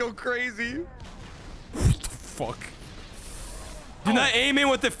 That thing go crazy. What the fuck? Do not aim in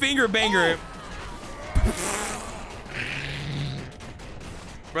with the finger banger.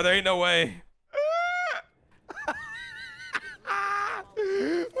 Brother, ain't no way.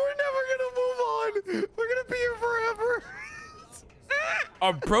 We're never gonna move on. We're gonna be here forever.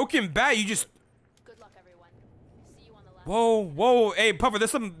 A broken bat, you just... Whoa, whoa, hey Puffer,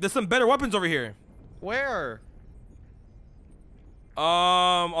 there's some better weapons over here. Where?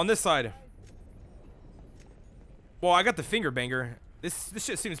 On this side. Well, I got the finger banger. This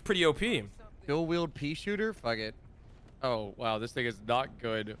shit seems pretty OP. Dual wield pea shooter? Fuck it. Oh wow, this thing is not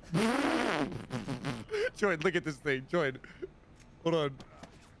good. Join, look at this thing. Join. Hold on.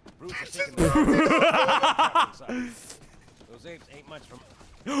 Those apes ain't much from.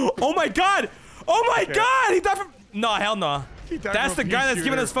 Oh my god! Oh my god! He died from. No, hell no. That's the guy that's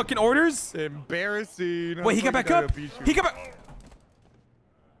giving us fucking orders? Embarrassing. Wait, he got back up? He got back.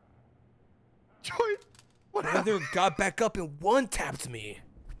 Join. What Brother got back up and one tapped me.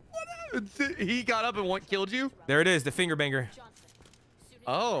 What happened? He got up and what killed you? There it is, the finger banger.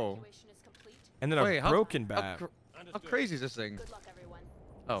 Oh. And then a broken bat. How crazy is this thing?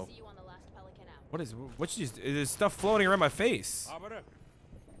 Oh. What's just, there's stuff floating around my face.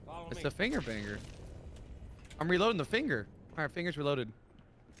 It's the finger banger. I'm reloading the finger. All right, finger's reloaded.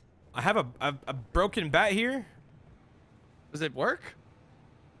 I have a broken bat here. Does it work?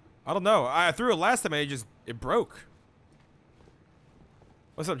 I don't know. I threw it last time and it broke.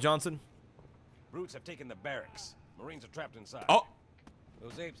 What's up, Johnson? Brutes have taken the barracks. Marines are trapped inside. Oh.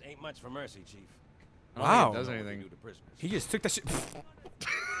 Those apes ain't much for mercy, Chief. Wow. Does anything. He just took that shit.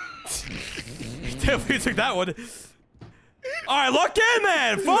 He definitely took that one. All right, lock in,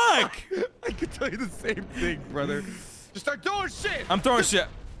 man. Fuck. I could tell you the same thing, brother. Just start doing shit. I'm throwing shit.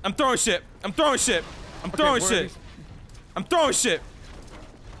 I'm throwing shit. I'm throwing shit. I'm throwing shit. I'm throwing shit.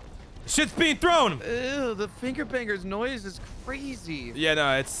 Shit's being thrown. Ew, the finger banger's noise is crazy. Yeah,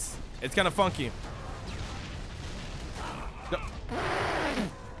 no, it's kind of funky. No.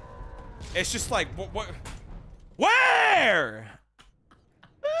 It's just like what? Where?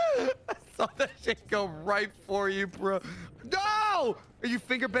 I saw that shit go right for you, bro. No! Are you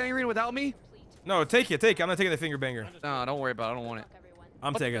finger bangering without me? No, take it. I'm not taking the finger banger. No, don't worry about it. I don't want it.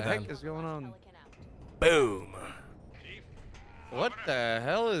 I'm taking it. What the heck is going on? Boom. What the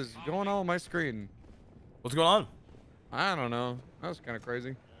hell is going on my screen? What's going on? I don't know. That was kind of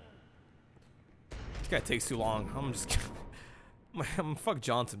crazy. This guy takes too long. I'm just. I'm fuck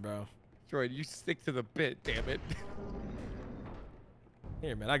Johnson, bro. Droid, you stick to the bit, damn it.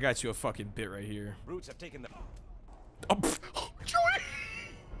 Here, man, I got you a fucking bit right here. Brutes have taken the. Oh, Droid!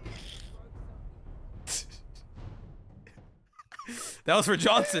 That was for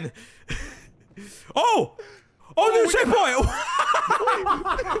Johnson. Oh! Oh, new checkpoint!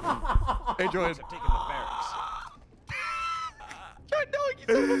 Hey, Droid. Have taken the barracks. Droid, no, you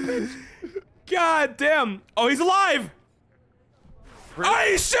son of a bitch. God damn! Oh, he's alive! Oh,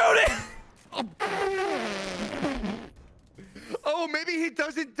 he's shooting! Oh, maybe he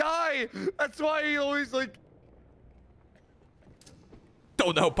doesn't die. That's why he always like.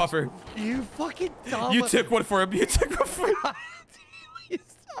 Don't know, Puffer. You fucking dumb. You took one for him. You took one for him. You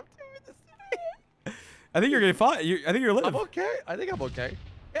stop doing this to me. I think you're gonna fight. I think you're live. I'm okay. I think I'm okay.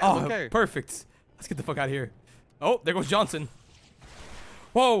 Yeah, Oh, I'm okay. perfect. Let's get the fuck out of here. Oh, there goes Johnson.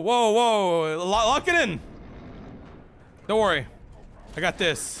 Whoa, whoa, whoa. Lock it in. Don't worry. I got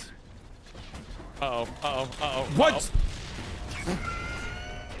this. Uh-oh, uh-oh, uh-oh. What?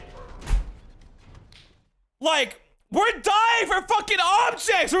 Like, we're dying for fucking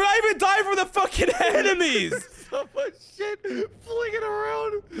objects. We're not even dying for the fucking enemies. So much shit flinging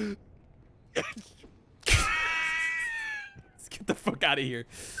around. Let's get the fuck out of here.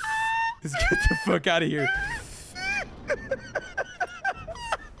 Let's get the fuck out of here.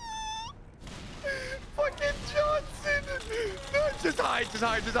 Fucking Johnson. Just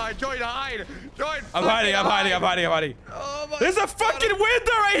hide. Join, hide. Join. I'm hiding. Oh my There's a fucking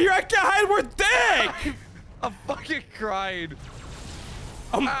window right here. I can't hide. We're thick. I'm fucking crying.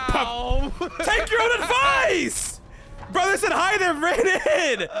 Ow. Take your own advice. Brother said hide and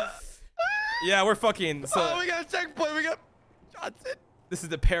ran in. Yeah, we're fucking. So, oh, we got a checkpoint. We got Johnson. This is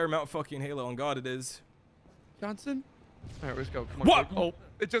the paramount fucking Halo. On God, it is. Johnson. All right, let's go. Come on. What? Oh,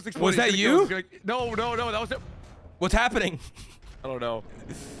 it just exploded. Was that you? No. That was it. What's happening? I don't know.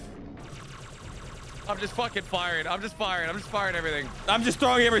 I'm just fucking firing. I'm just firing everything. I'm just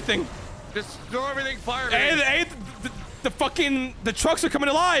throwing everything. Just throw everything. Fire Hey, the trucks are coming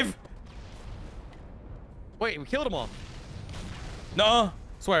alive. Wait, we killed them all. No,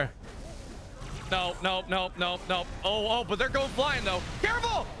 swear. No. Oh, but they're going flying though.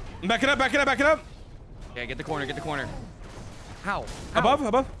 Careful! Back it up. Yeah, get the corner. How?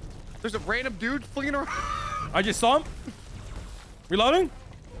 Above. There's a random dude flinging around. I just saw him. Reloading.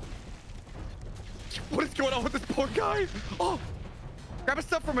 What is going on with this poor guy? Oh, grabbing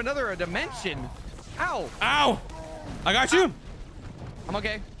stuff from another dimension. Ow. I got you. I'm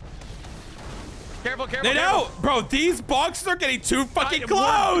okay. Careful. They know, bro. These boxes are getting too fucking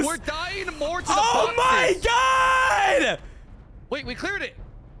close. We're dying more to the boxes. My god! Wait, we cleared it.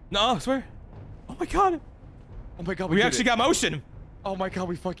 No, I swear. Oh my god. We actually got motion. Oh my god,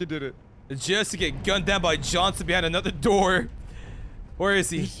 we fucking did it. Just to get gunned down by Johnson behind another door. Where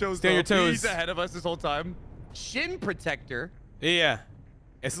is he? Stay on your toes. He's ahead of us this whole time. Shin protector. Yeah.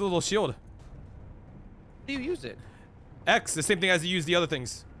 It's a little shield. How do you use it? X, the same thing as you use the other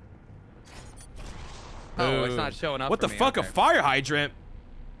things. Oh, it's not showing up. What for the me. fuck? Okay. A fire hydrant?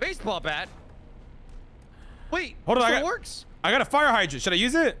 Baseball bat. Wait, hold on. It works. I got a fire hydrant. Should I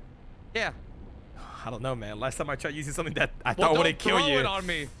use it? Yeah. I don't know, man. Last time I tried using something that I thought would kill you. Throw it on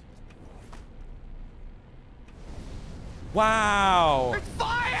me. Wow. It's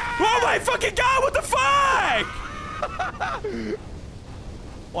fire! Oh my fucking god! What the fuck?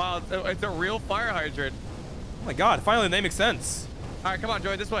 Wow, it's a real fire hydrant. Oh my god! Finally, the name makes sense. All right, come on,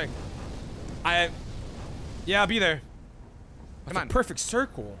 Joey, this way. Yeah, I'll be there. Come on. A perfect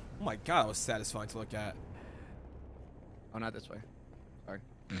circle. Oh my god, that was satisfying to look at. Oh, not this way. Sorry.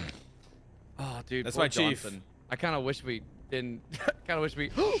 Oh, dude. That's poor my chief. Johnson. I kind of wish we didn't. Kind of wish we.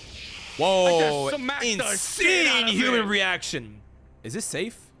 Whoa! I just smacked the shit out Insane of human it. reaction. Is this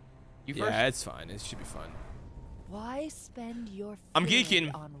safe? You first? Yeah, it's fine. It should be fun. Why spend your I'm fury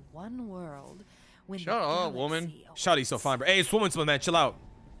geeking. on one world when Shut the up, woman. galaxy awaits? Shawty's so fine, bro. Hey, it's woman's man. Chill out.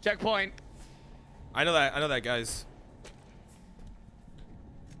 Checkpoint. I know that, guys.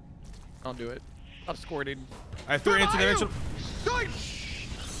 I'll do it. I'm squirting. I threw it into the dimension. Joey!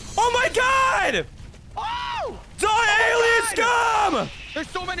 Oh my god! Oh! Die, alien scum! There's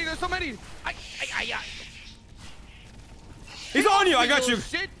so many. He's on you. I got you.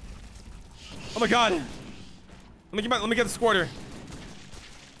 Shit. Oh my god. Let me get the squirter.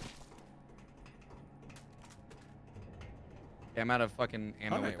 Yeah, I'm out of fucking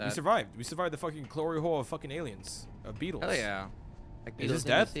ammo with Alright, that. we survived. We survived the fucking glory hole of fucking aliens. Of beetles. Hell yeah. Like Is this Beatles in the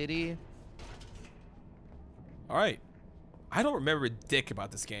death? City. Alright. I don't remember a dick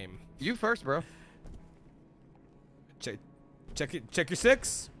about this game. You first, bro. Check your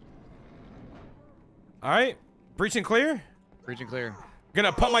six. Alright. Breach and clear. Breach and clear.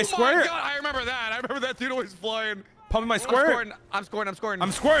 Gonna pump my square. Oh my god, I remember that. I remember that dude always flying. Pumping my square. I'm scoring.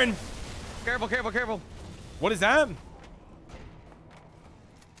 I'm squirting. Careful. What is that?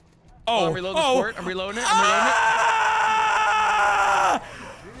 Oh, I'm reloading the squirt. I'm reloading it.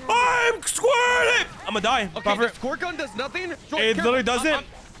 I'm squirting. I'm gonna die. Okay, the squirt gun does nothing. It literally doesn't.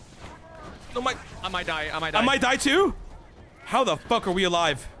 I might die. I might die too. How the fuck are we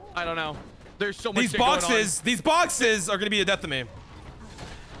alive? I don't know. There's so much These shit going on. these boxes are gonna be a death to me.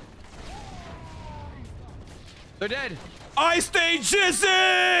 They're dead. I stay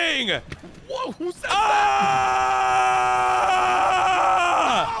jizzing. Whoa, who said that?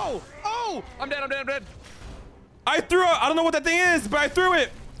 Oh, I'm dead. I threw it. I don't know what that thing is, but I threw it.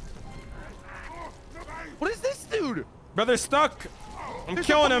 What is this dude? Brother's stuck. I'm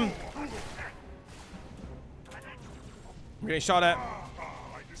killing him. I'm getting shot at.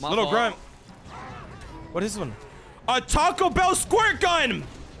 Little grunt. What is this one? A Taco Bell squirt gun.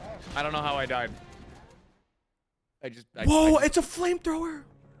 I don't know how I died. Whoa, it's a flamethrower.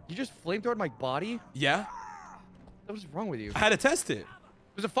 You just flamethrowed my body? Yeah. What is wrong with you? I had to test it.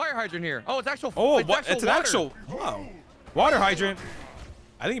 There's a fire hydrant here. Oh, it's actual. Oh, it's what? It's an actual. Wow. Water hydrant.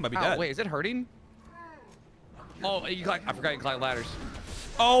 I think it might be dead. Wait, is it hurting? Oh, I forgot you climb ladders.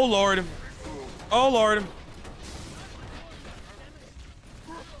 Oh lord. Oh lord.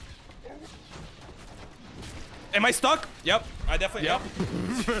 Am I stuck? Yep. I definitely. Yep.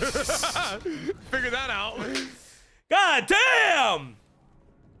 Figure that out. God damn! All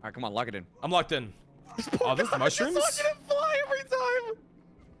right, come on, lock it in. I'm locked in. Oh, those mushrooms? Just watching it fly every time.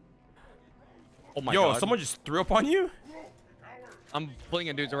 Oh my God. Yo, God. someone just threw up on you? I'm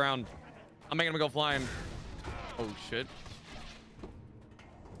flinging dudes around. I'm making them go flying. Oh shit.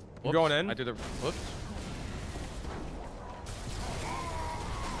 I'm going in. I did the whoops.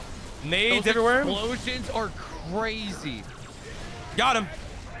 Nades Those everywhere. Explosions are crazy. Got him.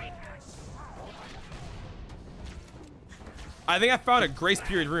 I think I found a grace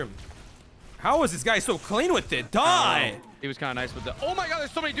period room. How is this guy so clean with it? Die! He was kind of nice with the. Oh my God,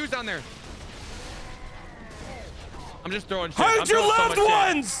 there's so many dudes down there. I'm just throwing shit. Hide your loved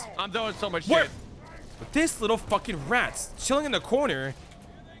ones! Shit. I'm throwing so much What? shit. This little fucking rat's chilling in the corner.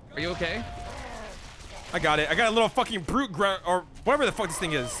 Are you okay? I got it. I got a little fucking brute grunt, or whatever the fuck this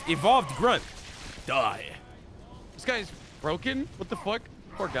thing is. Evolved grunt. Die. This guy's broken? What the fuck?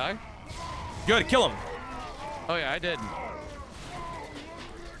 Poor guy. Good, kill him. Oh yeah, I did.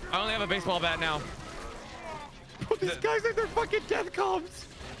 I only have a baseball bat now. These guys are their fucking death comps.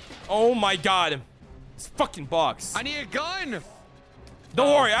 Oh my God. This fucking box. I need a gun. Don't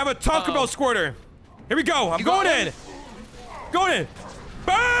worry, I have a Taco Bell squirter. Here we go. I'm going in. Going in.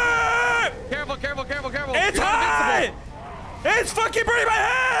 Burn! Careful, careful, careful, careful. It's hot! It's fucking burning my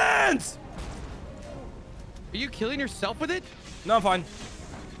hands! Are you killing yourself with it? No, I'm fine.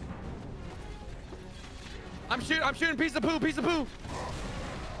 I'm shooting piece of poo.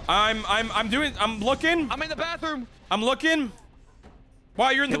 I'm looking. I'm in the bathroom. I'm looking.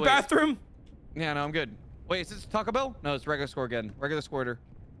 Why, you're in the bathroom? Yeah, no, I'm good. Wait, is this Taco Bell? No, it's regular score again. Regular squirter.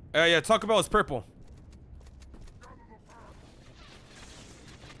 Yeah, Taco Bell is purple.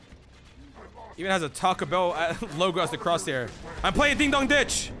 Even has a Taco Bell logo as the crosshair. I'm playing Ding Dong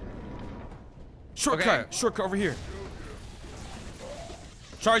Ditch. Shortcut. Okay. Shortcut over here.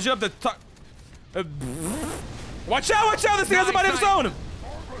 Charge up the watch out, watch out. This thing has a body of its own.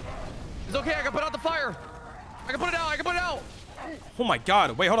 It's okay. I can put out the fire. I can put it out. Oh my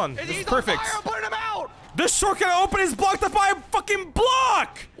God. Wait, hold on. This is perfect. On fire. I'm putting him out. This shortcut I open is blocked up by a fucking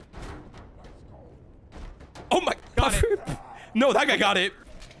block. Oh my God. No, that guy got it.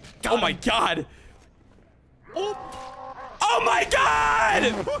 Oh my God. Oh my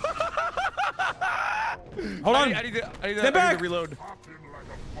God. Hold on. I need to Step back. reload.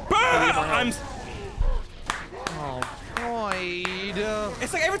 I'm. Oh, Droid.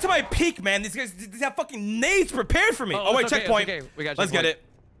 It's like every time I peek, man, these guys have fucking nades prepared for me. Oh, wait, it's okay, checkpoint. it's okay. We got Let's get checkpoint.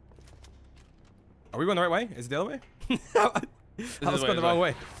 it. Are we going the right way? Is it the other way? I was going the wrong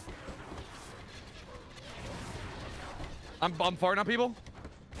way. I'm farting on people.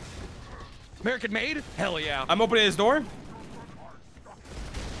 American made? Hell yeah. I'm opening his door.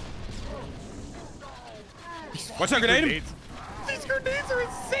 Watch out, grenade. These grenades are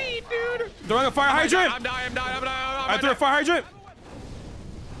insane, dude. Throwing a fire hydrant. I'm dying. I threw a fire hydrant.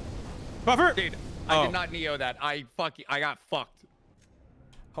 Buffer. Dude, I did not Neo that. I got fucked.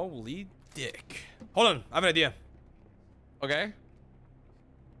 Holy dick. Hold on, I have an idea. Okay.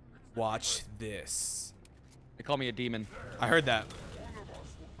 Watch this. They call me a demon. I heard that.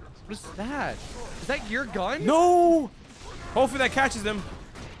 What is that? Is that your gun? No. Hopefully that catches them.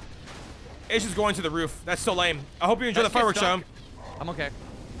 It's just going to the roof. That's so lame. I hope you enjoy the fireworks show. I'm okay.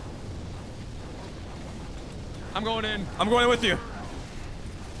 I'm going in. I'm going in with you.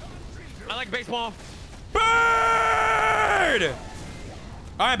 I like baseball. Bird!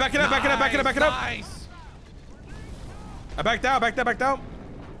 All right, back it up, back it up, back it up, back it up. Nice. I backed out, backed out.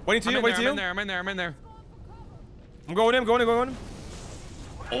 Waiting to you, waiting to you. I'm in there. I'm going in, going in.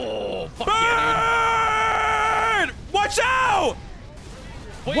 Oh, fuck Bird! yeah, dude. Watch out!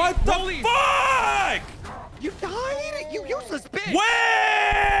 Wait, what the fuck? You died? You useless bitch.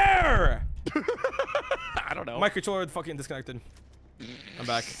 Where? I don't know. My controller fucking disconnected. I'm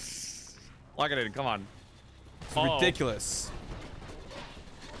back. Lock it in, come on. It's ridiculous.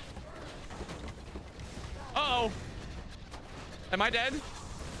 Uh-oh. Am I dead?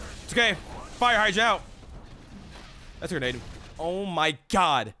 It's okay. Fire hydrant out. That's a grenade. Oh my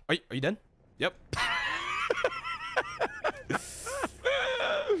God. Are you dead? Yep.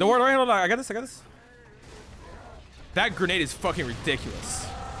 Don't worry, hold on. I got this. That grenade is fucking ridiculous.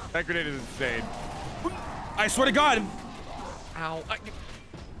 That grenade is insane. I swear to God. Ow.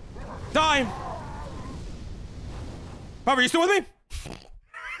 Die. Bobby, you still with me?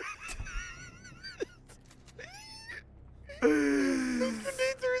 Those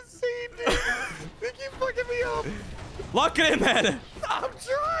grenades are insane, dude. They keep fucking me up. Lock it in, man. I'm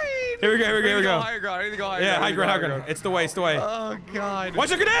trying. Here we go. Higher ground. I need to go higher Yeah, ground. high ground. It's the way. Oh, God.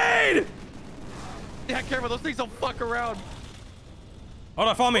 Watch a grenade! Yeah, careful. Those things don't fuck around. Hold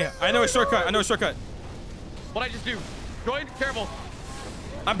on, follow me. I know a shortcut. I know a shortcut. What'd I just do? Join, careful.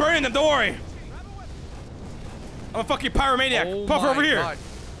 I'm burning them. Don't worry. I'm a fucking pyromaniac. Oh Puffer over here. God.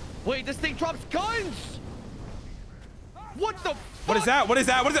 Wait, this thing drops guns. What the fuck? What is that? What is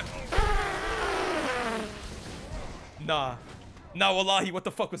that? What is it? Nah. Nah, wallahi, what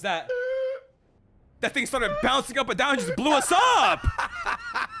the fuck was that? That thing started bouncing up and down and just blew us up.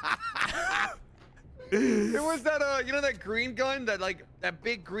 It was that, you know that green gun? That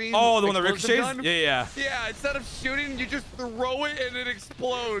big green Oh, the one that explosive ricochets? gun? Yeah. Yeah, instead of shooting, you just throw it and it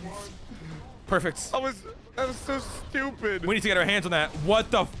explodes. Perfect. That was so stupid. We need to get our hands on that. What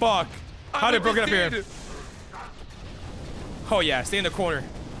the fuck? How did it broke it up here? Oh yeah, stay in the corner.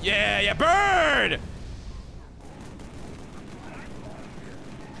 Yeah, burn!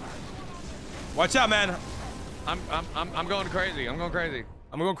 Watch out, man. I'm going crazy. I'm going crazy.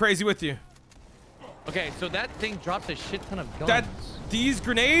 I'm going crazy with you. Okay, so that thing drops a shit ton of guns. These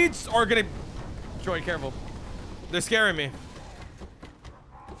grenades are gonna... Troy, careful. They're scaring me.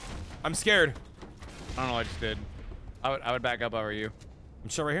 I'm scared. I don't know what I just did. I would back up over you. I'm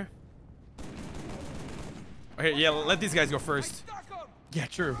still right here. Okay, yeah, let these guys go first. Yeah,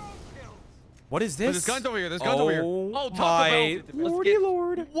 true. What is this? There's guns over here. There's guns over here. Oh, Taco my Bell. lordy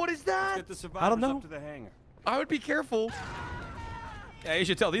lord. What is that? Get the survivors I don't know. up to the hangar. I would be careful. Yeah, you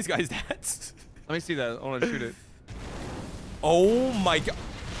should tell these guys that. Let me see that. I want to shoot it. Oh my god.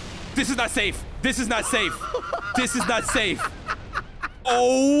 This is not safe. This is not safe. This is not safe.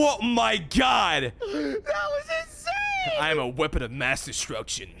 Oh my god. That was insane. I am a weapon of mass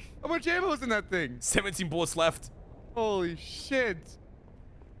destruction. How much ammo is in that thing? 17 bullets left. Holy shit.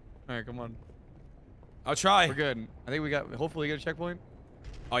 All right, come on. I'll try. We're good. I think we got, hopefully get a checkpoint.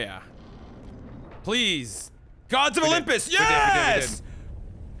 Oh yeah. Please. Gods of We did. Olympus. We did, we Yes! did.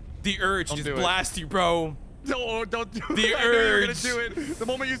 The urge to just blast you, bro. No, don't do it. The I knew you were gonna urge. do it. The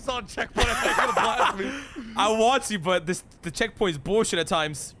moment you saw a checkpoint, I thought you were gonna blast me. I want to, but the checkpoint's bullshit at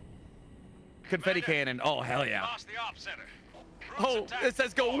times. Confetti cannon. Oh, hell yeah. Oh, it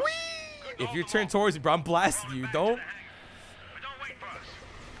says go wee. If you turn towards me, bro, I'm blasting you. Don't.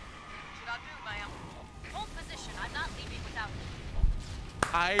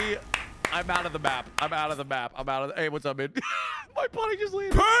 I'm out of the map. I'm out of the map. I'm out of the, hey, what's up, man? My body just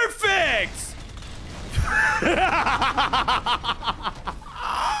landed. Perfect! Such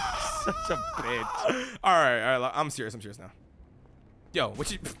a bitch. All right. I'm serious now. Yo, what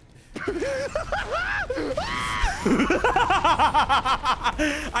you...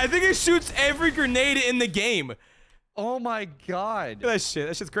 I think it shoots every grenade in the game. Oh my god. Look at that shit.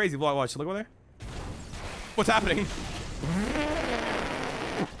 That shit's crazy. Watch. Look over there. What's happening?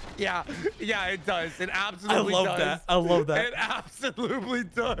 Yeah, it does. It absolutely does. That. I love that. It absolutely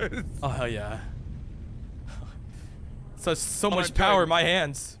does. Oh, hell yeah. So Come much on, power Trey. in my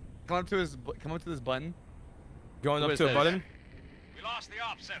hands. Come up to this button. Going Look up what to it a says. button. We lost the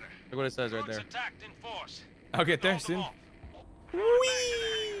op center. Look what it says right there. Attacked in force. I'll get there soon. Don't wait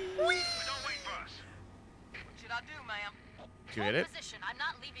for us. What should I do, ma'am? Did you hit it? Position. I'm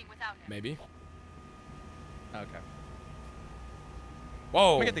not leaving without him. Maybe. Okay.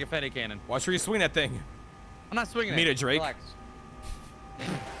 Whoa. Let me get the confetti cannon. Watch where you swing that thing. I'm not swinging Meet it. it, Drake. Relax.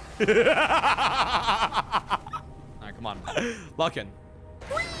 All right, come on. Lock in.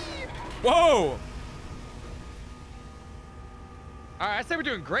 Whoa. All right, I say we're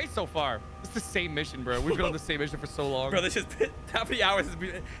doing great so far. It's the same mission, bro. We've been on the same mission for so long. Bro, this just been, how many hours has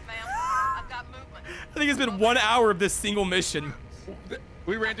been? Ma'am, I've got movement. I think it's been 1 hour of this single mission.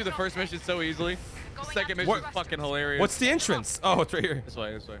 We ran through the first mission so easily. The second mission is fucking hilarious. What's the entrance? Oh, it's right here. This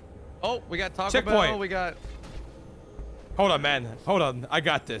way, this way. Oh, we got Taco Checkpoint. Bell. We got... Hold on, man. Hold on. I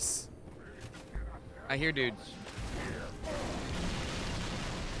got this. I hear dudes.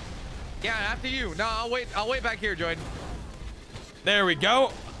 Yeah, after you. No, I'll wait back here, Jordan. There we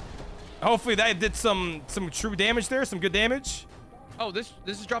go. Hopefully that did some true damage there. Some good damage. Oh, this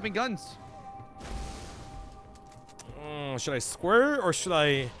is dropping guns. Should I square or should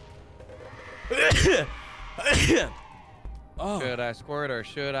I... Oh. Should I squirt or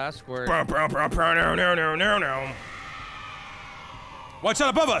should I squirt? No. Watch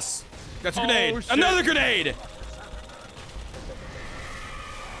out above us. That's a grenade. shit. Another grenade.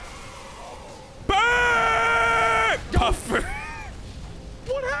 Burn! Puffer.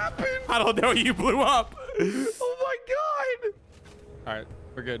 What happened? I don't know. You blew up. Oh my god. All right,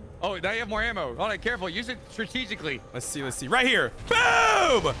 we're good. Oh, now you have more ammo. All right, careful. Use it strategically. Let's see. Right here.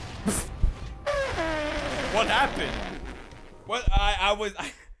 Boom! What happened? What?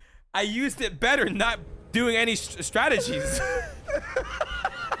 I used it better, not doing any strategies.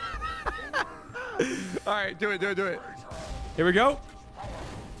 All right, do it. Here we go.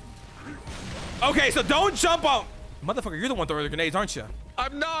 Okay, so don't jump on. Motherfucker, you're the one throwing the grenades, aren't you?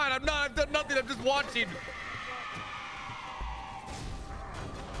 I'm not. I've done nothing. I'm just watching.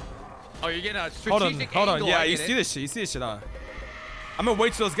 Oh, you're getting a strategic Hold on. angle, Yeah, I you get see it. this shit. You see this shit, huh? I'm gonna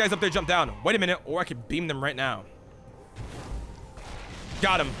wait till those guys up there jump down. Wait a minute, or I can beam them right now.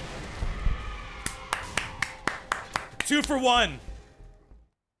 Got him. 2 for 1.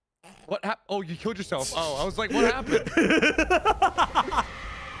 What happened? Oh, you killed yourself. Oh, I was like, what happened?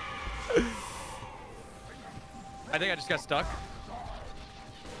 I think I just got stuck.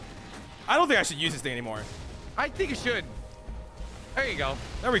 I don't think I should use this thing anymore. I think you should. There you go.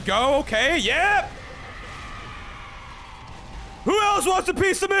 There we go. Okay, yep. Who else wants a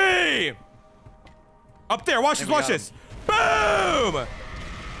piece of me? Up there, watch this. Boom! I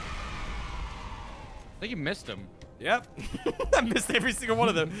think you missed him. Yep. I missed every single one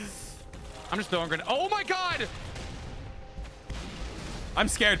of them. I'm just throwing grenades. Oh my god! I'm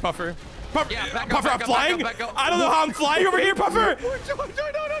scared, Puffer. Yeah, Puffer, I'm flying. I don't know how I'm flying over here, Puffer.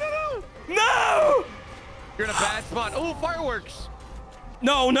 No! You're in a bad spot. Oh, fireworks.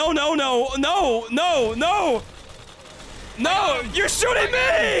 No! You're shooting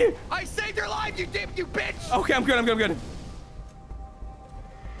me! I saved your life, you bitch! Okay, I'm good. I'm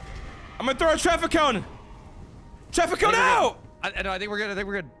gonna throw a traffic cone. Traffic cone out! I think we're good.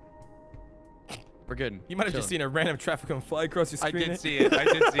 We're good. You might have just seen a random traffic cone fly across your screen. I did see it.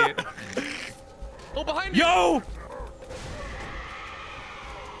 Oh, behind you! Yo!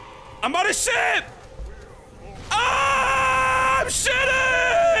 I'm on a ship! I'm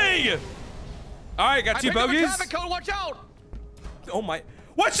shitting! All right, got 2 bogeys. Traffic cone, watch out! Oh my!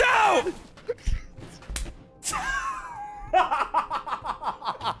 Watch out!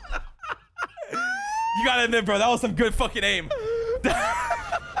 You gotta admit, bro, that was some good fucking aim. Die!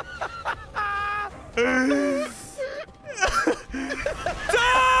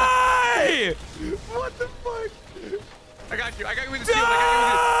 What the fuck? I got you with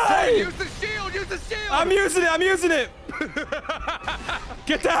the shield. Use the shield. I'm using it.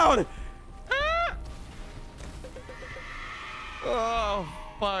 Get down. Oh,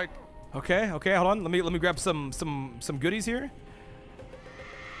 fuck. Okay, hold on. Let me grab some goodies here.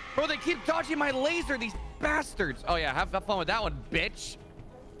 Bro, they keep dodging my laser, these bastards. Oh yeah, have fun with that one, bitch.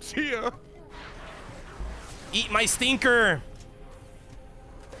 See ya. Eat my stinker.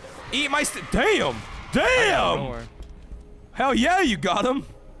 Eat my Damn. Hell yeah, you got him.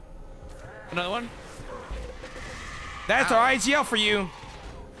 Another one. That's our IGL for you.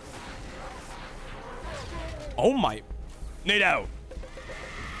 Oh my. Nade out.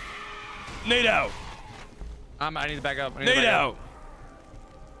 I need to back up. Nade out.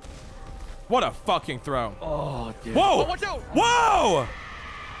 What a fucking throw. Oh, dude. Whoa. Oh, watch out. Whoa.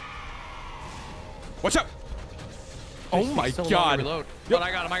 Watch out. Oh my god. Reload. But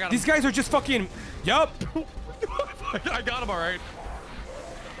I got him. These guys are just fucking. Yup. I got him all right.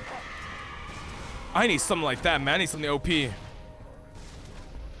 I need something like that, man. I need something OP.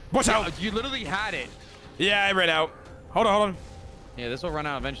 Watch out. You literally had it. Yeah, I ran out. Hold on. Yeah, this will run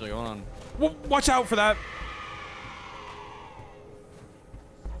out eventually. Hold on. Watch out for that.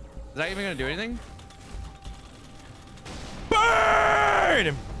 Is that even gonna do anything?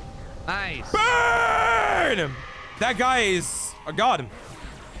 Burn! Nice. Burn! That guy is a god.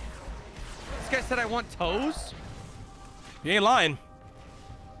 This guy said I want toes. You ain't lying.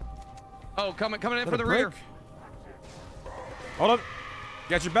 Oh, coming in for the rear. Hold on.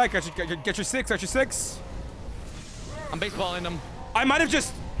 Got your back. Get your 6. Got your 6. I'm baseballing them. I might have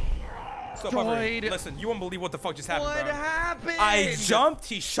just. Droid. Listen, you won't believe what the fuck just happened, What bro. happened? I jumped,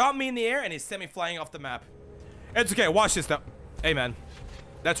 he shot me in the air, and he sent me flying off the map. It's okay, watch this though. Hey, man.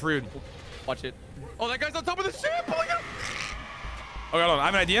 That's rude. Watch it. Oh, that guy's on top of the ship. Oh, look at him. Okay, hold on. I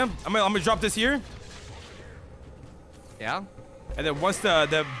have an idea. I'm gonna drop this here. Yeah? And then once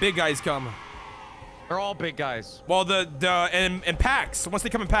the big guys come. They're all big guys. Well, in packs. Once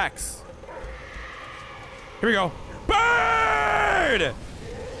they come in packs. Here we go. Bird!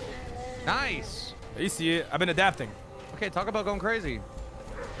 Nice. You see it. I've been adapting. Okay, talk about going crazy.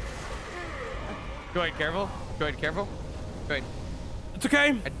 Go ahead, careful. Go ahead. It's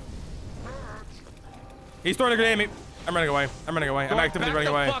okay. He's throwing a grenade at me. I'm running away. I'm actively running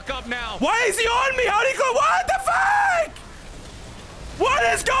away. Fuck up now. Why is he on me? How'd he go? What the fuck? What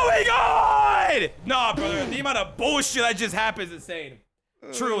is going on? Nah, brother. The amount of bullshit that just happened is insane.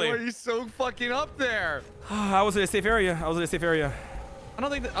 Truly. Why are you so fucking up there? I was in a safe area. I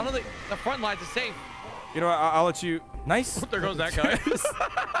don't think the front lines is safe. You know what? I'll let you. Nice. There goes that guy.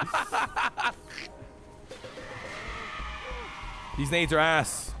 These nades are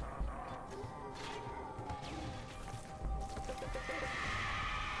ass.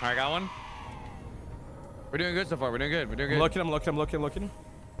 right, got one. We're doing good so far. We're doing good. We're doing good. I'm looking.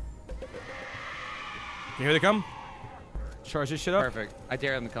 Here they come. Charge this shit up. Perfect. I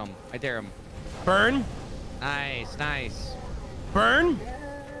dare them to come. I dare them. Burn. Nice. Burn.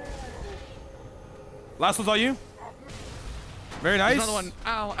 Last one's all you. Very nice. There's another one.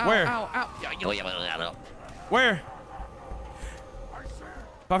 Ow. Where? Ow. Where?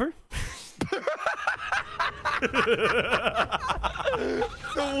 Buffer?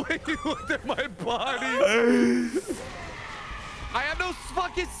 The way you looked at my body. I have no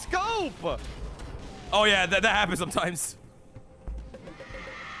fucking scope. Oh yeah, that happens sometimes.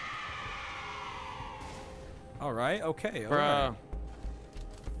 All right, okay. All right.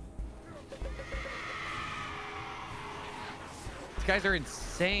 These guys are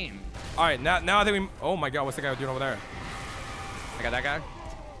insane. All right, now I think we. Oh my God, what's the guy doing over there? I got that guy.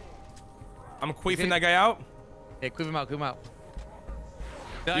 I'm queefing that guy out. Hey, queef him out.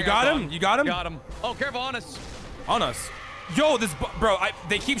 You got him? You got him? Got him. Oh, careful on us. On us. Yo, this bro,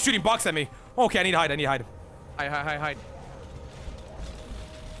 they keep shooting bucks at me. Okay, I need to hide. Hide.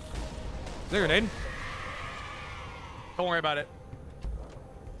 Is there a grenade? Don't worry about it.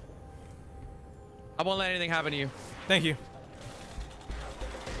 I won't let anything happen to you. Thank you.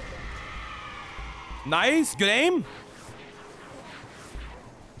 Nice. Good aim.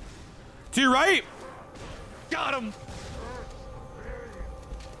 To your right. Got him.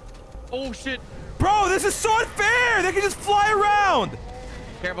 Oh, shit. Bro, this is so unfair. They can just fly around.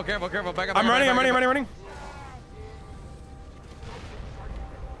 Careful. Back up. I'm running.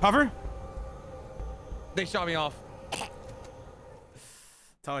 Hover. They shot me off.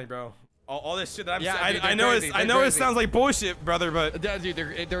 Telling you, bro. All this shit that I'm Yeah, saying, dude, I know crazy. I know it sounds like bullshit, brother, but Yeah, dude,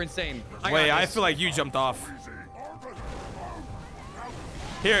 they're insane. wait, I feel like you jumped off.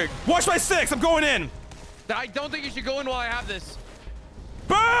 Here, watch my 6. I'm going in. I don't think you should go in while I have this.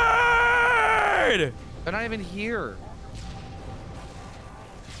 Bird! They're not even here.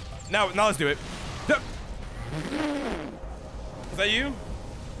 Now let's do it. Is that you?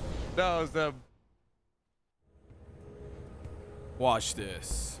 No, it was them. Watch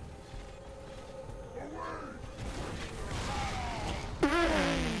this.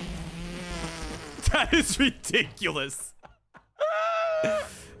 That is ridiculous.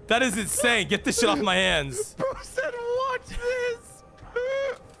 That is insane. Get this shit off my hands. Bro said, watch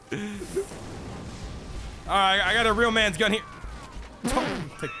this. All right, I got a real man's gun here. Oh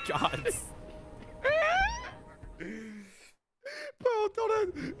my God. Bro,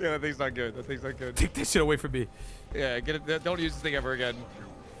 don't. Yeah, that thing's not good. Take this shit away from me. Yeah, get it. Don't use this thing ever again.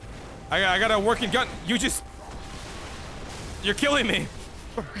 I got a working gun. You're killing me.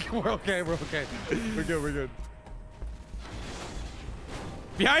 We're okay. We're good.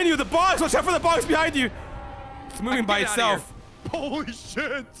 Behind you, the box. Watch out for the box behind you. It's moving by itself. Holy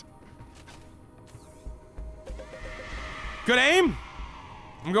shit. Good aim.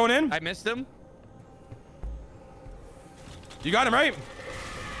 I'm going in. I missed him. You got him, right?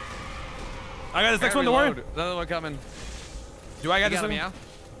 I got this next one to worry. Another one coming. Do I got this him, one? yeah?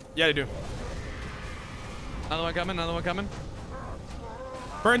 Yeah, I do. Another one coming.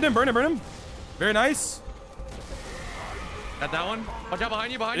 Burned him. Very nice. Got that one. Watch out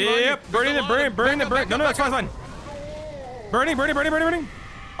behind you. Yep. Burning. No, it's fine. Burning.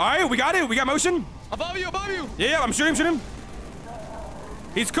 All right, we got it. We got motion. Above you. Yeah, I'm shooting him.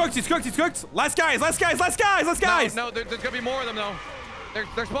 He's cooked. Last guys. No, there's gonna be more of them though.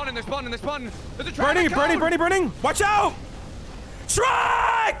 They're spawning. There's a truck. Burning. Watch out.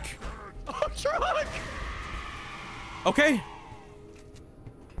 Truck. Oh, truck. Okay.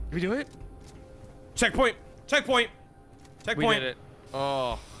 Did we do it? Checkpoint. We did it.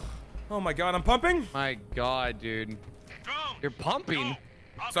 Oh my God, I'm pumping. My God, dude. You're pumping.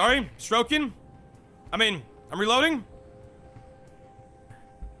 Sorry, stroking. I'm reloading.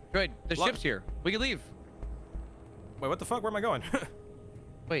 Good. The ship's here. We can leave. Wait, what the fuck? Where am I going?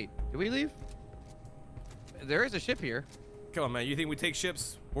 Wait, did we leave? There is a ship here. Come on, man. You think we take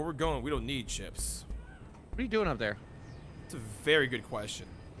ships? Where we're going, we don't need ships. What are you doing up there? It's a very good question.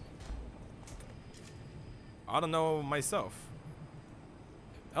 I don't know myself.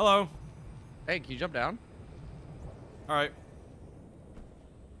 Hello. Hey, can you jump down? All right.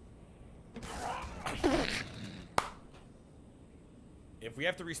 If we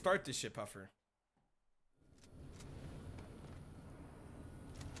have to restart this ship, Puffer.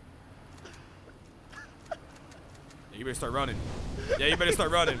 Yeah, you better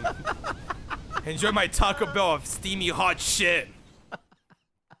start running. Enjoy my Taco Bell of steamy hot shit.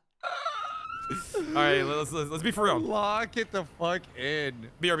 All right, let's be for real. Lock it the fuck in.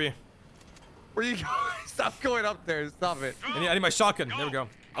 BRB. Where you going? Stop going up there. Stop it. I need my shotgun. There we go.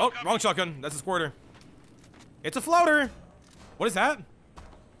 Oh, wrong shotgun. That's a squirter. It's a floater. What is that?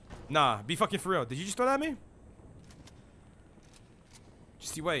 Nah, be fucking for real. Did you just throw that at me?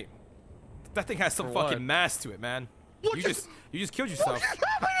 Just see, wait. That thing has some For fucking what? mass to it, man. You just killed yourself. What just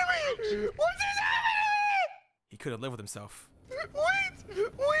happened to me? What just happened He couldn't live with himself. to me?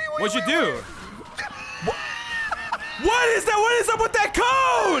 Wait. What'd you do? What is that? What is up with that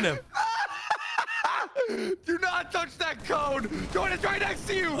cone? Do not touch that cone. Jordan, it's right next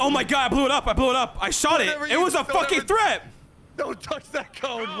to you. Oh my god, I blew it up. I shot it. It was a fucking threat. Don't touch that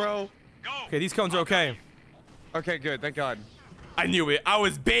cone, bro. Okay, these cones are okay. Okay, good. Thank God. I knew it. I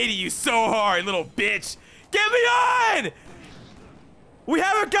was baiting you so hard, little bitch. Get me on! We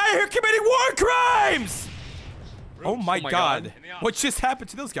have a guy here committing war crimes! Oh my god. What just happened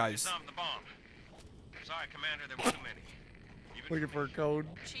to those guys? Sorry, Commander, there were too many. Looking for a code.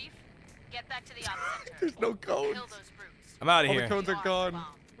 Chief, get back to the ops center. There's no codes. Kill those brutes. I'm out of All the here. codes are gone.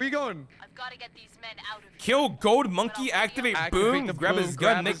 Where you going? I've got to get these men out of here. Kill gold monkey, activate boom, the grab boom, his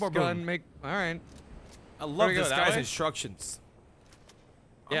gun, grab make his more gun, boom. make. All right. I love Where we go, this that guy's way? instructions.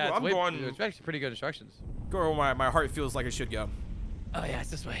 Yeah, I'm going. It's actually pretty good instructions. Go where my heart feels like it should go. Oh yeah, it's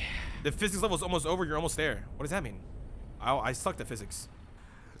this way. The physics level is almost over. You're almost there. What does that mean? I sucked at physics.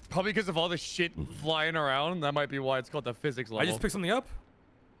 Probably because of all the shit flying around. That might be why it's called the physics level. I just picked something up.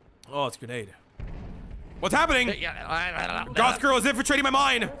 Oh, it's a grenade. What's happening? Yeah, Goth girl is infiltrating my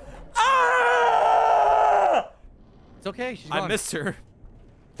mind. Ah! It's okay. She's I gone. missed her.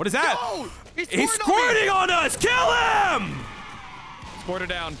 What is that? No! He's squirting on us! Kill him! Squirt her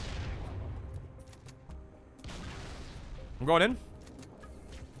down. I'm going in.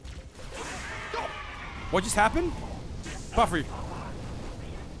 What just happened? Puffer.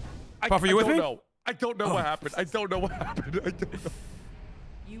 Puffer, you with me? I don't know what happened. I don't know what happened. I don't know.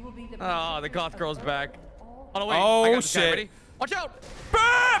 You will be the Oh, the goth girl's back. Oh, no, wait. Oh, I got this guy. shit. Ready? Watch out!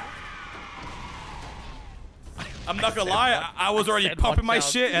 Bap! I'm not gonna lie, I was already pumping my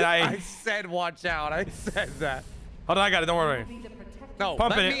shit and I said watch out. I said that. Hold on, I got it, don't worry. No,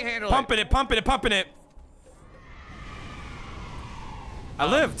 Pumping let it, me handle pumping it. it, pumping it, pumping it. I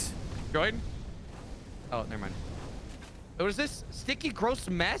lived. Droid? Oh, never mind. What is this? Sticky, gross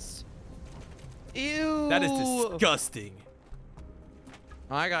mess? Ew. That is disgusting.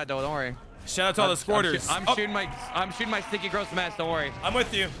 Oh, I got it, though. Don't worry. Shout out to all the squirters. I'm Oh, shooting my sticky, gross mess. Don't worry. I'm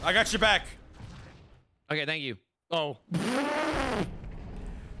with you. I got your back. Okay, thank you. Oh.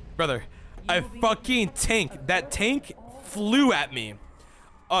 Brother, a fucking tank. That tank flew at me.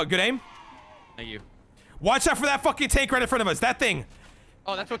 Oh, good aim. Thank you. Watch out for that fucking tank right in front of us. That thing.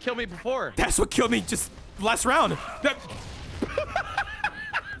 Oh, that's what killed me before. That's what killed me just last round.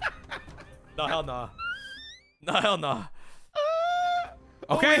 No, hell no. No, hell no.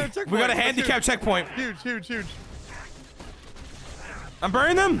 Okay, we got a handicap checkpoint. Huge, huge, huge. I'm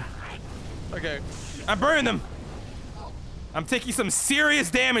burning them. Okay. I'm burning them. I'm taking some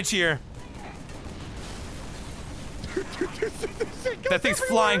serious damage here. That thing's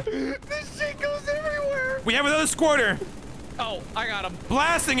flying. This shit goes everywhere. We have another squirter. Oh, I got him.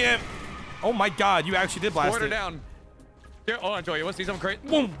 Blasting it. Oh my god, you actually did blast Squirt her it. down. Here, hold on, Joey. You want to see something crazy?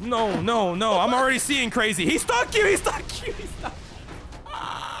 Boom. No, no, no. I'm already seeing crazy. He stuck you. He stuck you. He stuck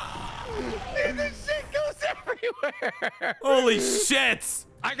you. Dude, this shit goes everywhere. Holy shit.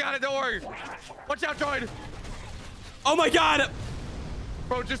 I got it. Don't worry. Watch out, Droid. Oh my god.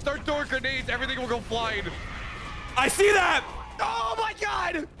 Bro, just start throwing grenades. Everything will go flying. I see that. Oh my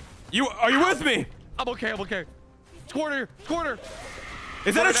god. Are you with me? I'm okay. I'm okay. Squirter. Squirter.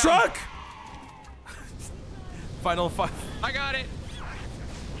 Is that a truck? Final five. I got it.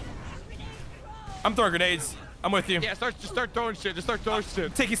 I'm throwing grenades. I'm with you. Yeah, just start throwing shit. Just start throwing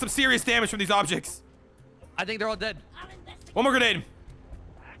shit. Taking some serious damage from these objects. I think they're all dead. One more grenade.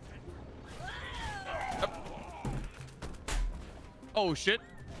 Oh shit.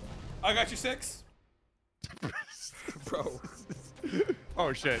 I got you 6. Bro.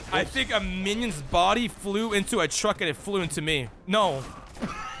 Oh shit. I think a minion's body flew into a truck and it flew into me. No.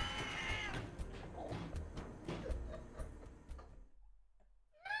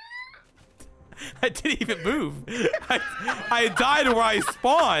 I didn't even move. I died where I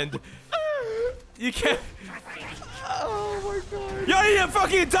spawned. You can't. Oh my god. You need to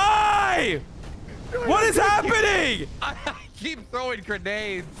fucking die! What is happening? I keep throwing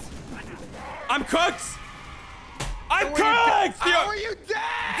grenades. I'm cooked. I'm cooked. How are you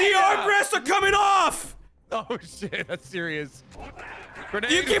dead? The armrests are coming off. Oh shit, that's serious.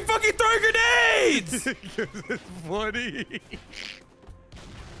 Grenade. You keep fucking throwing grenades. It's funny.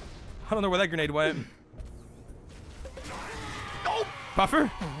 I don't know where that grenade went. Oh. Puffer?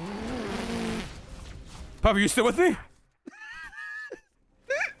 Papa, you still with me?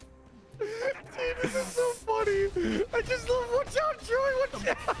 Dude, this is so funny. I just love. Watch out, Troy. Watch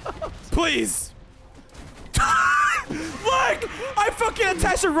out. Please. Look! I fucking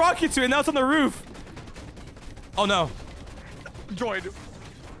attached a rocket to it. Now it's on the roof. Oh no. Droid.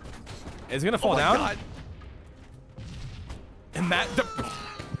 Is it gonna fall down? God.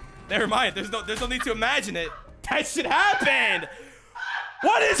 Never mind. There's no need to imagine it. That shit happened.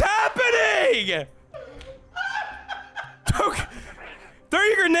 What is happening? Okay. Throw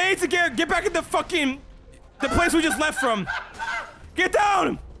your grenades and get back in the place we just left from. Get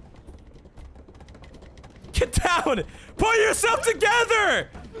down. Get down. Pull yourself together.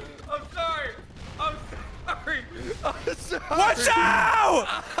 I'm sorry. I'm sorry. I'm sorry. Watch out.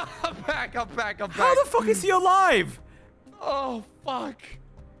 I'm back. How the fuck is he alive? Oh, fuck.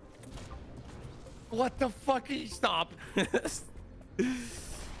 What the fuck? Stop. Droid.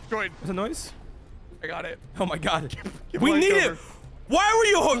 What's the noise? I got it. Oh my god. We need it. Why were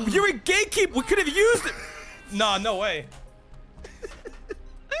you? You're a gatekeeper. We could have used it. Nah, no way.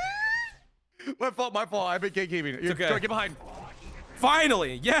 My fault. I've been gatekeeping. It's okay. Droid, get behind.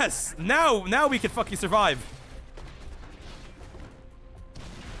 Finally, yes. Now we can fucking survive.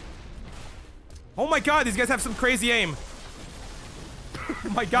 Oh my god, these guys have some crazy aim. Oh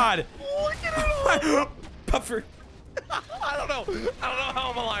my god. Look at him. Puffer. I don't know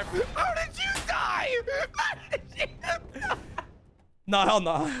how I'm alive. How did you die? How did you die? Nah, hell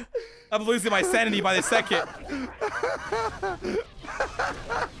no. I'm losing my sanity by the second.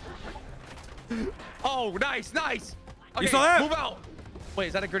 Oh, nice. Okay, You saw that? Move out. Wait,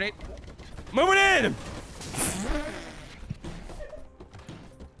 is that a grenade? Moving in.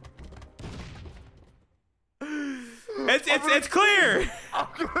 It's clear. I'm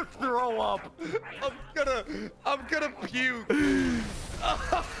gonna throw up. I'm gonna puke.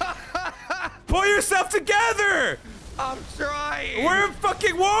 Pull yourself together. I'm trying. We're in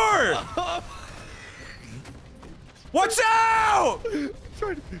fucking war. Watch out.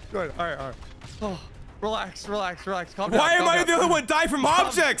 Droid. All right. Oh, relax. Calm down. Why am I the only one dying from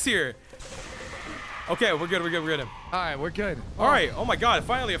objects here? Okay, we're good. All right, we're good. All right. Oh my god,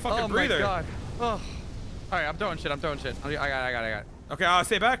 finally a fucking breather. Oh my god. Oh. All right, I'm throwing shit. I got it. Okay, I'll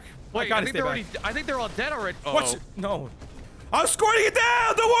stay back. Wait, I think they're all dead already. What? No. I'm squirting it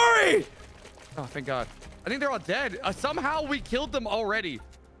down. Don't worry. Oh, thank God. I think they're all dead. Somehow we killed them already.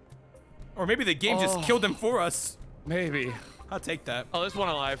 Or maybe the game just killed them for us. Maybe. I'll take that. Oh, there's one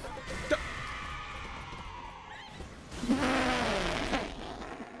alive.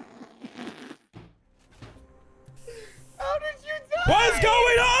 How did you die? What's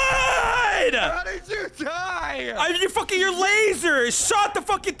going on? How did you die? You fucking your laser shot the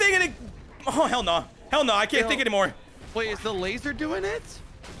fucking thing and it. Oh hell no. I can't think anymore. Wait, is the laser doing it?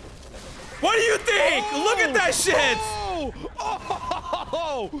 What do you think? Look at that shit.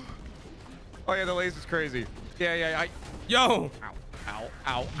 Oh yeah, the laser's crazy. Yeah. Yo. Ow.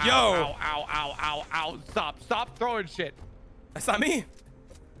 Yo. Ow. Stop throwing shit. That's not me.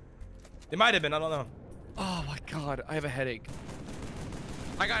 It might have been. I don't know. Oh my god, I have a headache.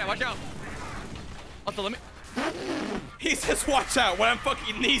 I got it. Watch out. Also, let me. He says, "Watch out!" When I'm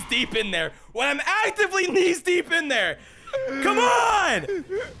fucking knees deep in there. When I'm actively knees deep in there. Come on.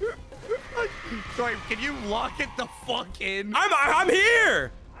 Sorry, can you lock it the fuck in? I'm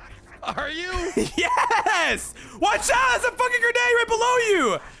here. Are you? Yes. Watch out! There's a fucking grenade right below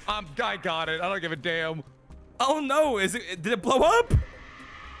you. I got it. I don't give a damn. Oh no! Did it blow up?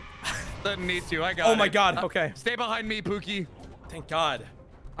 Doesn't need to. I got it. Oh my god. Okay. Stay behind me, Pookie. Thank God.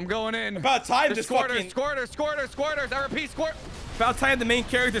 I'm going in. About time this squirters, fucking... squirters. I repeat, squirt. About time the main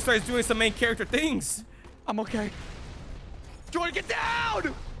character starts doing some main character things. I'm okay. Jordan, get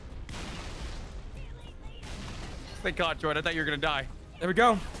down! Thank God, Jordan. I thought you were gonna die. There we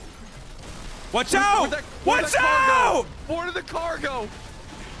go. Watch out! Watch out! Board the cargo.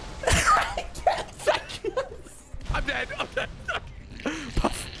 I'm dead.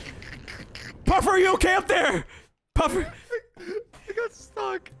 Puffer, are you okay up there? Puffer. I got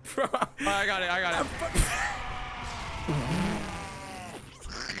stuck. Bro. I got it.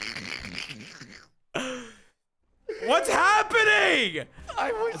 What's happening?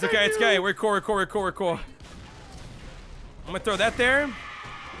 It's okay. It's okay. We're cool. I'm gonna throw that there.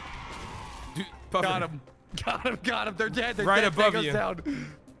 Dude, got him. They're dead. Right dead. above goes you. Down.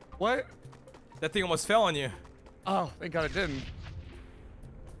 What? That thing almost fell on you. Oh, thank God it didn't.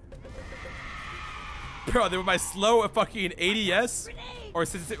 Bro, they were my slow fucking ADS. Or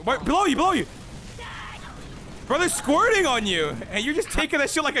what? Below you. Bro, they're squirting on you. And you're just taking that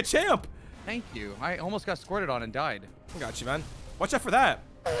shit like a champ. Thank you. I almost got squirted on and died. I got you, man. Watch out for that.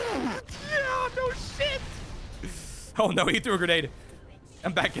 Yeah, no shit. Oh no, he threw a grenade.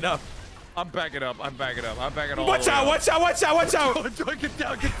 I'm backing up. I'm backing up. I'm backing up. I'm backing all Watch the way out, up. watch out, watch out, watch out. Get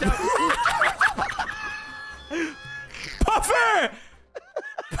down, get down. Puffer!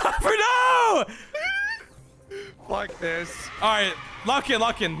 Puffer, no! Fuck this. All right, lock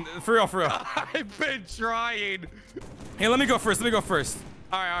in. For real, for real. I've been trying. Hey, let me go first, let me go first.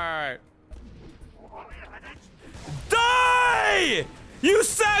 All right. Die! You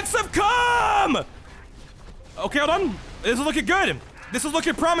sacks of cum! Okay, hold on. This is looking good. This is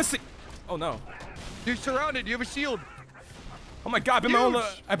looking promising. Oh no. You're surrounded. You have a shield. Oh my god,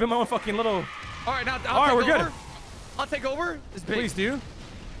 I've been my own fucking little. All right, now All right, we're over. good. I'll take over. It's big. Please do.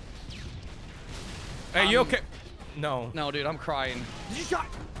 Hey, you okay? No. No, dude, I'm crying. Did you shot?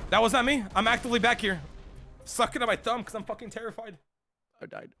 That was not me. I'm actively back here. Sucking at my thumb because I'm fucking terrified. I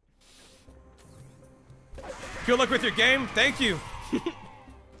died. Good luck with your game. Thank you.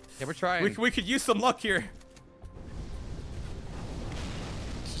 Yeah, we're trying. We could use some luck here.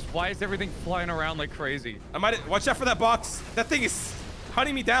 Why is everything flying around like crazy? I might watch out for that box. That thing is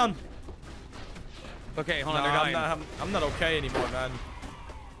hunting me down. Okay, hold on. No, They're dying. I'm not okay anymore, man.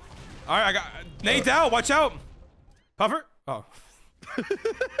 All right, I got Nate out. Watch out. Puffer. Oh. Didn't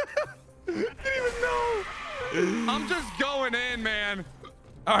even know. I'm just going in, man.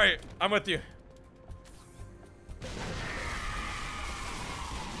 All right, I'm with you.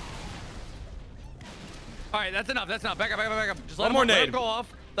 All right, that's enough. That's enough. Back up. Just One more let nade. him go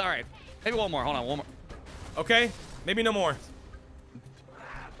off. All right. Maybe one more. Hold on, one more. Okay, maybe no more.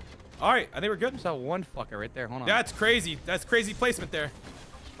 All right, I think we're good. There's that one fucker right there. Hold on. That's crazy. That's crazy placement there.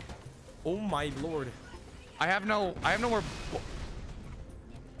 Oh my lord. I have nowhere.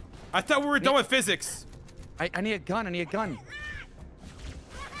 I thought we were done with physics. I need a gun. I need a gun.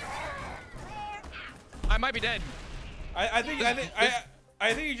 I might be dead. I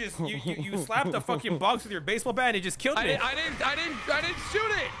think you just you slapped a fucking box with your baseball bat and it just killed me. I didn't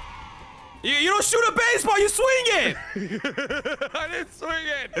shoot it. You don't shoot a baseball, you swing it. I didn't swing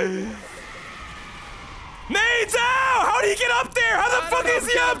it. Nade's out! How did he get up there? How the fuck is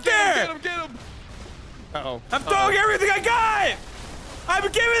he up there? Get him. Uh-oh. I'm throwing everything I got. I'm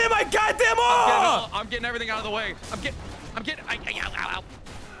giving him my goddamn all. I'm getting everything out of the way. I'm getting. Ow.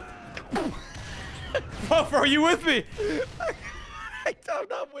 Puffer, are you with me? I'm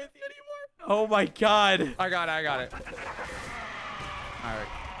not with you anymore. Oh my god. I got it. All right.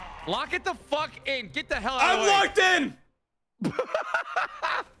 Lock it the fuck in. Get the hell out I'm of the way. locked in.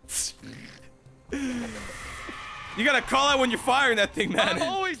 You gotta call out when you're firing that thing, man. I'm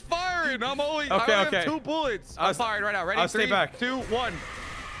always firing. I only Okay. have 2 bullets. I'm firing right now. Ready? I'll 3, stay back. 2, 1.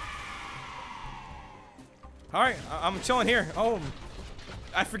 All right, I'm chilling here. Oh,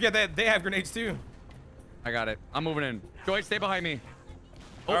 I forget that they have grenades too. I got it. I'm moving in. Joy, stay behind me.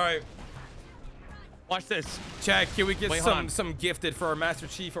 All right. Watch this. Chad, can we get Wait, hold on. some gifted for our Master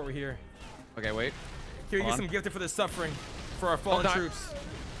Chief over here? Okay, wait. Can we Hold get on. some gifted for the suffering for our fallen Hold on. troops?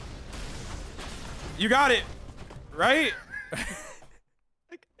 You got it, right?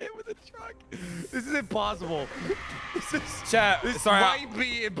 Hit with a truck. This is impossible. Chat, This sorry. might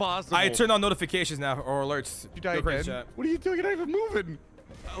be impossible. I turned on notifications now or alerts. You died Go crazy, again? chat. What are you doing? You're not even moving.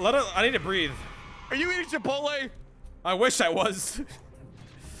 I need to breathe. Are you eating Chipotle? I wish I was.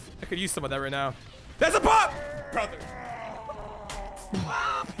 I could use some of that right now. That's a pop! Brother.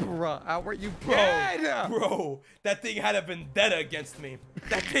 Bruh, how were you Bro, bro, that thing had a vendetta against me.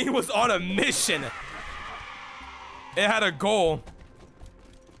 That thing was on a mission. It had a goal.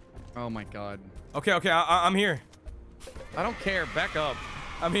 Oh my god. Okay, I'm here. I don't care. Back up.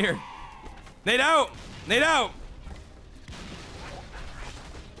 I'm here. Nade out! Nade out!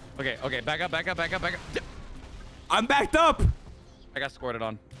 Okay, back up. I'm backed up! I got squirted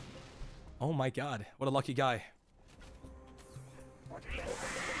on. Oh my god, what a lucky guy.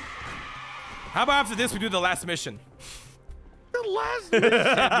 How about after this we do the last mission? The last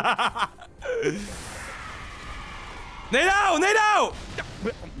mission. Nade out! Nade out!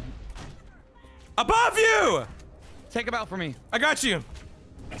 Above you! Take him out for me. I got you.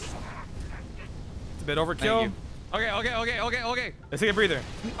 It's a bit overkill. Okay. Let's take a breather.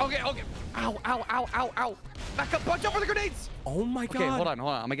 Okay. Ow. Back up. Watch out for the grenades. Oh my god. Okay, hold on.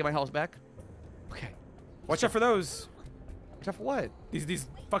 I'm gonna get my health back. Okay. Watch out for those. Watch out for what? These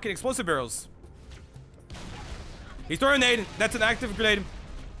fucking explosive barrels. He's throwing a nade. That's an active grenade.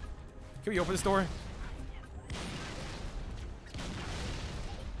 Can we open this door?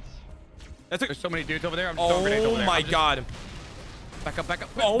 There's so many dudes over there. I'm just throwing grenades over there. Oh my god. Back up.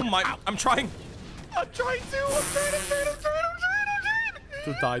 Oh my. Ow. I'm trying. I'm trying.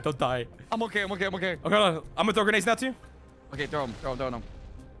 Don't die. I'm okay. Okay, hold on. I'm gonna throw grenades now too. Okay, throw them.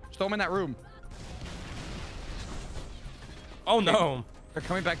 Just throw them in that room. Oh no. They're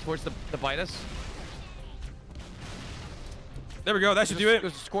coming back towards the bite us. There we go. That should do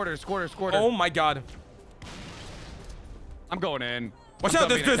it. Squirter. Oh my god. I'm going in. Watch out.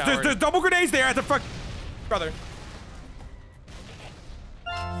 There's double grenades there at the front. Brother.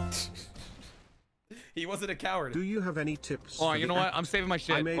 He wasn't a coward. Do you have any tips? Oh, you know what? I'm saving my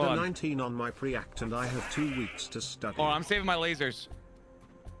shit. I made a 19 on my pre-act and I have 2 weeks to study. Oh, I'm saving my lasers.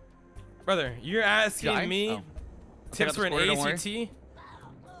 Brother, you're asking me tips for an ACT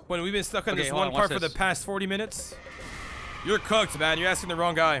when we've been stuck on this one part for the past 40 minutes? You're cooked, man. You're asking the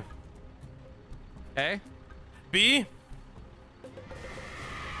wrong guy. Okay. B.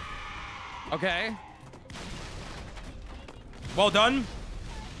 Okay. Well done.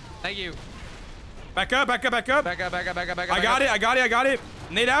 Thank you. Back up. I got it.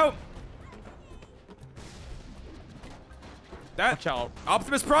 Nade out. Watch out.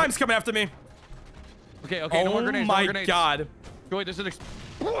 Optimus Prime's coming after me. Okay, no more grenades. Oh my god. Wait, there's an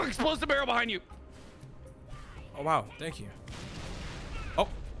explosive barrel behind you. Oh wow, thank you. Oh.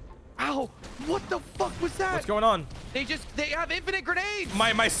 Ow! What the fuck was that? What's going on? They have infinite grenades.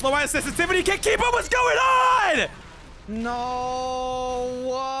 My slow ass sensitivity can't keep up. What's going on?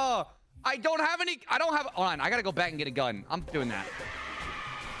 No. I don't have. Hold on, I gotta go back and get a gun. I'm doing that.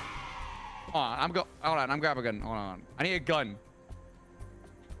 Hold on, I'm grabbing a gun. Hold on. I need a gun.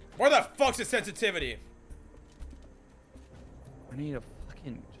 Where the fuck's the sensitivity? I need a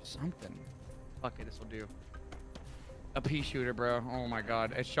fucking something. Fuck it, this will do. A pea shooter, bro. Oh my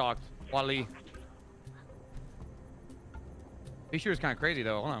god, it's shocked. Wally. Pea shooter's kind of crazy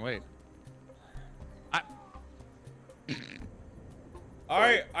though. Hold on, wait. All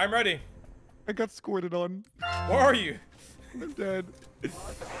right, I'm ready. I got squirted on. Where are you? I'm dead.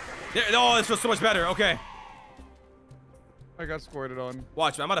 Oh, this feels so much better. Okay. I got squirted on.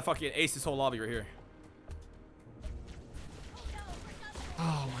 Watch, man. I'm gonna fucking ace this whole lobby right here.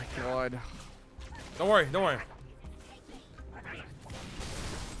 Oh my god. Don't worry.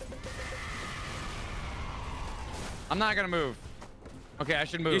 I'm not gonna move. Okay, I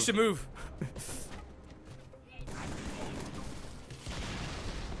should move. You should move.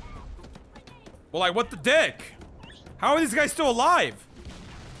 Well, like, what the dick? How are these guys still alive?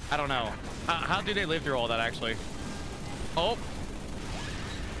 I don't know. How do they live through all that, actually? Oh.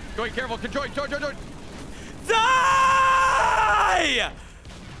 Joy, careful. Joy. Die!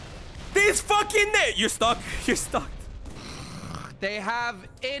 These fucking... You're stuck. They have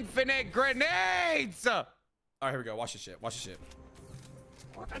infinite grenades! All right, here we go. Watch this shit.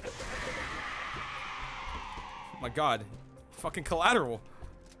 Oh my god. Fucking collateral.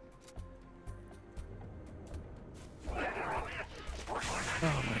 Oh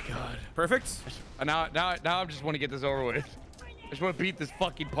my god. Perfect. Now I just want to get this over with. I just want to beat this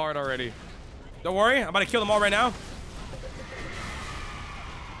fucking part already. Don't worry. I'm about to kill them all right now.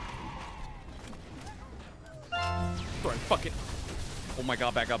 Throwing fucking... Oh my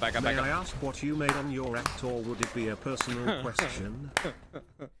god, back up. May I ask what you made on your act, or would it be a personal question?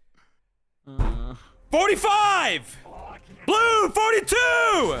 45! Blue,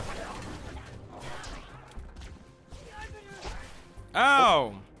 42!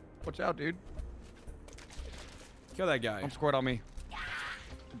 Ow! Watch out, dude. Kill that guy. Don't squirt on me.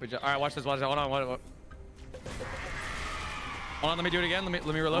 All right, watch this. Hold on. Hold on, let me do it again. Let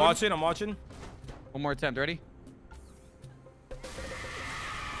me reload. I'm watching. One more attempt. Ready?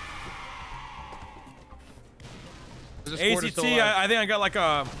 ACT, I think I got like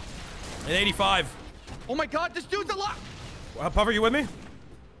an 85. Oh my god, this dude's alive! Puffer, you with me?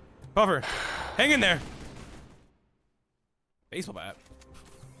 Puffer, hang in there. Baseball bat.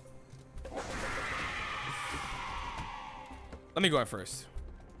 Let me go out first.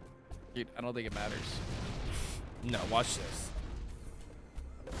 Dude, I don't think it matters. No, watch this.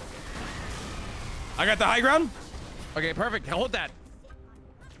 I got the high ground. Okay, perfect. Hold that.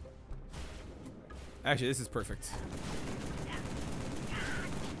 Actually, this is perfect.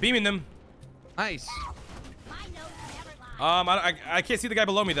 Beaming them. Nice. I can't see the guy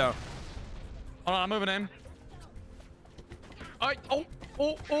below me though. Hold on, I'm moving in. Oh,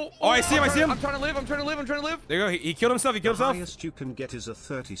 I see him. I'm trying to live. There you go. He killed himself. The highest you can get is a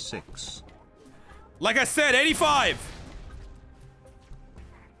 36. Like I said, 85.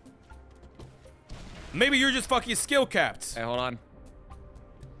 Maybe you're just fucking skill capped. Hey, hold on.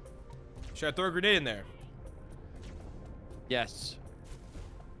 Should I throw a grenade in there? Yes.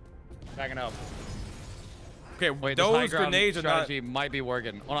 Backing up. Okay, wait, those grenades are not... strategy might be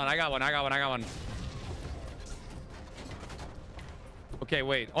working. Hold on, I got one. Okay,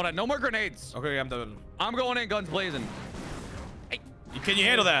 wait. Hold on, no more grenades. Okay, I'm done. I'm going in, guns blazing. Hey. Can you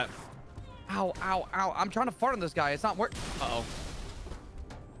handle that? Ow, ow, ow. I'm trying to fart on this guy. It's not working. Uh-oh.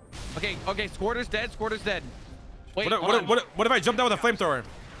 Okay, okay. Squirter's dead. Squirter's dead. Wait, what if I jumped down with a flamethrower?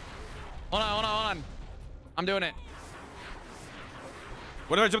 Hold on, hold on, hold on. I'm doing it.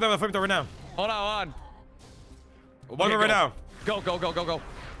 What if I jump down with a flamethrower now? Hold on, hold on. What okay, right now? Go, go, go, go, go.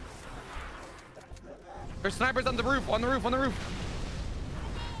 There's snipers on the roof, on the roof, on the roof.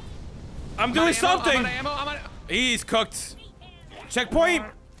 I'm doing something. I'm out of ammo. He's cooked. Checkpoint,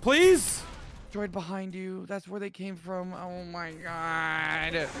 please. Droid behind you. That's where they came from. Oh my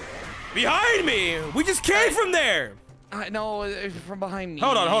god. Behind me. We just came from there. No, it's from behind me.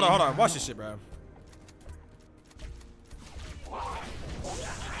 Hold on, hold on, hold on. Watch this shit, bro.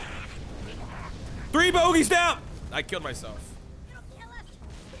 Three bogeys down. I killed myself.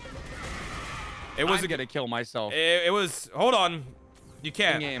 It wasn't gonna kill myself. It was. Hold on. You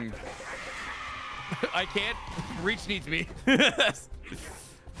can't. Game. I can't. Reach needs me.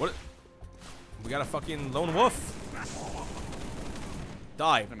 What? We got a fucking lone wolf.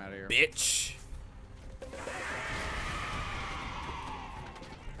 Die, I'm out of here. bitch.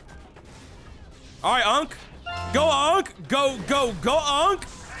 All right, Unk. Go, Unk. Go, go, go, Unk.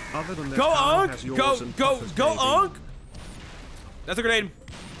 Other than go, Unk. Go, go, go, Unk. That's a grenade.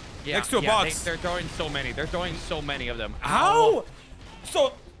 Yeah, next to a box. They're throwing so many. They're throwing so many of them. How?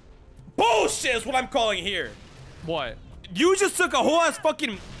 So, bullshit is what I'm calling here. What? You just took a whole ass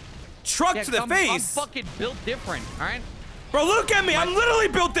fucking truck to the face. I'm fucking built different, all right? Bro, look at me. I'm literally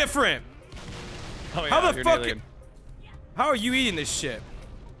built different. Oh, yeah, how the fuck? How are you eating this shit?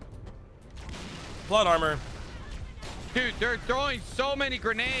 Blood armor. Dude, they're throwing so many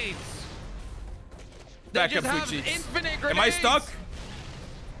grenades. They just have infinite grenades. Am I stuck?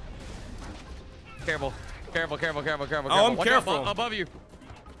 Careful. Careful, careful, careful, careful. Oh, I'm careful. Out, above you.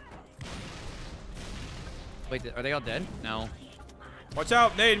 Wait, are they all dead? No. Watch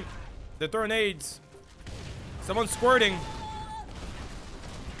out, nade. They're throwing nades. Someone's squirting.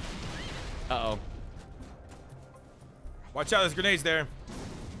 Uh-oh. Watch out, there's grenades there.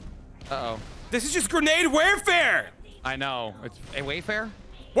 Uh-oh. This is just grenade warfare. I know. It's a Wayfair?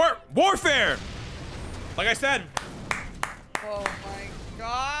 Warfare. Like I said. Oh my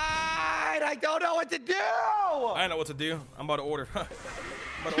god! I don't know what to do! I don't know what to do. I'm about to order. I'm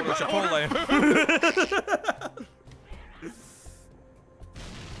about to order Chipotle.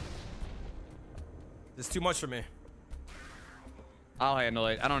 This is too much for me. I'll handle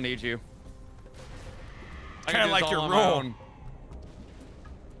it. I don't need you. Kind of like your role.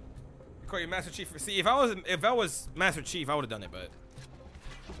 Call you Master Chief. See, if I was Master Chief, I would have done it, but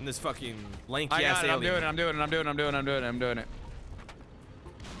I'm this fucking lanky ass alien. I'm doing it.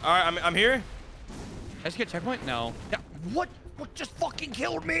 All right, I'm here. Did I just get a checkpoint? No. Yeah. What just fucking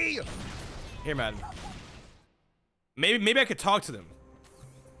killed me? Here, man. Maybe I could talk to them.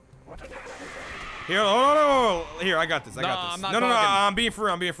 Here, oh, no. Here, I got this. I got this. I'm not no, talking. I'm being for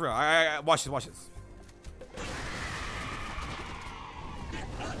real. I'm being for real. Watch this. Watch this.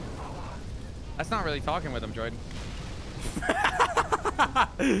 That's not really talking with him, Droid.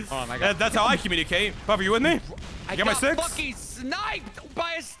 Oh my god. That's how I communicate. Puff, are you with me? I got my six? Fucking sniped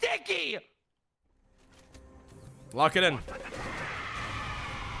by a sticky. Lock it in.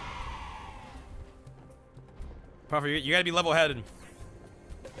 Puffer, you gotta be level-headed.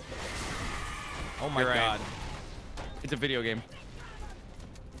 Oh my god. It's a video game.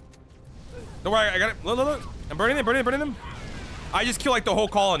 Don't worry, I got it. Look. I'm burning them. I just killed like the whole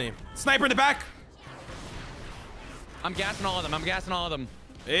colony. Sniper in the back. I'm gassing all of them.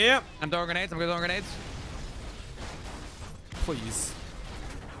 Yep. I'm throwing grenades.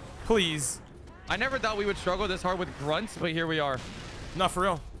 Please. I never thought we would struggle this hard with grunts, but here we are. Not for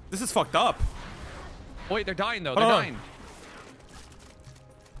real. This is fucked up. Wait, they're dying though. They're dying.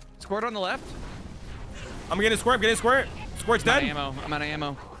 Squirt on the left. I'm getting squirt. Squirt's dead. I'm out of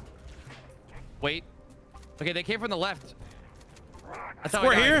ammo. Wait. Okay, they came from the left.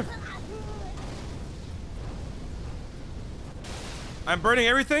 Squirt here. I'm burning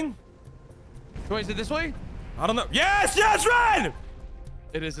everything. Wait, is it this way? I don't know. Yes, run!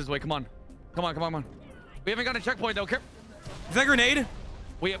 It is this way. Come on. We haven't got a checkpoint though. Is that a grenade?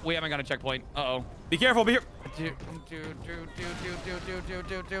 We haven't got a checkpoint. Uh-oh. Be careful. Be here.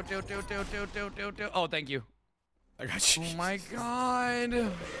 Oh, thank you. I got you. Oh my god.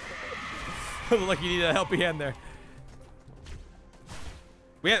 Look like you need a helping hand there.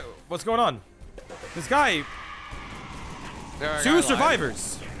 What's going on? This guy. Two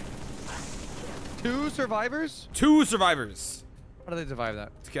survivors. Two survivors? Two survivors. How do they survive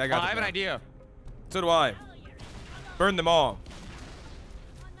that? Okay, I have an idea. So do I. Burn them all.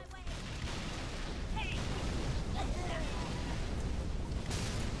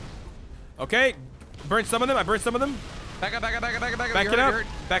 Okay. Burned some of them. I burned some of them. Back up, back up, back up, back up, back up. Back it up.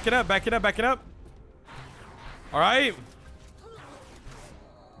 Back it up, back it up, back it up. All right.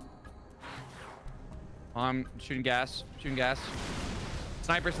 I'm shooting gas. Shooting gas.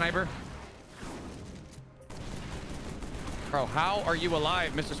 Sniper, sniper. Bro, how are you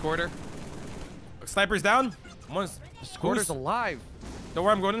alive, Mr. Squirter? Sniper's down. Squirter's alive. Don't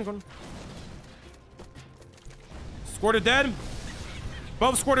worry, I'm going in. Squirter dead.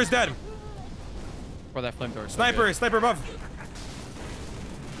 Both Squirters dead. Bro, that flamethrower. Sniper, sniper above.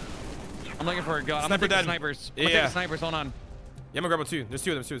 I'm looking for a gun. Sniper I'm gonna take dead. the snipers. I'm gonna take the snipers. Hold on. Yeah, I'm gonna grab one too. There's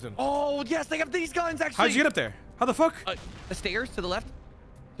two of them. Two of them. Oh, yes, they have these guns, actually. How'd you get up there? How the fuck? The stairs to the left,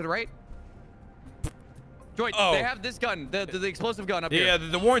 to the right. Droid, Oh. they have this gun, the explosive gun up here. Yeah,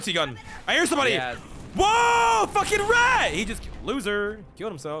 the warranty gun. I hear somebody. Yeah. Whoa, fucking rat! He just loser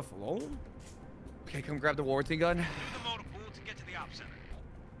killed himself. Lol. Okay, come grab the warranty gun. Oh,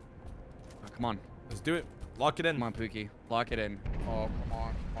 come on. Let's do it. Lock it in. Come on, Pookie. Lock it in. Oh, come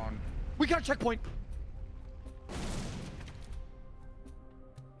on, come on. We got a checkpoint.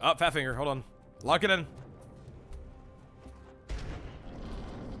 Oh, fat finger. Hold on. Lock it in.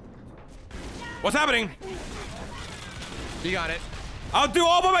 What's happening? You got it. I'll do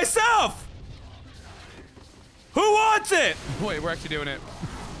all by myself. Who wants it? Wait, we're actually doing it.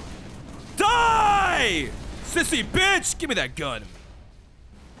 Die! Sissy bitch! Give me that gun.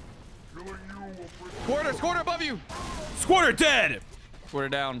 Squirter above you. Squirter dead. Squirter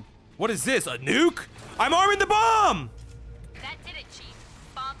down. What is this? A nuke? I'm arming the bomb. That did it, Chief.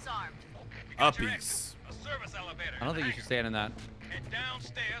 Bomb's armed. Uppies. I don't think you should stand in that. Head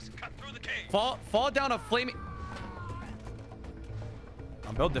downstairs, cut through the cave. Fall down a flaming.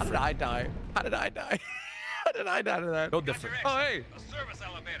 I'm built different. How did I die? How did I die? How did I die to that? Built different. Oh, hey. A service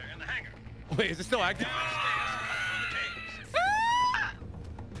elevator in the hangar. Wait, is it still active?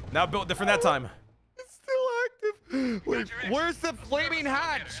 Now built different that time. It's still active. Wait, where's the flaming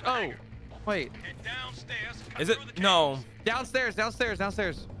hatch? Oh, wait. Head downstairs, Is it? No. Downstairs.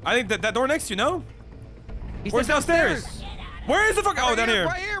 I think that door next to you, no? He Where's said downstairs? Where is the fuck? Oh, down here.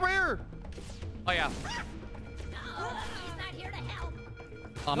 Right here. Oh, yeah.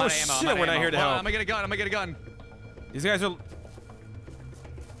 I'm No out of ammo. shit, we're not here to help. I'm gonna get a gun. These guys are...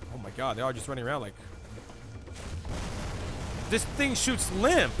 Oh my god, they are just running around like... This thing shoots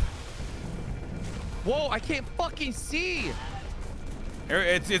limp. Whoa, I can't fucking see.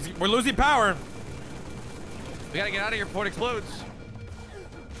 We're losing power. We gotta get out of here before it explodes.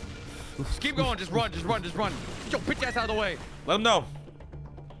 Just keep going. Just run. Get your bitch ass out of the way. Let them know.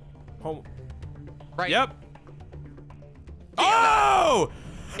 Oh. Right. Yep. Oh!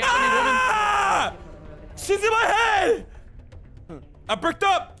 Get out of me, woman. Ah! She's in my head. I bricked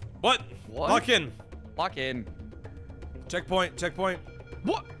up. What? Lock in. Lock in. Checkpoint.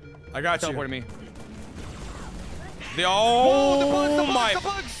 What? I got you. Teleport to me. The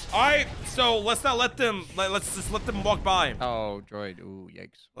bugs. All right, so let's not let them. Let's just let them walk by. Oh, droid. Ooh,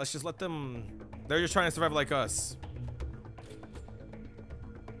 yikes. Let's just let them. They're just trying to survive like us.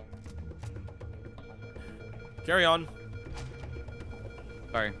 Carry on.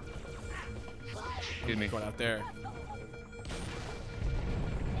 Sorry. Excuse me. Going out there.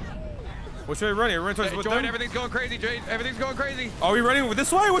 Which way are we running? Are we running towards Droid, them? everything's going crazy, Droid. Everything's going crazy. Are we running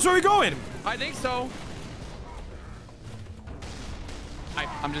this way? Which way are we going? I think so.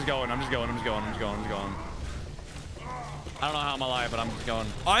 I'm just going. I don't know how I'm alive, but I'm just going.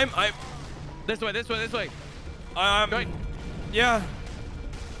 This way. Droid. Yeah.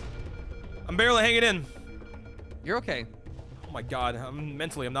 I'm barely hanging in. You're okay. Oh my god,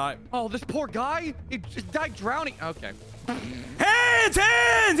 mentally I'm not. Oh, this poor guy. He just died drowning. Okay.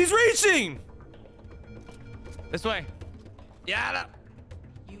 Hands! He's reaching! This way. Yeah.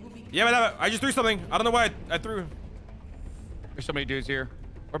 Yeah, but I just threw something. I don't know why I threw. There's so many dudes here.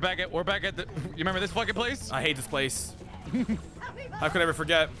 We're back at the. You remember this fucking place? I hate this place. How could I ever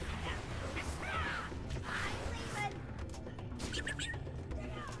forget?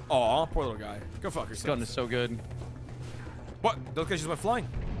 Aw, poor little guy. Go fuck yourself. This gun is so good. What? Those guys just went flying.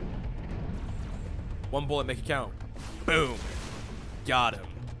 One bullet, make it count. Boom. Got him.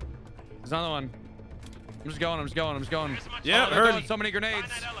 There's another one. I'm just going. Yeah, they're throwing so many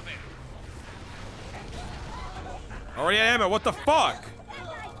grenades. Already at ammo. What the fuck?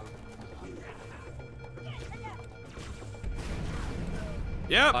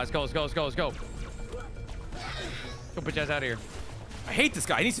 Yep. Let's go. Go put your ass out of here. I hate this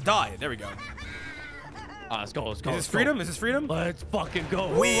guy. He needs to die. There we go. Let's go. Is this freedom? Is this freedom? Let's fucking go.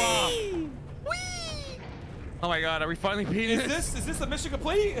 Whee! Oh my god, are we finally beating this? Is this a mission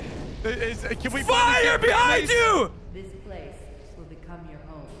complete? Can we fire behind you? This place will become your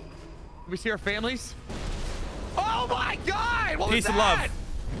home. We see our families. Oh my God! What Peace was and that?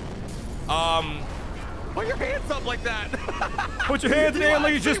 love. Put your hands up like that. Put your hands in the air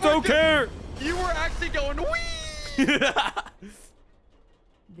like you just don't care. You were actually going wee.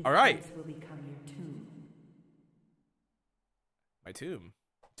 All right. Will become your tomb. My tomb.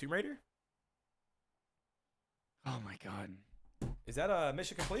 Tomb Raider? Oh my God. Is that a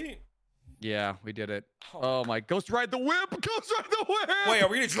mission complete? Yeah, we did it. Oh my, Ghost Ride the Whip. Ghost Ride the Whip. Wait, are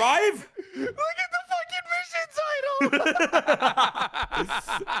we gonna drive? Look at the fucking mission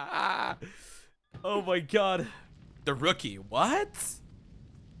title. Oh my God. The Rookie. What?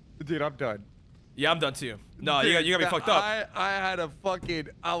 Dude, I'm done. Yeah, I'm done too. No, Dude, you got me fucked up. I had a fucking,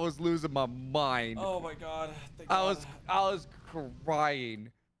 I was losing my mind. Oh my God. Thank I God. was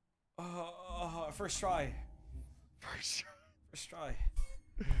crying. First try. First try.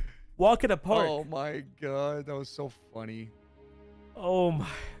 Walk in the park. Oh my God, that was so funny. Oh my.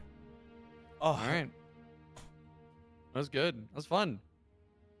 Oh. All right. That was good. That was fun.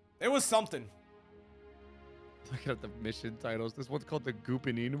 It was something. Looking at the mission titles. This one's called the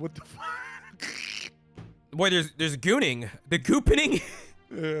Goopening. What the fuck? Boy, there's gooning. The goopening?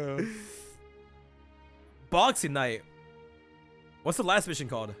 Yeah. Boxing night. What's the last mission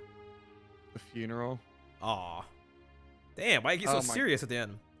called? The funeral. Aw. Damn, why you get so serious at the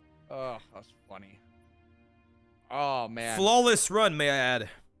end? Oh, that's funny. Oh, man. Flawless run, may I add.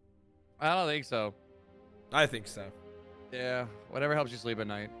 I don't think so. I think so. Yeah, whatever helps you sleep at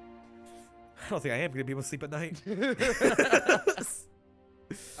night. I don't think I am going to be able to sleep at night.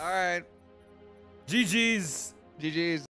 All right. GG's. GG's.